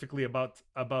specifically about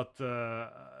the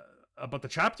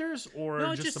chapters, or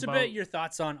no, just about your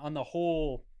thoughts on the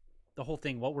whole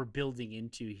thing, what we're building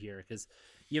into here, because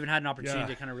you haven't had an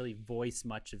opportunity to kind of really voice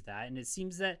much of that, and it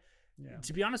seems that,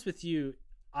 to be honest with you,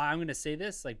 I'm going to say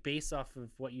this, like, based off of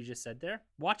what you just said there,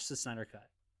 watch the Snyder Cut.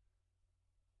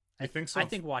 I think so. I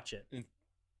think watch it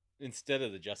instead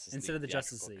of the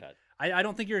Justice League cut. I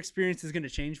don't think your experience is going to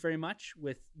change very much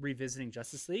with revisiting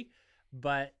Justice League,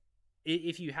 but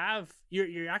if you have,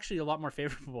 you're actually a lot more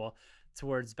favorable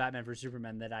towards Batman vs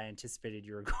Superman than I anticipated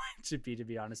you were going to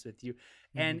be honest with you.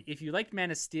 And if you liked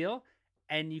Man of Steel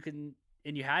and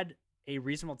you had a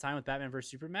reasonable time with Batman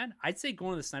vs Superman, I'd say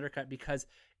go to the Snyder Cut, because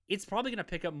it's probably going to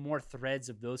pick up more threads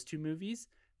of those two movies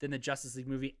than the Justice League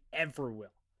movie ever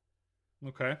will.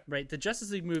 Okay. Right. The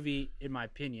Justice League movie, in my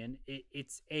opinion,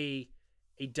 it's a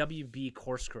WB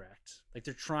course correct. Like,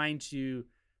 they're trying to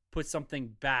put something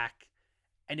back,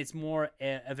 and it's more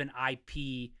of an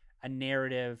IP, a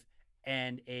narrative,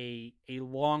 and a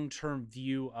long-term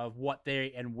view of what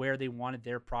they and where they wanted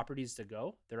their properties to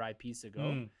go, their IPs to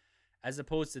go, as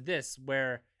opposed to this,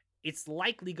 where it's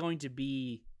likely going to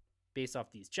be, based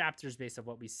off these chapters, based off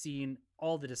what we've seen,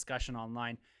 all the discussion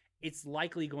online, it's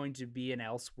likely going to be an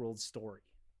Elseworld story.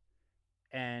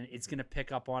 And it's going to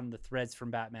pick up on the threads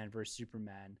from Batman vs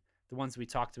Superman, the ones we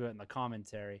talked about in the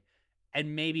commentary,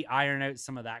 and maybe iron out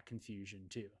some of that confusion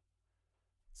too.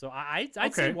 So I'd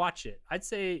say watch it. I'd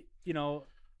say, you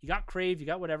got Crave, you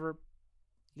got whatever,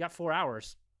 you got 4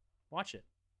 hours, watch it.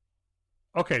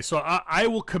 Okay, so I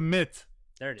will commit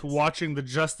to watching the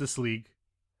Justice League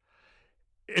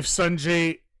if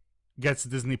Sanjay gets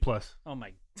Disney Plus. Oh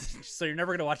my! So you're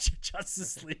never gonna watch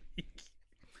Justice League?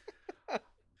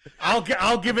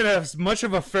 I'll give it as much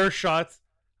of a fair shot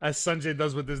as Sanjay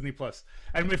does with Disney Plus,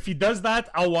 and if he does that,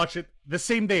 I'll watch it the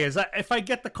same day. If I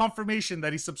get the confirmation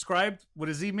that he subscribed with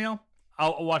his email,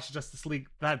 I'll watch Justice League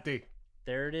that day.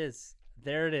 There it is.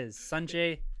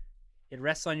 Sanjay, it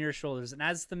rests on your shoulders, and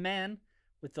as the man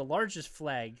with the largest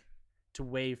flag to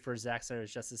wave for Zack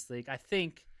Snyder's Justice League, I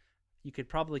think you could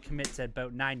probably commit to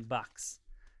about $9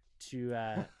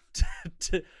 to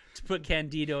put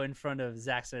Candido in front of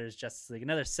Zack Snyder's Justice League.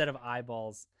 Another set of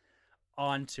eyeballs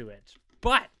onto it.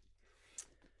 But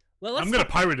I'm gonna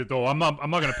pirate it though. I'm not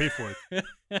gonna pay for it.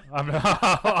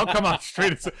 I'll come out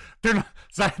straight. They're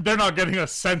not getting a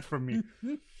cent from me.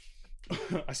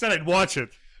 I said I'd watch it.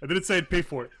 I didn't say I'd pay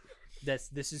for it.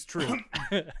 This is true.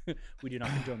 We do not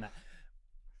condone that.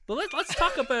 But let's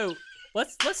talk about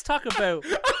let's talk about.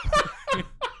 I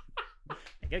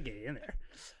gotta get in there.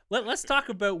 Let's talk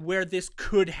about where this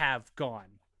could have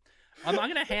gone. I'm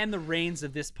going to hand the reins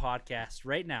of this podcast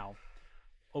right now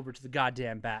over to the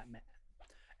goddamn Batman,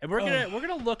 and we're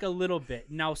gonna look a little bit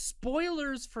now.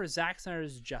 Spoilers for Zack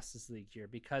Snyder's Justice League here,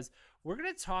 because we're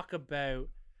gonna talk about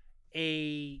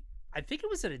I think it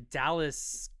was at a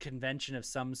Dallas convention of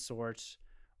some sort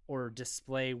or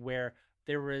display where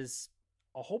there was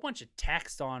a whole bunch of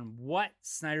text on what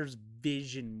Snyder's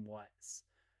vision was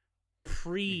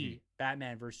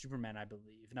pre-Batman vs Superman, I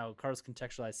believe. Now, Carlos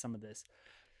contextualized some of this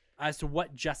as to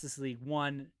what Justice League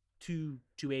 1, 2,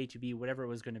 2A, 2B, whatever it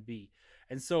was going to be.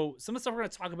 And so some of the stuff we're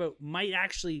going to talk about might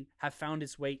actually have found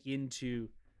its way into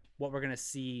what we're going to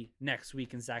see next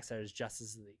week in Zack Snyder's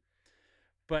Justice League.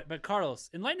 But Carlos,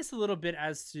 enlighten us a little bit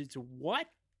as to what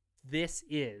this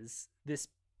is, this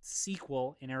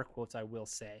sequel in air quotes, I will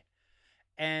say,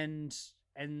 and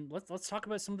let's talk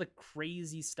about some of the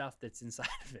crazy stuff that's inside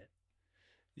of it.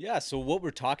 Yeah, so what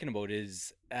we're talking about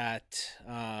is at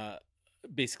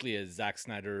basically a Zack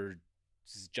Snyder's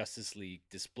Justice League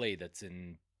display that's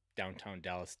in downtown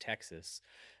Dallas, Texas,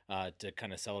 to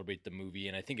kind of celebrate the movie.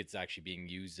 And I think it's actually being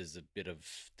used as a bit of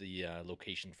the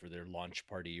location for their launch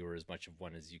party, or as much of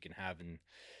one as you can have in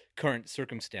current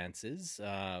circumstances,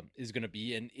 is going to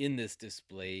be. And in this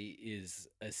display is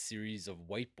a series of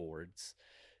whiteboards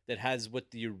that has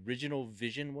what the original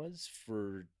vision was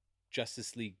for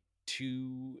Justice League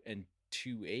 2 and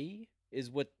 2A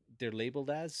is what they're labeled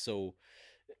as. So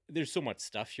there's so much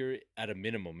stuff here. At a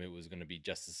minimum, it was going to be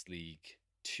Justice League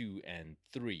 2 and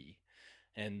 3.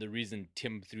 And the reason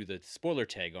Tim threw the spoiler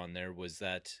tag on there was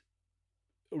that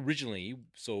originally,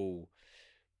 so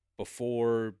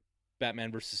before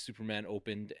Batman versus Superman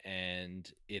opened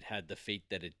and it had the fate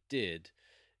that it did,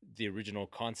 the original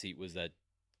conceit was that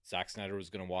Zack Snyder was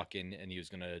going to walk in and he was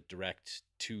going to direct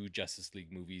 2 Justice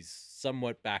League movies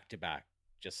somewhat back to back,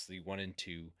 Justice League 1 and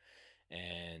 2.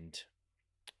 And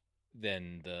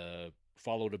then the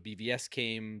follow to BVS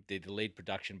came. They delayed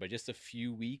production by just a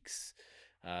few weeks.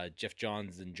 Jeff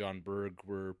Johns and John Berg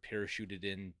were parachuted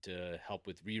in to help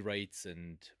with rewrites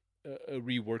and a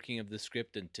reworking of the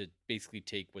script, and to basically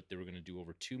take what they were going to do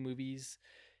over 2 movies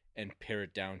and pare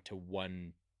it down to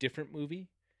one different movie.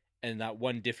 And that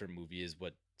one different movie is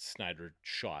what Snyder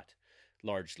shot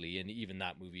largely. And even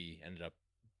that movie ended up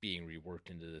being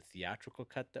reworked into the theatrical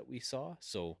cut that we saw.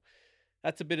 So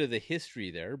that's a bit of the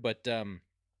history there. But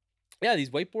yeah,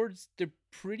 these whiteboards, they're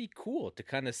pretty cool to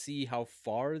kind of see how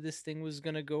far this thing was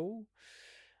going to go.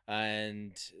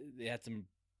 And they had some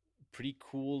pretty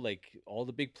cool, like, all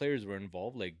the big players were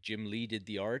involved. Like Jim Lee did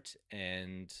the art,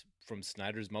 and from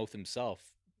Snyder's mouth himself,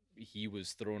 he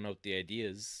was throwing out the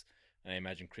ideas. And I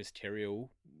imagine Chris Terrio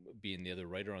being the other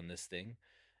writer on this thing.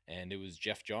 And it was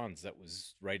Jeff Johns that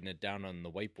was writing it down on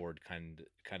the whiteboard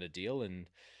kind of deal. And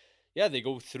yeah, they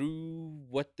go through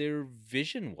what their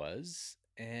vision was.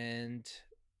 And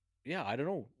yeah, I don't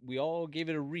know. We all gave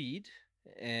it a read,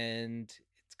 and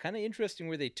it's kind of interesting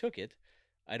where they took it.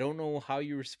 I don't know how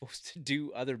you were supposed to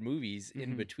do other movies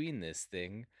in between this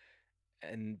thing,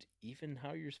 and even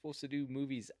how you're supposed to do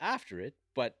movies after it,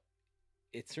 but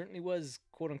it certainly was,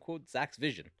 quote unquote, Zach's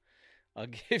vision. I'll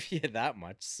give you that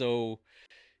much. So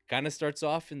kind of starts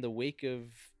off in the wake of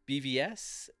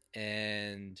BVS,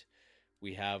 and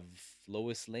we have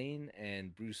Lois Lane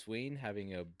and Bruce Wayne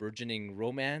having a burgeoning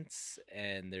romance,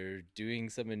 and they're doing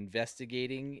some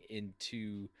investigating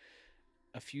into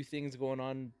a few things going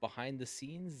on behind the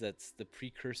scenes. That's the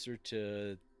precursor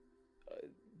to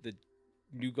the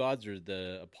New Gods, or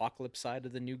the apocalypse side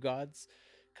of the New Gods,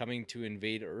 coming to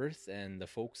invade Earth. And the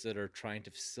folks that are trying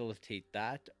to facilitate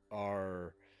that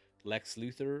are Lex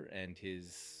Luthor and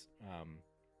his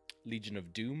Legion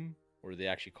of Doom, or they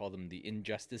actually call them the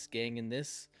Injustice Gang in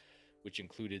this, which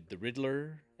included the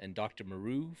Riddler and Dr.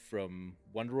 Maru from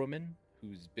Wonder Woman,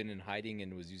 who's been in hiding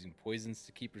and was using poisons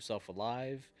to keep herself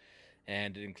alive.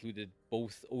 And it included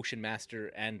both Ocean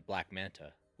Master and Black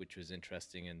Manta, which was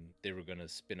interesting. And they were going to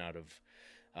spin out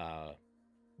of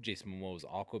Jason Momoa's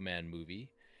Aquaman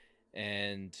movie.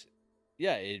 And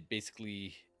yeah, it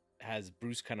basically has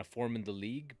Bruce kind of forming the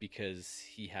League because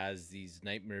he has these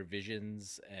nightmare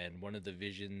visions, and one of the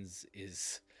visions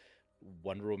is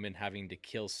Wonder Woman having to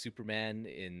kill Superman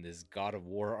in this God of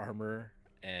War armor,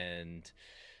 and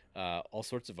all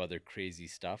sorts of other crazy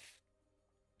stuff.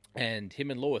 And him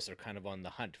and Lois are kind of on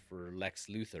the hunt for Lex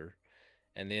Luthor,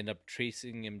 and they end up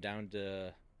tracing him down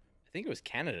to, I think it was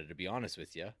Canada, to be honest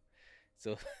with you.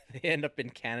 So they end up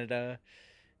in Canada.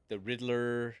 The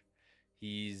Riddler,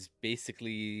 he's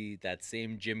basically that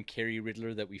same Jim Carrey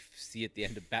Riddler that we see at the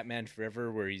end of Batman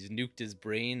Forever, where he's nuked his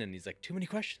brain and he's like, too many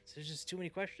questions. There's just too many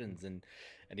questions. And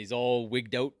he's all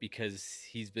wigged out because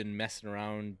he's been messing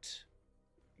around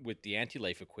with the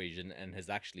anti-life equation and has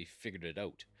actually figured it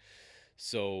out.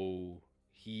 So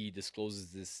he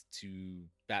discloses this to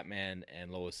Batman and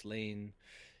Lois Lane,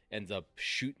 ends up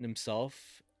shooting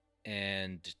himself,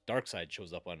 and Darkseid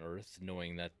shows up on Earth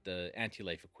knowing that the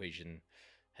anti-life equation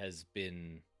has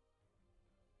been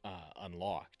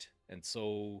unlocked. And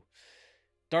so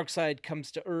Darkseid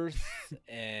comes to Earth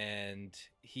and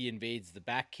he invades the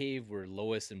Batcave, where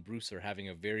Lois and Bruce are having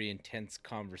a very intense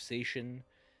conversation,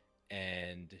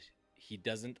 and he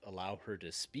doesn't allow her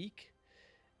to speak.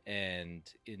 And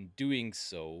in doing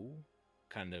so,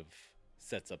 kind of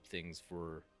sets up things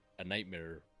for a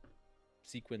nightmare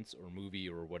sequence or movie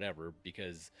or whatever,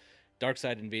 because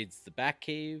Darkseid invades the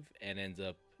Batcave and ends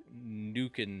up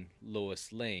nuking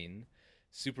Lois Lane.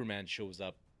 Superman shows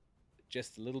up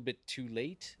just a little bit too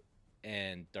late,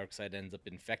 and Darkseid ends up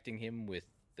infecting him with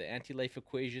the anti-life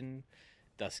equation,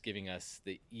 thus giving us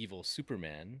the evil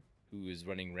Superman, who is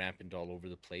running rampant all over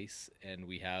the place. And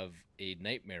we have a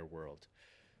nightmare world,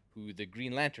 who the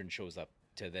Green Lantern shows up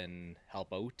to then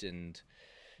help out and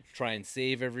try and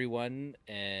save everyone.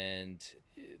 And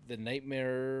the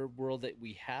nightmare world that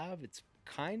we have, it's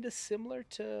kind of similar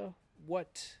to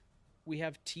what we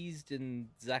have teased in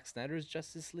Zack Snyder's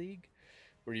Justice League,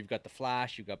 where you've got the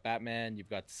Flash, you've got Batman, you've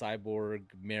got Cyborg,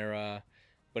 Mera,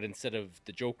 but instead of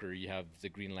the Joker, you have the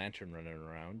Green Lantern running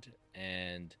around.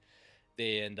 And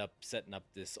they end up setting up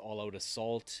this all-out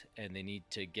assault, and they need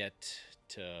to get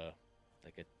to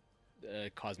like a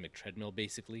cosmic treadmill,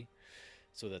 basically,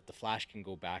 so that the Flash can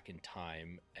go back in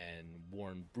time and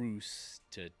warn Bruce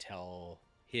to tell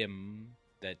him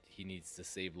that he needs to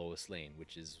save Lois Lane,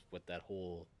 which is what that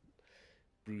whole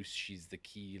Bruce, she's the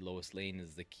key, Lois Lane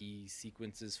is the key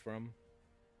sequence is from.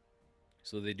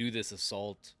 So they do this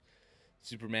assault.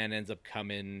 Superman ends up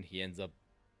coming. He ends up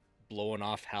blowing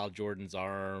off Hal Jordan's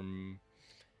arm,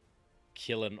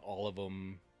 killing all of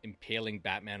them, impaling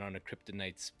Batman on a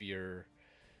kryptonite spear.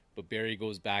 But Barry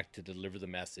goes back to deliver the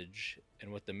message,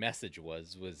 and what the message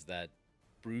was that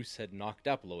Bruce had knocked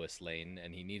up Lois Lane,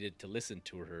 and he needed to listen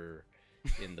to her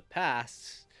in the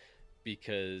past,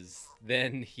 because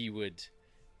then he would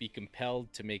be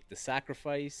compelled to make the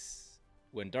sacrifice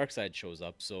when Darkseid shows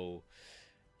up. So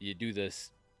you do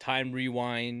this time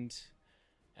rewind,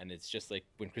 and it's just like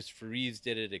when Christopher Reeves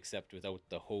did it, except without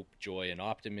the hope, joy, and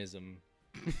optimism.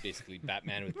 Basically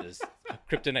Batman with this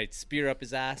kryptonite spear up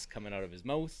his ass coming out of his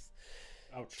mouth.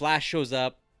 Ouch. Flash shows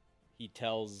up. He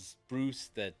tells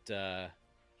Bruce that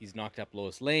he's knocked up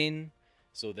Lois Lane.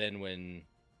 So then when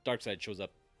Darkseid shows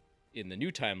up in the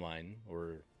new timeline,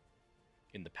 or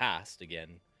in the past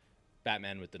again,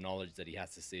 Batman, with the knowledge that he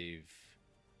has to save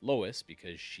Lois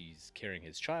because she's carrying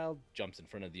his child, jumps in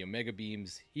front of the Omega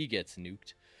beams. He gets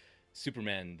nuked.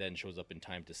 Superman then shows up in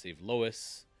time to save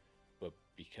Lois, but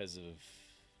because of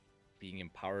being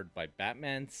empowered by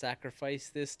Batman's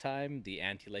sacrifice this time, the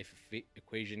anti-life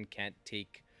equation can't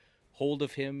take hold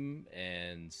of him,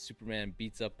 and Superman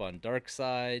beats up on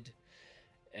Darkseid,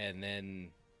 and then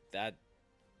that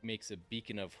makes a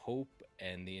beacon of hope,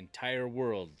 and the entire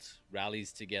world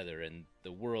rallies together, and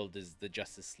the world is the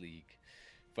Justice League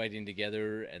fighting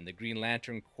together, and the Green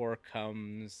Lantern Corps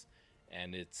comes,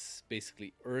 and it's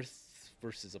basically Earth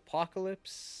versus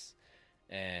Apocalypse.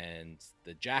 And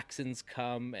the Jacksons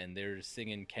come, and they're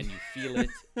singing "Can You Feel It?"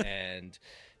 and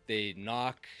they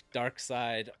knock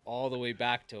Darkseid all the way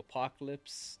back to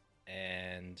Apocalypse.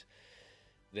 And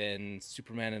then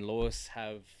Superman and Lois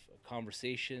have a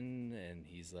conversation, and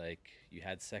he's like, "You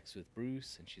had sex with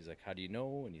Bruce?" And she's like, "How do you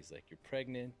know?" And he's like, "You're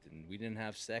pregnant, and we didn't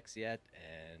have sex yet."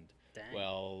 And Dang.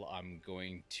 well, I'm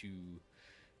going to...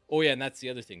 Oh yeah, and that's the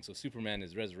other thing. So Superman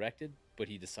is resurrected, but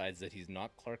he decides that he's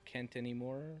not Clark Kent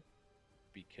anymore,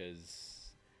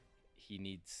 because he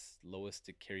needs Lois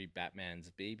to carry Batman's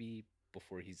baby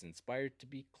before he's inspired to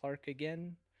be Clark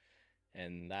again.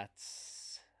 And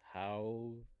that's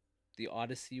how the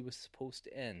Odyssey was supposed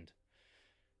to end.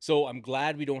 So I'm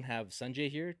glad we don't have Sanjay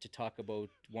here to talk about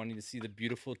wanting to see the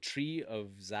beautiful tree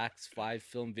of Zach's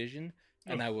 5-film vision.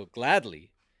 And I will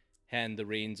gladly hand the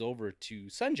reins over to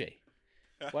Sanjay.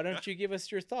 Why don't you give us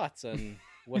your thoughts on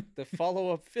what the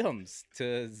follow-up films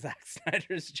to Zack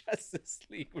Snyder's Justice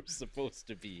League were supposed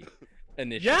to be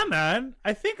initially? Yeah, man.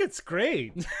 I think it's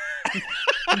great.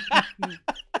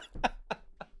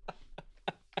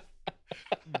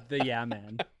 The yeah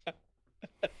man.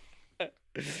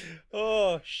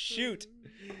 Oh, shoot.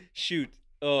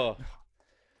 Oh.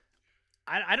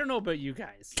 I don't know about you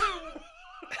guys,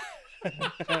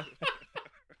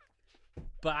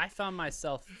 but I found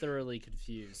myself thoroughly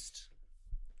confused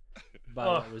by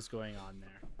what was going on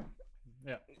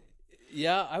there.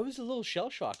 Yeah, I was a little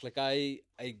shell-shocked. Like, I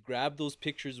grabbed those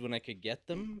pictures when I could get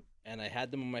them, and I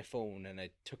had them on my phone, and I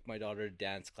took my daughter to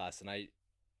dance class, and I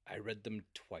read them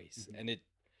twice. Mm-hmm. And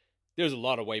there's a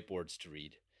lot of whiteboards to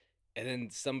read. And then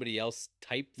somebody else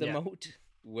typed them out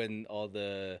when all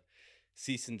the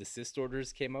cease and desist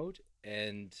orders came out,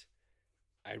 and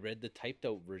I read the typed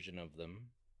out version of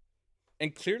them.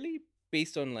 And clearly,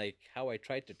 based on like how I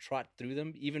tried to trot through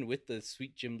them, even with the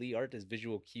sweet Jim Lee art as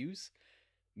visual cues,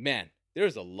 man,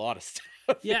 there's a lot of stuff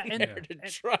in there to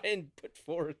try and put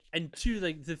forth. And two,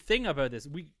 like the thing about this,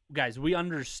 we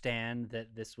understand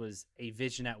that this was a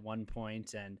vision at one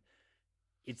point, and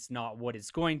it's not what it's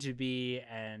going to be,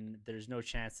 and there's no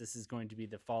chance this is going to be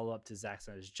the follow-up to Zack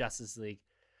Snyder's Justice League.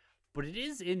 But it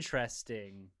is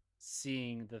interesting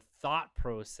seeing the thought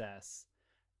process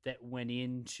that went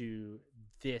into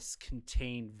this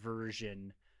contained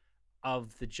version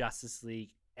of the Justice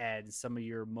League and some of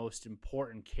your most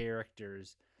important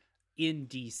characters in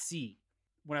DC.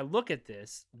 When I look at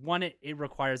this, one, it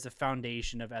requires a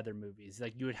foundation of other movies.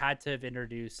 Like, you would had to have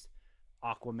introduced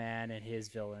Aquaman and his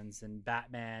villains and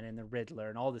Batman and the Riddler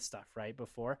and all this stuff, right,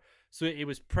 before. So it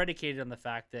was predicated on the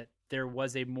fact that there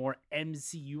was a more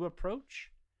MCU approach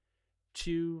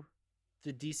to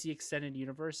the DC extended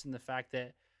universe, and the fact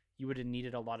that you would have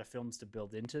needed a lot of films to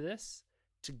build into this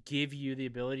to give you the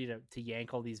ability to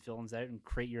yank all these villains out and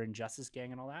create your Injustice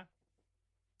gang and all that.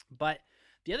 But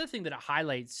the other thing that it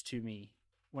highlights to me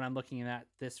when I'm looking at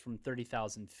this from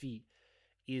 30,000 feet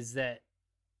is that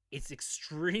it's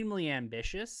extremely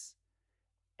ambitious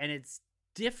and it's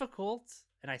difficult.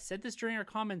 And I said this during our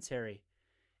commentary.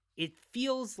 It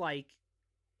feels like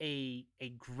a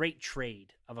great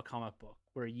trade of a comic book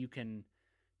where you can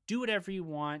do whatever you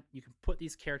want. You can put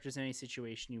these characters in any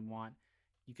situation you want.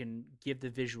 You can give the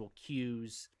visual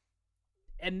cues.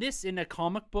 And this in a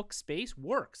comic book space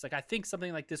works. Like, I think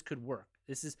something like this could work.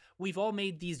 We've all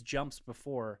made these jumps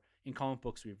before in comic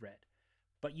books we've read.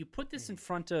 But you put this in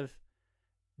front of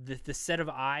the set of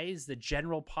eyes, the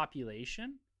general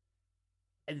population,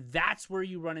 and that's where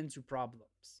you run into problems.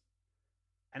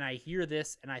 And I hear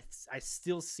this, and I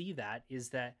still see that, is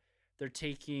that they're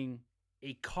taking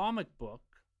a comic book.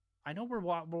 I know we're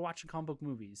watching comic book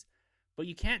movies, but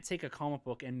you can't take a comic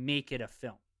book and make it a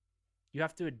film. You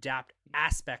have to adapt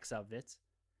aspects of it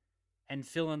and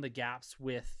fill in the gaps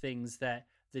with things that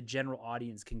the general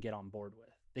audience can get on board with.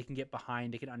 They can get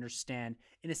behind, they can understand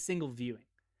in a single viewing.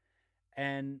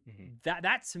 And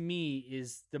that to me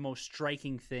is the most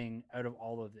striking thing out of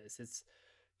all of this. It's,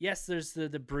 yes, there's the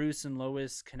Bruce and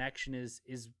Lois connection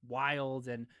is wild,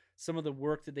 and some of the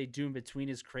work that they do in between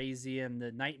is crazy, and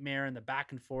the nightmare and the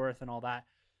back and forth and all that.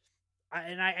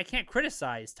 I can't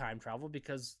criticize time travel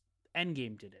because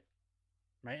Endgame did it,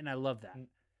 right? And I love that.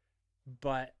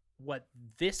 But what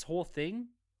this whole thing,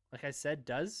 like I said,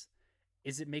 does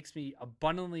is it makes me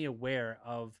abundantly aware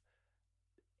of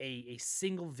a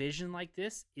single vision like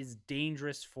this is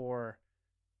dangerous for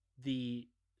the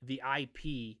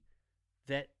IP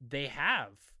that they have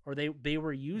or they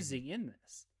were using in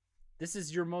this. This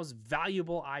is your most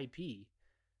valuable IP,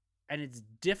 and it's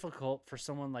difficult for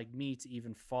someone like me to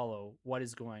even follow what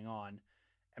is going on.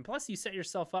 And plus, you set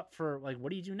yourself up for, like, what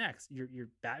do you do next? Your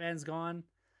Batman's gone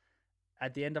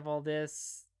at the end of all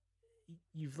this.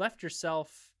 You've left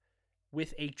yourself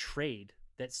with a trade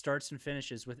that starts and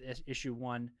finishes with issue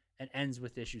 1 and ends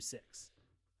with issue 6.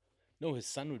 No, his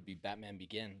son would be Batman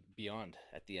Beyond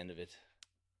at the end of it.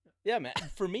 Yeah, man.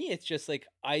 For me, it's just like,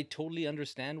 I totally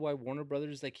understand why Warner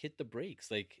Brothers hit the brakes.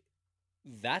 Like,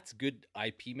 that's good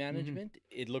IP management.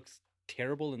 It looks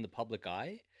terrible in the public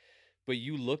eye, but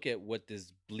you look at what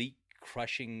this bleak,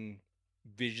 crushing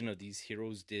vision of these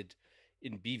heroes did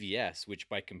in BVS, which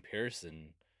by comparison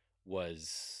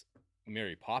was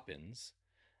Mary Poppins,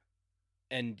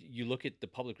 and you look at the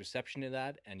public reception of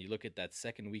that, and you look at that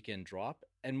second weekend drop,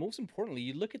 and most importantly,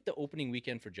 you look at the opening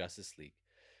weekend for Justice League,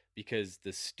 because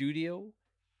the studio,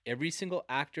 every single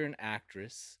actor and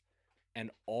actress,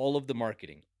 and all of the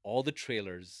marketing, all the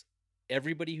trailers,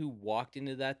 everybody who walked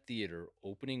into that theater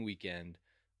opening weekend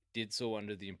did so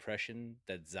under the impression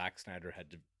that Zack Snyder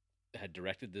had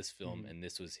directed this film and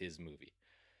this was his movie,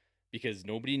 because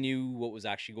nobody knew what was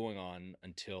actually going on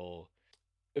until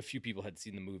a few people had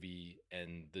seen the movie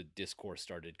and the discourse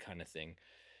started, kind of thing.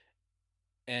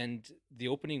 And the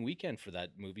opening weekend for that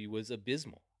movie was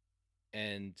abysmal.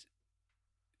 And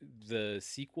the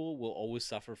sequel will always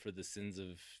suffer for the sins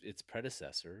of its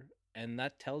predecessor. And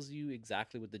that tells you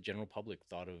exactly what the general public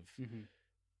thought of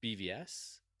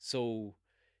BVS. So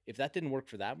if that didn't work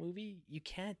for that movie, you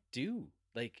can't do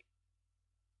like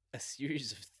a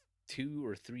series of 2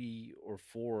 or 3 or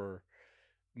 4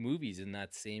 movies in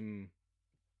that same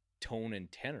tone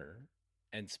and tenor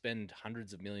and spend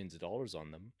hundreds of millions of dollars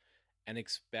on them and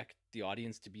expect the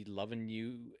audience to be loving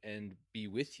you and be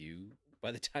with you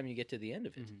by the time you get to the end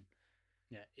of it.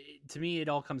 Yeah, to me, it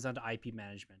all comes down to IP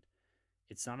management.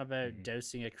 It's not about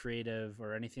dousing a creative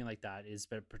or anything like that. It's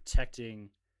about protecting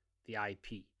the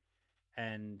IP.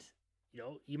 And,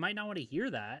 you might not want to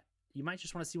hear that. You might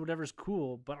just want to see whatever's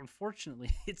cool, but unfortunately,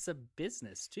 it's a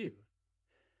business too.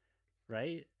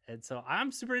 Right? And so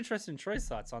I'm super interested in Troy's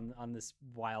thoughts on this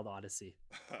wild odyssey.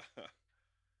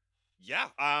 Yeah.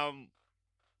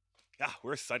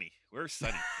 We're sunny.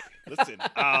 Listen,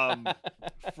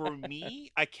 for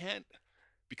me, I can't,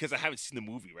 because I haven't seen the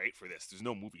movie, right, for this. There's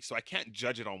no movie. So I can't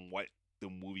judge it on what the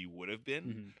movie would have been.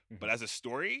 Mm-hmm. But as a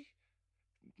story,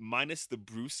 minus the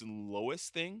Bruce and Lois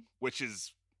thing, which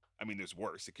is, I mean, there's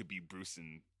worse. It could be Bruce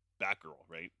and Batgirl,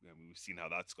 right? I mean, we've seen how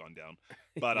that's gone down.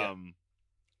 But Yeah.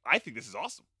 I think this is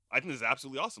awesome. I think this is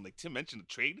absolutely awesome. Like Tim mentioned, the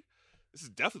trade. This is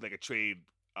definitely like a trade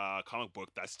comic book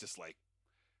that's just like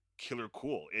killer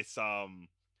cool. It's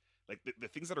like the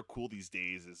things that are cool these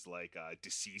days is like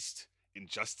Deceased,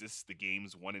 Injustice, the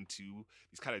games 1 and 2.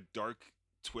 These kind of dark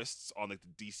twists on like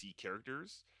the DC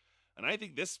characters. And I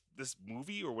think this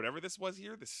movie or whatever this was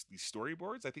here, these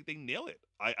storyboards, I think they nail it.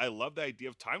 I love the idea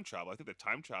of time travel. I think the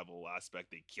time travel aspect,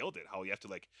 they killed it. How you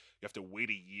have to wait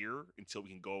a year until we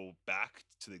can go back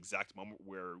to the exact moment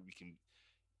where we can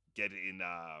get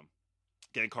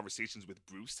in conversations with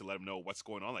Bruce to let him know what's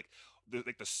going on. Like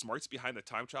the smarts behind the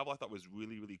time travel I thought was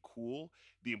really, really cool.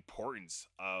 The importance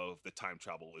of the time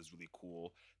travel is really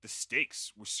cool. The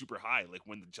stakes were super high. Like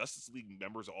when the Justice League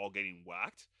members are all getting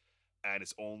whacked, and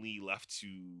it's only left to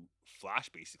Flash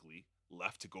basically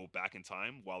left to go back in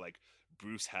time, while like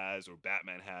Bruce has or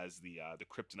Batman has the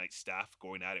Kryptonite staff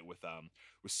going at it with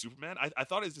Superman. I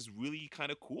thought it was just really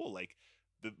kind of cool. Like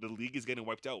the league is getting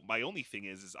wiped out. My only thing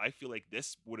is I feel like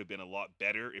this would have been a lot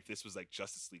better if this was like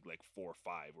Justice League like 4 or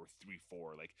 5 or 3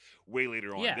 4, like way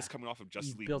later on. Yeah. This coming off of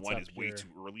Justice You've League built 1 up is way your- too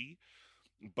early.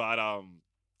 But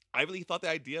I really thought the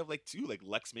idea of like too like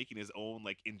Lex making his own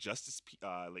like Injustice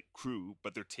like crew,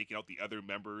 but they're taking out the other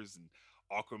members, and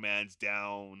Aquaman's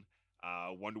down,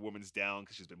 Wonder Woman's down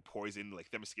because she's been poisoned. Like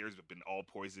Themyscira's been all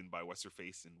poisoned by what's her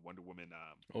face and Wonder Woman.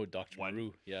 Oh, Dr. One.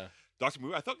 Maru, yeah. Dr.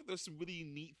 Maru. I thought there's some really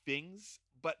neat things,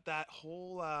 but that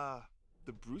whole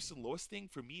the Bruce and Lois thing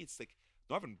for me, it's like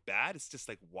not even bad. It's just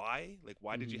like why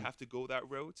did you Mhm. have to go that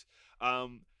route?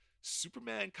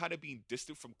 Superman kind of being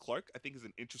distant from Clark, I think, is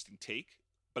an interesting take.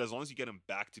 But as long as you get him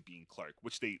back to being Clark,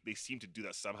 which they seem to do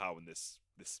that somehow in this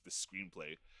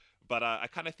screenplay. But I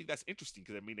kind of think that's interesting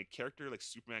because I mean a character like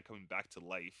Superman coming back to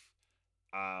life,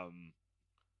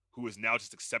 who is now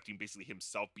just accepting basically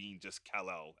himself being just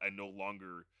Kal-El and no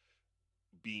longer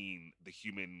being the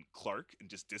human Clark and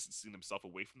just distancing himself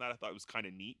away from that. I thought it was kind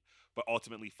of neat, but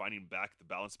ultimately finding back the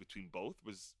balance between both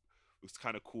was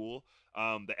kind of cool.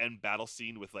 The end battle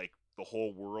scene with like the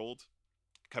whole world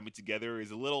coming together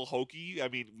is a little hokey. I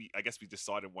mean, I guess we just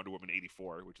saw it in Wonder Woman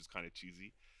 84, which is kind of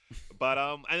cheesy. But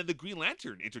and then the Green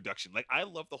Lantern introduction. Like I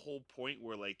love the whole point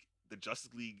where like the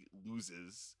Justice League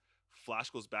loses, Flash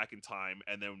goes back in time,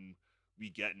 and then we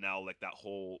get now like that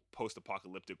whole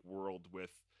post-apocalyptic world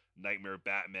with Nightmare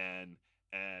Batman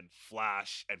and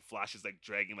Flash is like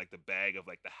dragging like the bag of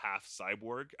like the half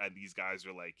cyborg, and these guys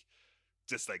are like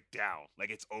just like down,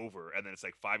 like it's over. And then it's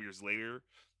like 5 years later,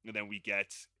 and then we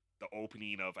get the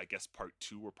opening of I guess part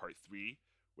 2 or part 3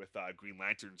 with Green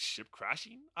Lantern's ship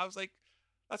crashing. I was like,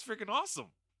 that's freaking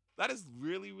awesome. That is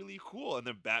really, really cool. And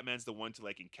then Batman's the one to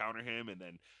like encounter him, and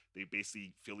then they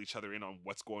basically fill each other in on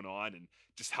what's going on and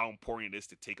just how important it is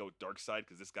to take out Darkseid,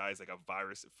 because this guy is like a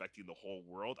virus affecting the whole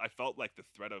world. I felt like the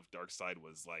threat of Darkseid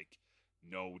was like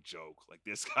no joke. Like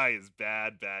this guy is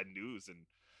bad news. And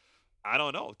I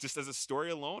don't know. Just as a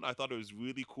story alone, I thought it was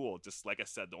really cool. Just like I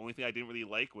said, the only thing I didn't really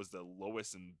like was the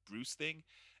Lois and Bruce thing,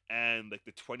 and like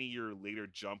the 20-year later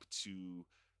jump to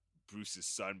Bruce's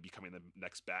son becoming the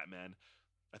next Batman.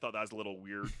 I thought that was a little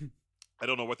weird. I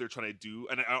don't know what they're trying to do,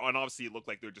 and obviously it looked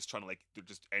like they're just trying to they're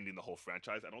just ending the whole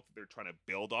franchise. I don't think they're trying to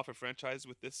build off a franchise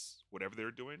with this, whatever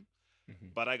they're doing. Mm-hmm.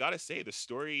 But I gotta say, the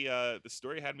story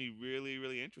had me really,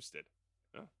 really interested.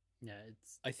 Yeah,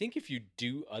 it's. I think if you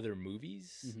do other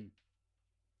movies Mhm.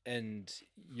 and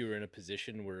you're in a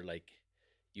position where like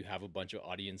you have a bunch of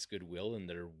audience goodwill and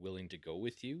they're willing to go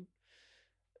with you,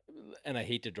 and I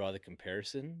hate to draw the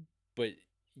comparison, but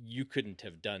you couldn't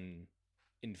have done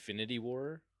Infinity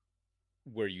War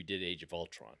where you did Age of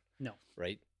Ultron. No.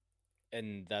 Right?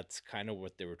 And that's kind of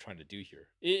what they were trying to do here.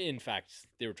 In fact,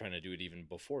 they were trying to do it even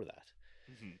before that.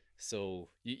 Mm-hmm. So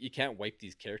you can't wipe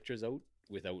these characters out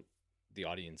without the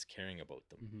audience caring about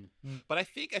them. Mm-hmm. But I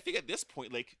think at this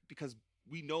point, like, because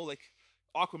we know like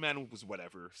Aquaman was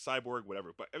whatever, Cyborg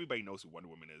whatever, but everybody knows who Wonder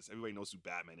Woman is. Everybody knows who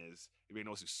Batman is. Everybody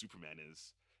knows who Superman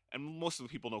is. And most of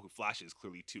the people know who Flash is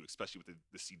clearly too, especially with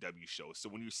the CW show. So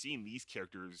when you're seeing these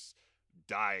characters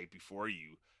die before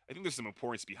you, I think there's some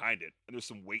importance behind it, and there's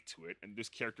some weight to it, and there's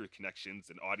character connections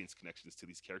and audience connections to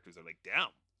these characters that are like, damn,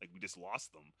 like we just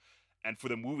lost them. And for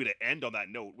the movie to end on that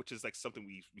note, which is like something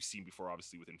we've seen before,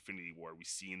 obviously with Infinity War, we've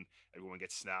seen everyone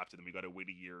get snapped, and then we got to wait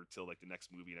a year till like the next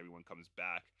movie and everyone comes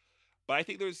back. But I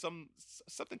think there's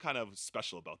something kind of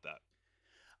special about that.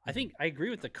 I think I agree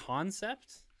with the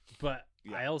concept, but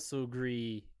Yeah. I also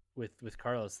agree with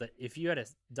Carlos that if you had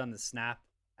done the snap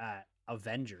at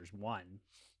Avengers 1,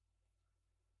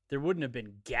 there wouldn't have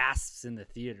been gasps in the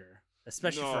theater,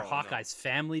 especially for No, Hawkeye's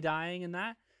family dying and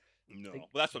that. No, Like,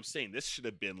 well, that's what I'm saying. This should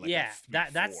have been like yeah,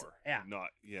 that's 3-4, yeah. not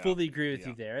yeah. Fully agree with yeah.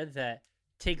 you there. That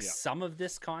take Yeah. some of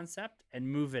this concept and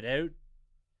move it out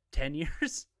 10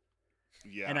 years.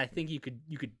 Yeah, And I think you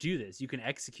could do this. You can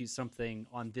execute something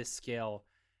on this scale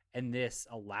and this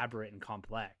elaborate and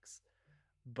complex.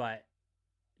 But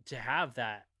to have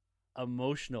that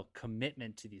emotional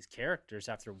commitment to these characters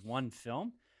after one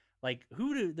film, like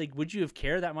would you have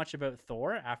cared that much about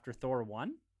Thor after Thor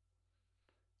 1?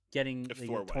 Getting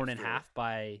torn in half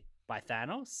by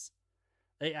Thanos?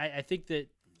 I think that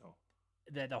No.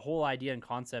 that the whole idea and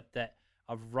concept that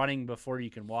of running before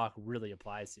you can walk really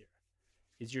applies here.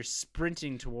 Is you're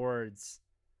sprinting towards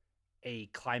a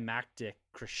climactic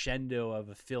crescendo of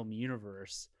a film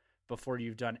universe before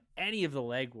you've done any of the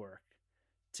legwork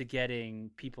to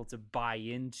getting people to buy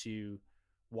into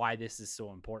why this is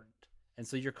so important. And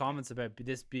so your comments about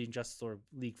this being Justice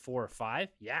League 4 or 5,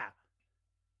 yeah.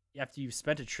 After you've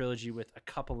spent a trilogy with a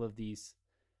couple of these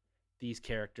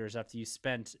characters, after you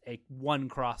spent one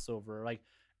crossover, like,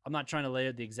 I'm not trying to lay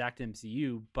out the exact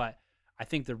MCU, but I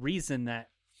think the reason that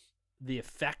the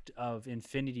effect of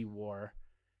Infinity War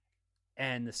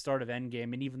and the start of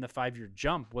Endgame and even the 5-year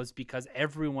jump was because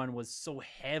everyone was so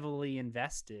heavily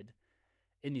invested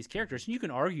in these characters. And you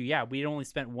can argue, yeah, we only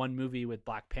spent one movie with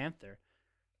Black Panther,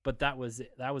 but that was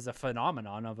a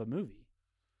phenomenon of a movie.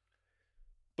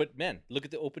 But man, look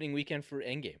at the opening weekend for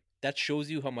Endgame. That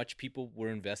shows you how much people were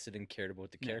invested and cared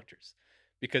about the characters.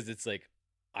 Because it's like,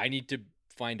 I need to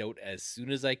find out as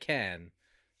soon as I can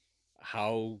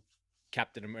how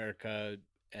Captain America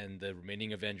and the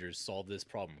remaining Avengers solve this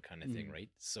problem, kind of thing, right?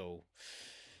 So,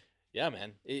 yeah,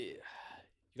 man, you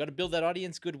got to build that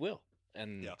audience goodwill.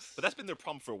 And yeah, but that's been their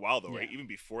problem for a while, though, right? Even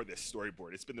before this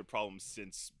storyboard, it's been their problem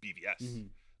since BVS.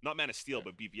 Not Man of Steel,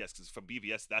 but BVS, because from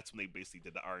BVS, that's when they basically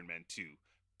did the Iron Man 2,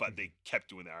 but they kept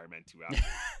doing the Iron Man 2 after.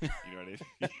 You know what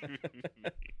I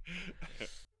mean?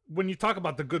 When you talk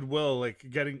about the goodwill, like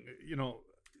getting, you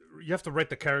have to write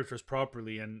the characters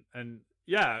properly, and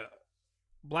yeah,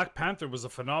 Black Panther was a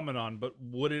phenomenon, but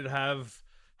would it have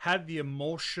had the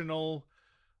emotional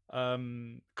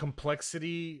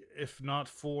complexity if not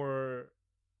for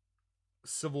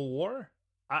Civil War?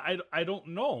 I don't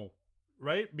know,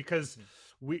 right? Because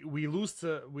we lose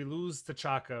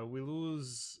T'Chaka, we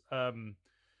lose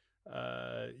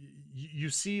you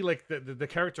see like the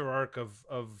character arc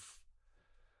of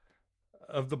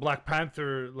the Black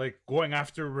Panther, like going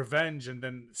after revenge and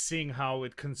then seeing how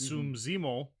it consumes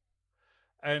Zemo,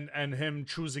 and him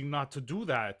choosing not to do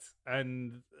that.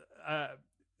 And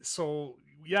so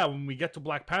yeah, when we get to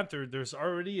Black Panther, there's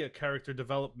already a character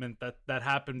development that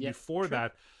happened before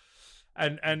that.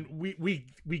 And we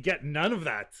get none of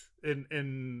that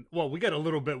in we get a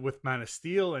little bit with Man of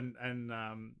Steel,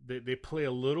 and they play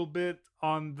a little bit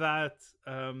on that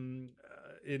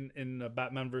in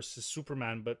Batman versus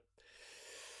Superman. But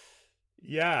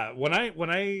yeah, when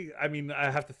I mean, I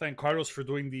have to thank Carlos for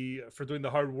doing the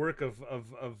hard work of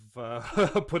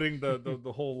putting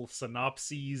the whole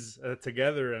synopses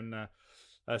together and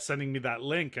sending me that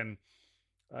link. And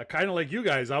kind of like you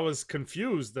guys, I was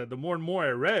confused. The more and more I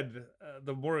read,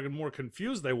 the more and more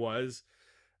confused I was,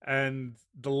 and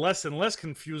the less and less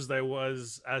confused I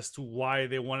was as to why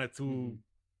they wanted to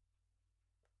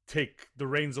take the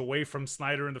reins away from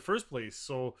Snyder in the first place.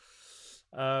 So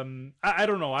I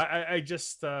don't know. I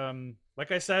just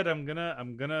like I said, I'm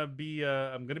gonna be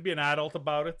an adult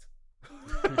about it.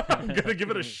 I'm gonna give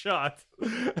it a shot.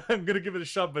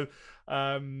 But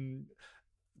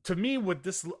to me, what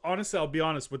this, honestly, I'll be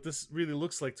honest, what this really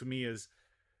looks like to me is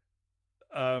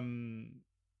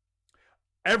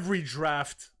every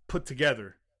draft put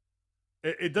together.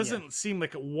 It doesn't seem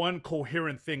like one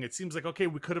coherent thing. It seems like, okay,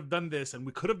 we could have done this, and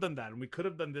we could have done that, and we could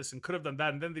have done this, and could have done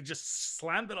that, and then they just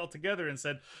slammed it all together and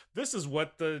said, this is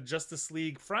what the Justice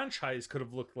League franchise could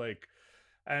have looked like.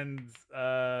 And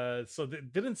so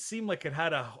it didn't seem like it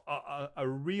had a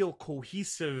real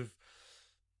cohesive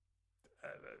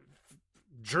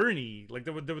journey. Like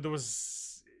there was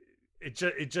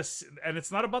it just and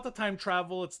it's not about the time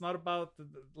travel. It's not about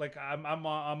like I'm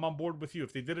on board with you.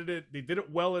 If they did it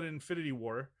well in Infinity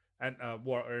War and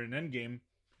or in Endgame,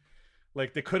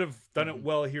 like they could have done it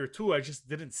well here too. I just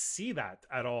didn't see that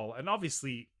at all. And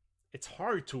obviously it's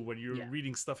hard to when you're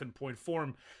reading stuff in point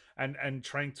form and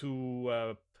trying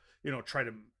to try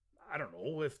to, I don't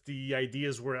know if the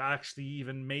ideas were actually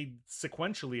even made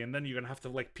sequentially, and then you're gonna have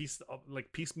to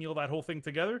piecemeal that whole thing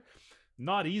together.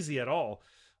 Not easy at all.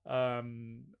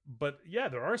 But yeah,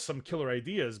 there are some killer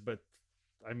ideas, but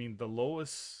I mean, the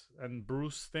Lois and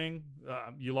Bruce thing,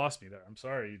 you lost me there. I'm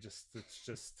sorry. It's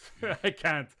just, I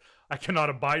cannot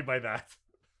abide by that.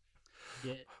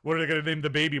 Yeah. What are they gonna name the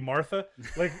baby, Martha?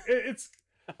 Like it's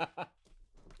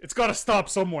got to stop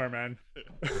somewhere, man.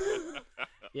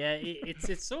 Yeah,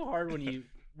 it's so hard when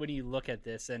you look at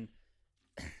this, and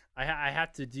I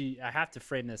have to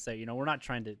frame this out. We're not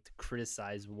trying to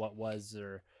criticize what was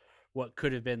or what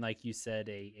could have been, like you said,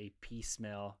 a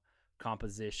piecemeal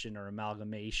composition or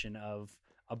amalgamation of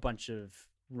a bunch of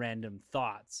random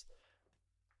thoughts.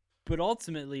 But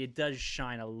ultimately, it does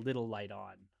shine a little light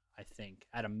on, I think,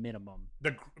 at a minimum,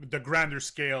 the grander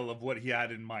scale of what he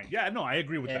had in mind. Yeah, no, I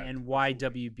agree with that. And why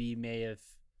WB may have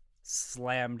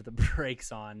slammed the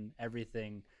brakes on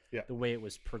everything the way it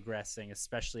was progressing,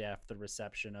 especially after the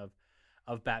reception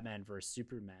of Batman vs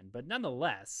Superman. But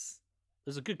nonetheless,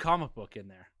 there's a good comic book in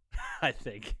there, I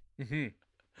think. Mm-hmm.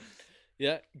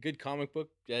 Yeah, good comic book,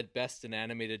 at best an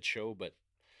animated show, but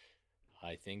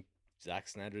I think Zack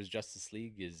Snyder's Justice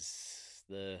League is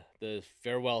the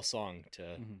farewell song to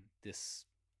this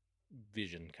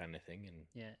vision kind of thing,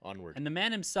 and onward. And the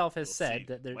man himself has said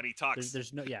that money talks.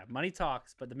 There's no money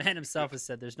talks, but the man himself has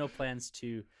said there's no plans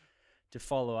to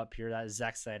follow up here. That is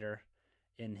Zack Snyder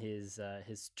in his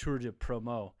tour de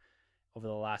promo over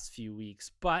the last few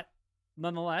weeks. But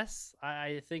nonetheless,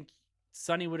 I think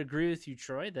Sonny would agree with you,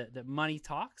 Troy, that money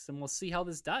talks, and we'll see how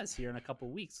this does here in a couple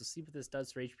of weeks. We'll see what this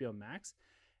does for HBO Max.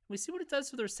 We see what it does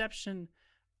for the reception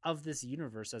of this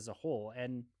universe as a whole.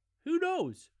 And who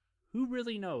knows? Who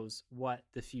really knows what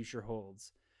the future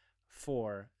holds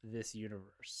for this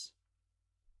universe?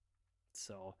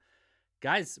 So,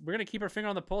 guys, we're going to keep our finger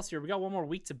on the pulse here. We got one more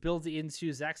week to build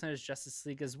into Zack Snyder's Justice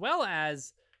League, as well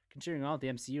as continuing on with the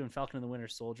MCU and Falcon and the Winter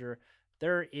Soldier.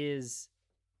 There is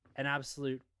an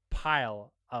absolute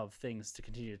pile of things to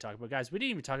continue to talk about. Guys, we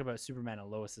didn't even talk about Superman and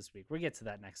Lois this week. We'll get to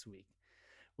that next week.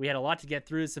 We had a lot to get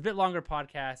through. It's a bit longer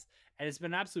podcast, and it's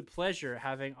been an absolute pleasure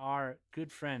having our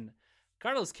good friend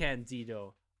Carlos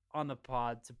Candido on the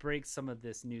pod to break some of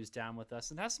this news down with us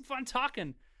and have some fun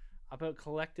talking about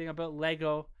collecting, about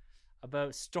Lego,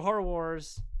 about Star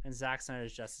Wars, and Zack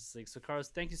Snyder's Justice League. So, Carlos,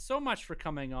 thank you so much for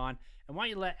coming on, and why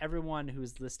don't you let everyone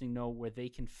who's listening know where they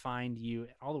can find you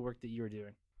and all the work that you're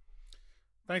doing.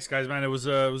 Thanks, guys, man. It was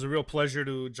a real pleasure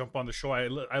to jump on the show.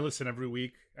 I listen every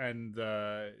week, and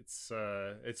it's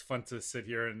fun to sit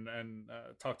here and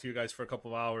talk to you guys for a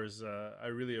couple of hours. I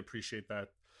really appreciate that.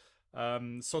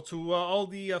 So to all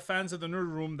the fans of the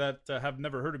Nerd Room that have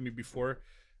never heard of me before,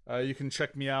 you can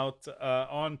check me out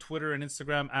on Twitter and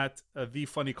Instagram at the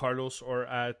Funny Carlos or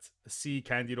at C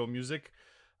Candido Music.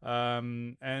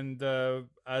 And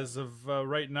as of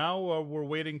right now, we're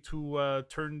waiting to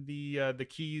turn the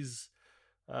keys.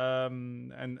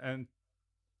 And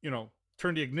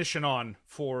turn the ignition on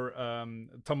for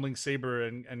Tumbling Saber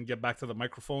and get back to the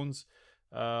microphones.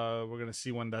 We're gonna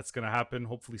see when that's gonna happen,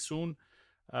 hopefully soon.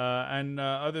 And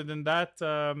other than that,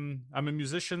 I'm a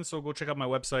musician, so go check out my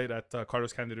website at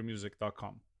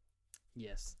carloscandidomusic.com.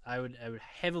 Yes, I would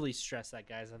heavily stress that,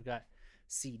 guys. I've got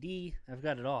CD, I've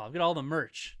got it all. I've got all the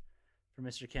merch for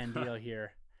Mr. Candido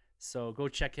here. So go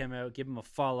check him out, give him a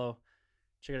follow.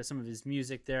 Check out some of his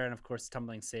music there, and of course, the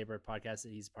Tumbling Saber podcast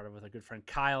that he's part of with our good friend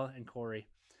Kyle and Corey.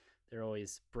 They're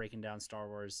always breaking down Star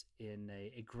Wars in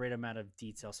a great amount of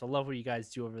detail. So I love what you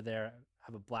guys do over there.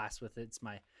 Have a blast with it. It's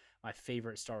my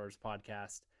favorite Star Wars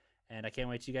podcast, and I can't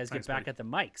wait till you guys get back at the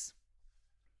mics.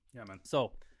 Yeah, man.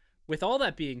 So with all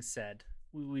that being said,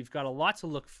 we've got a lot to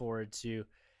look forward to,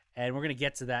 and we're going to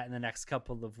get to that in the next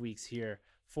couple of weeks here.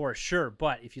 For sure.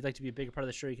 But if you'd like to be a bigger part of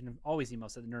the show, you can always email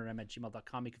us at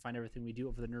thenerdroom@gmail.com. You can find everything we do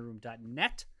over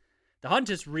thenerdroom.net. The hunt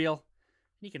is real.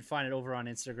 And you can find it over on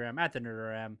Instagram at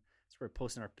thenerdrm. So we're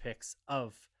posting our pics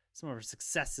of some of our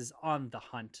successes on the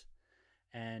hunt.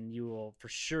 And you will for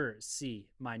sure see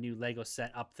my new Lego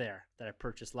set up there that I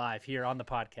purchased live here on the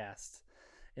podcast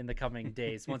in the coming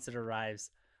days once it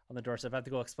arrives on the doorstep. I have to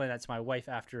go explain that to my wife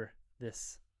after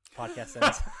this podcast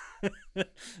ends.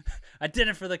 I did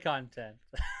it for the content.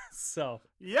 So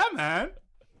yeah, man.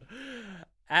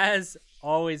 As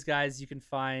always, guys, you can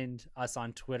find us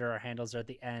on Twitter. Our handles are at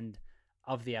the end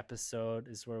of the episode,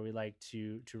 is where we like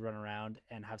to run around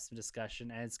and have some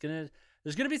discussion. And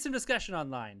there's gonna be some discussion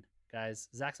online, guys.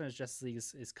 Zack Snyder's Justice League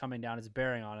is coming down. It's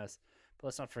bearing on us. But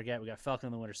let's not forget, we got Falcon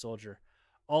and the Winter Soldier.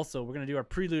 Also, we're gonna do our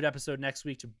prelude episode next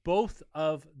week to both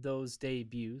of those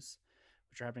debuts,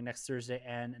 which are happening next Thursday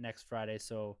and next Friday.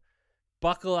 So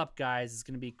buckle up, guys. It's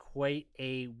going to be quite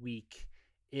a week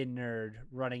in Nerd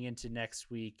running into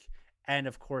next week. And,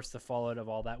 of course, the fallout of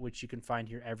all that, which you can find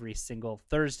here every single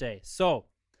Thursday. So,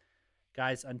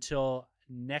 guys, until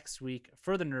next week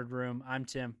for the Nerd Room. I'm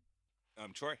Tim.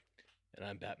 I'm Troy. And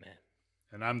I'm Batman.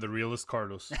 And I'm the realist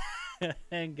Carlos.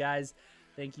 And guys,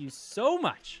 thank you so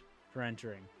much for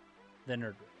entering the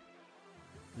Nerd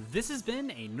Room. This has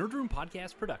been a Nerd Room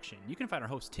podcast production. You can find our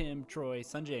hosts Tim, Troy,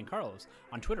 Sanjay, and Carlos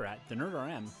on Twitter at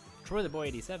TheNerdRM,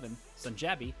 TroyTheBoy87,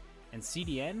 Sunjabi, and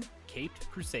CDN Caped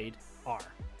Crusade R.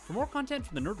 For more content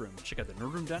from the Nerd Room, check out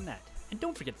thenerdroom.net. And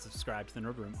don't forget to subscribe to the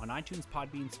Nerd Room on iTunes,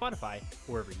 Podbean, Spotify,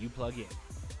 or wherever you plug in.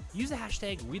 Use the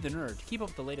hashtag WeTheNerd to keep up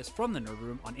with the latest from the Nerd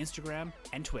Room on Instagram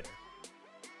and Twitter.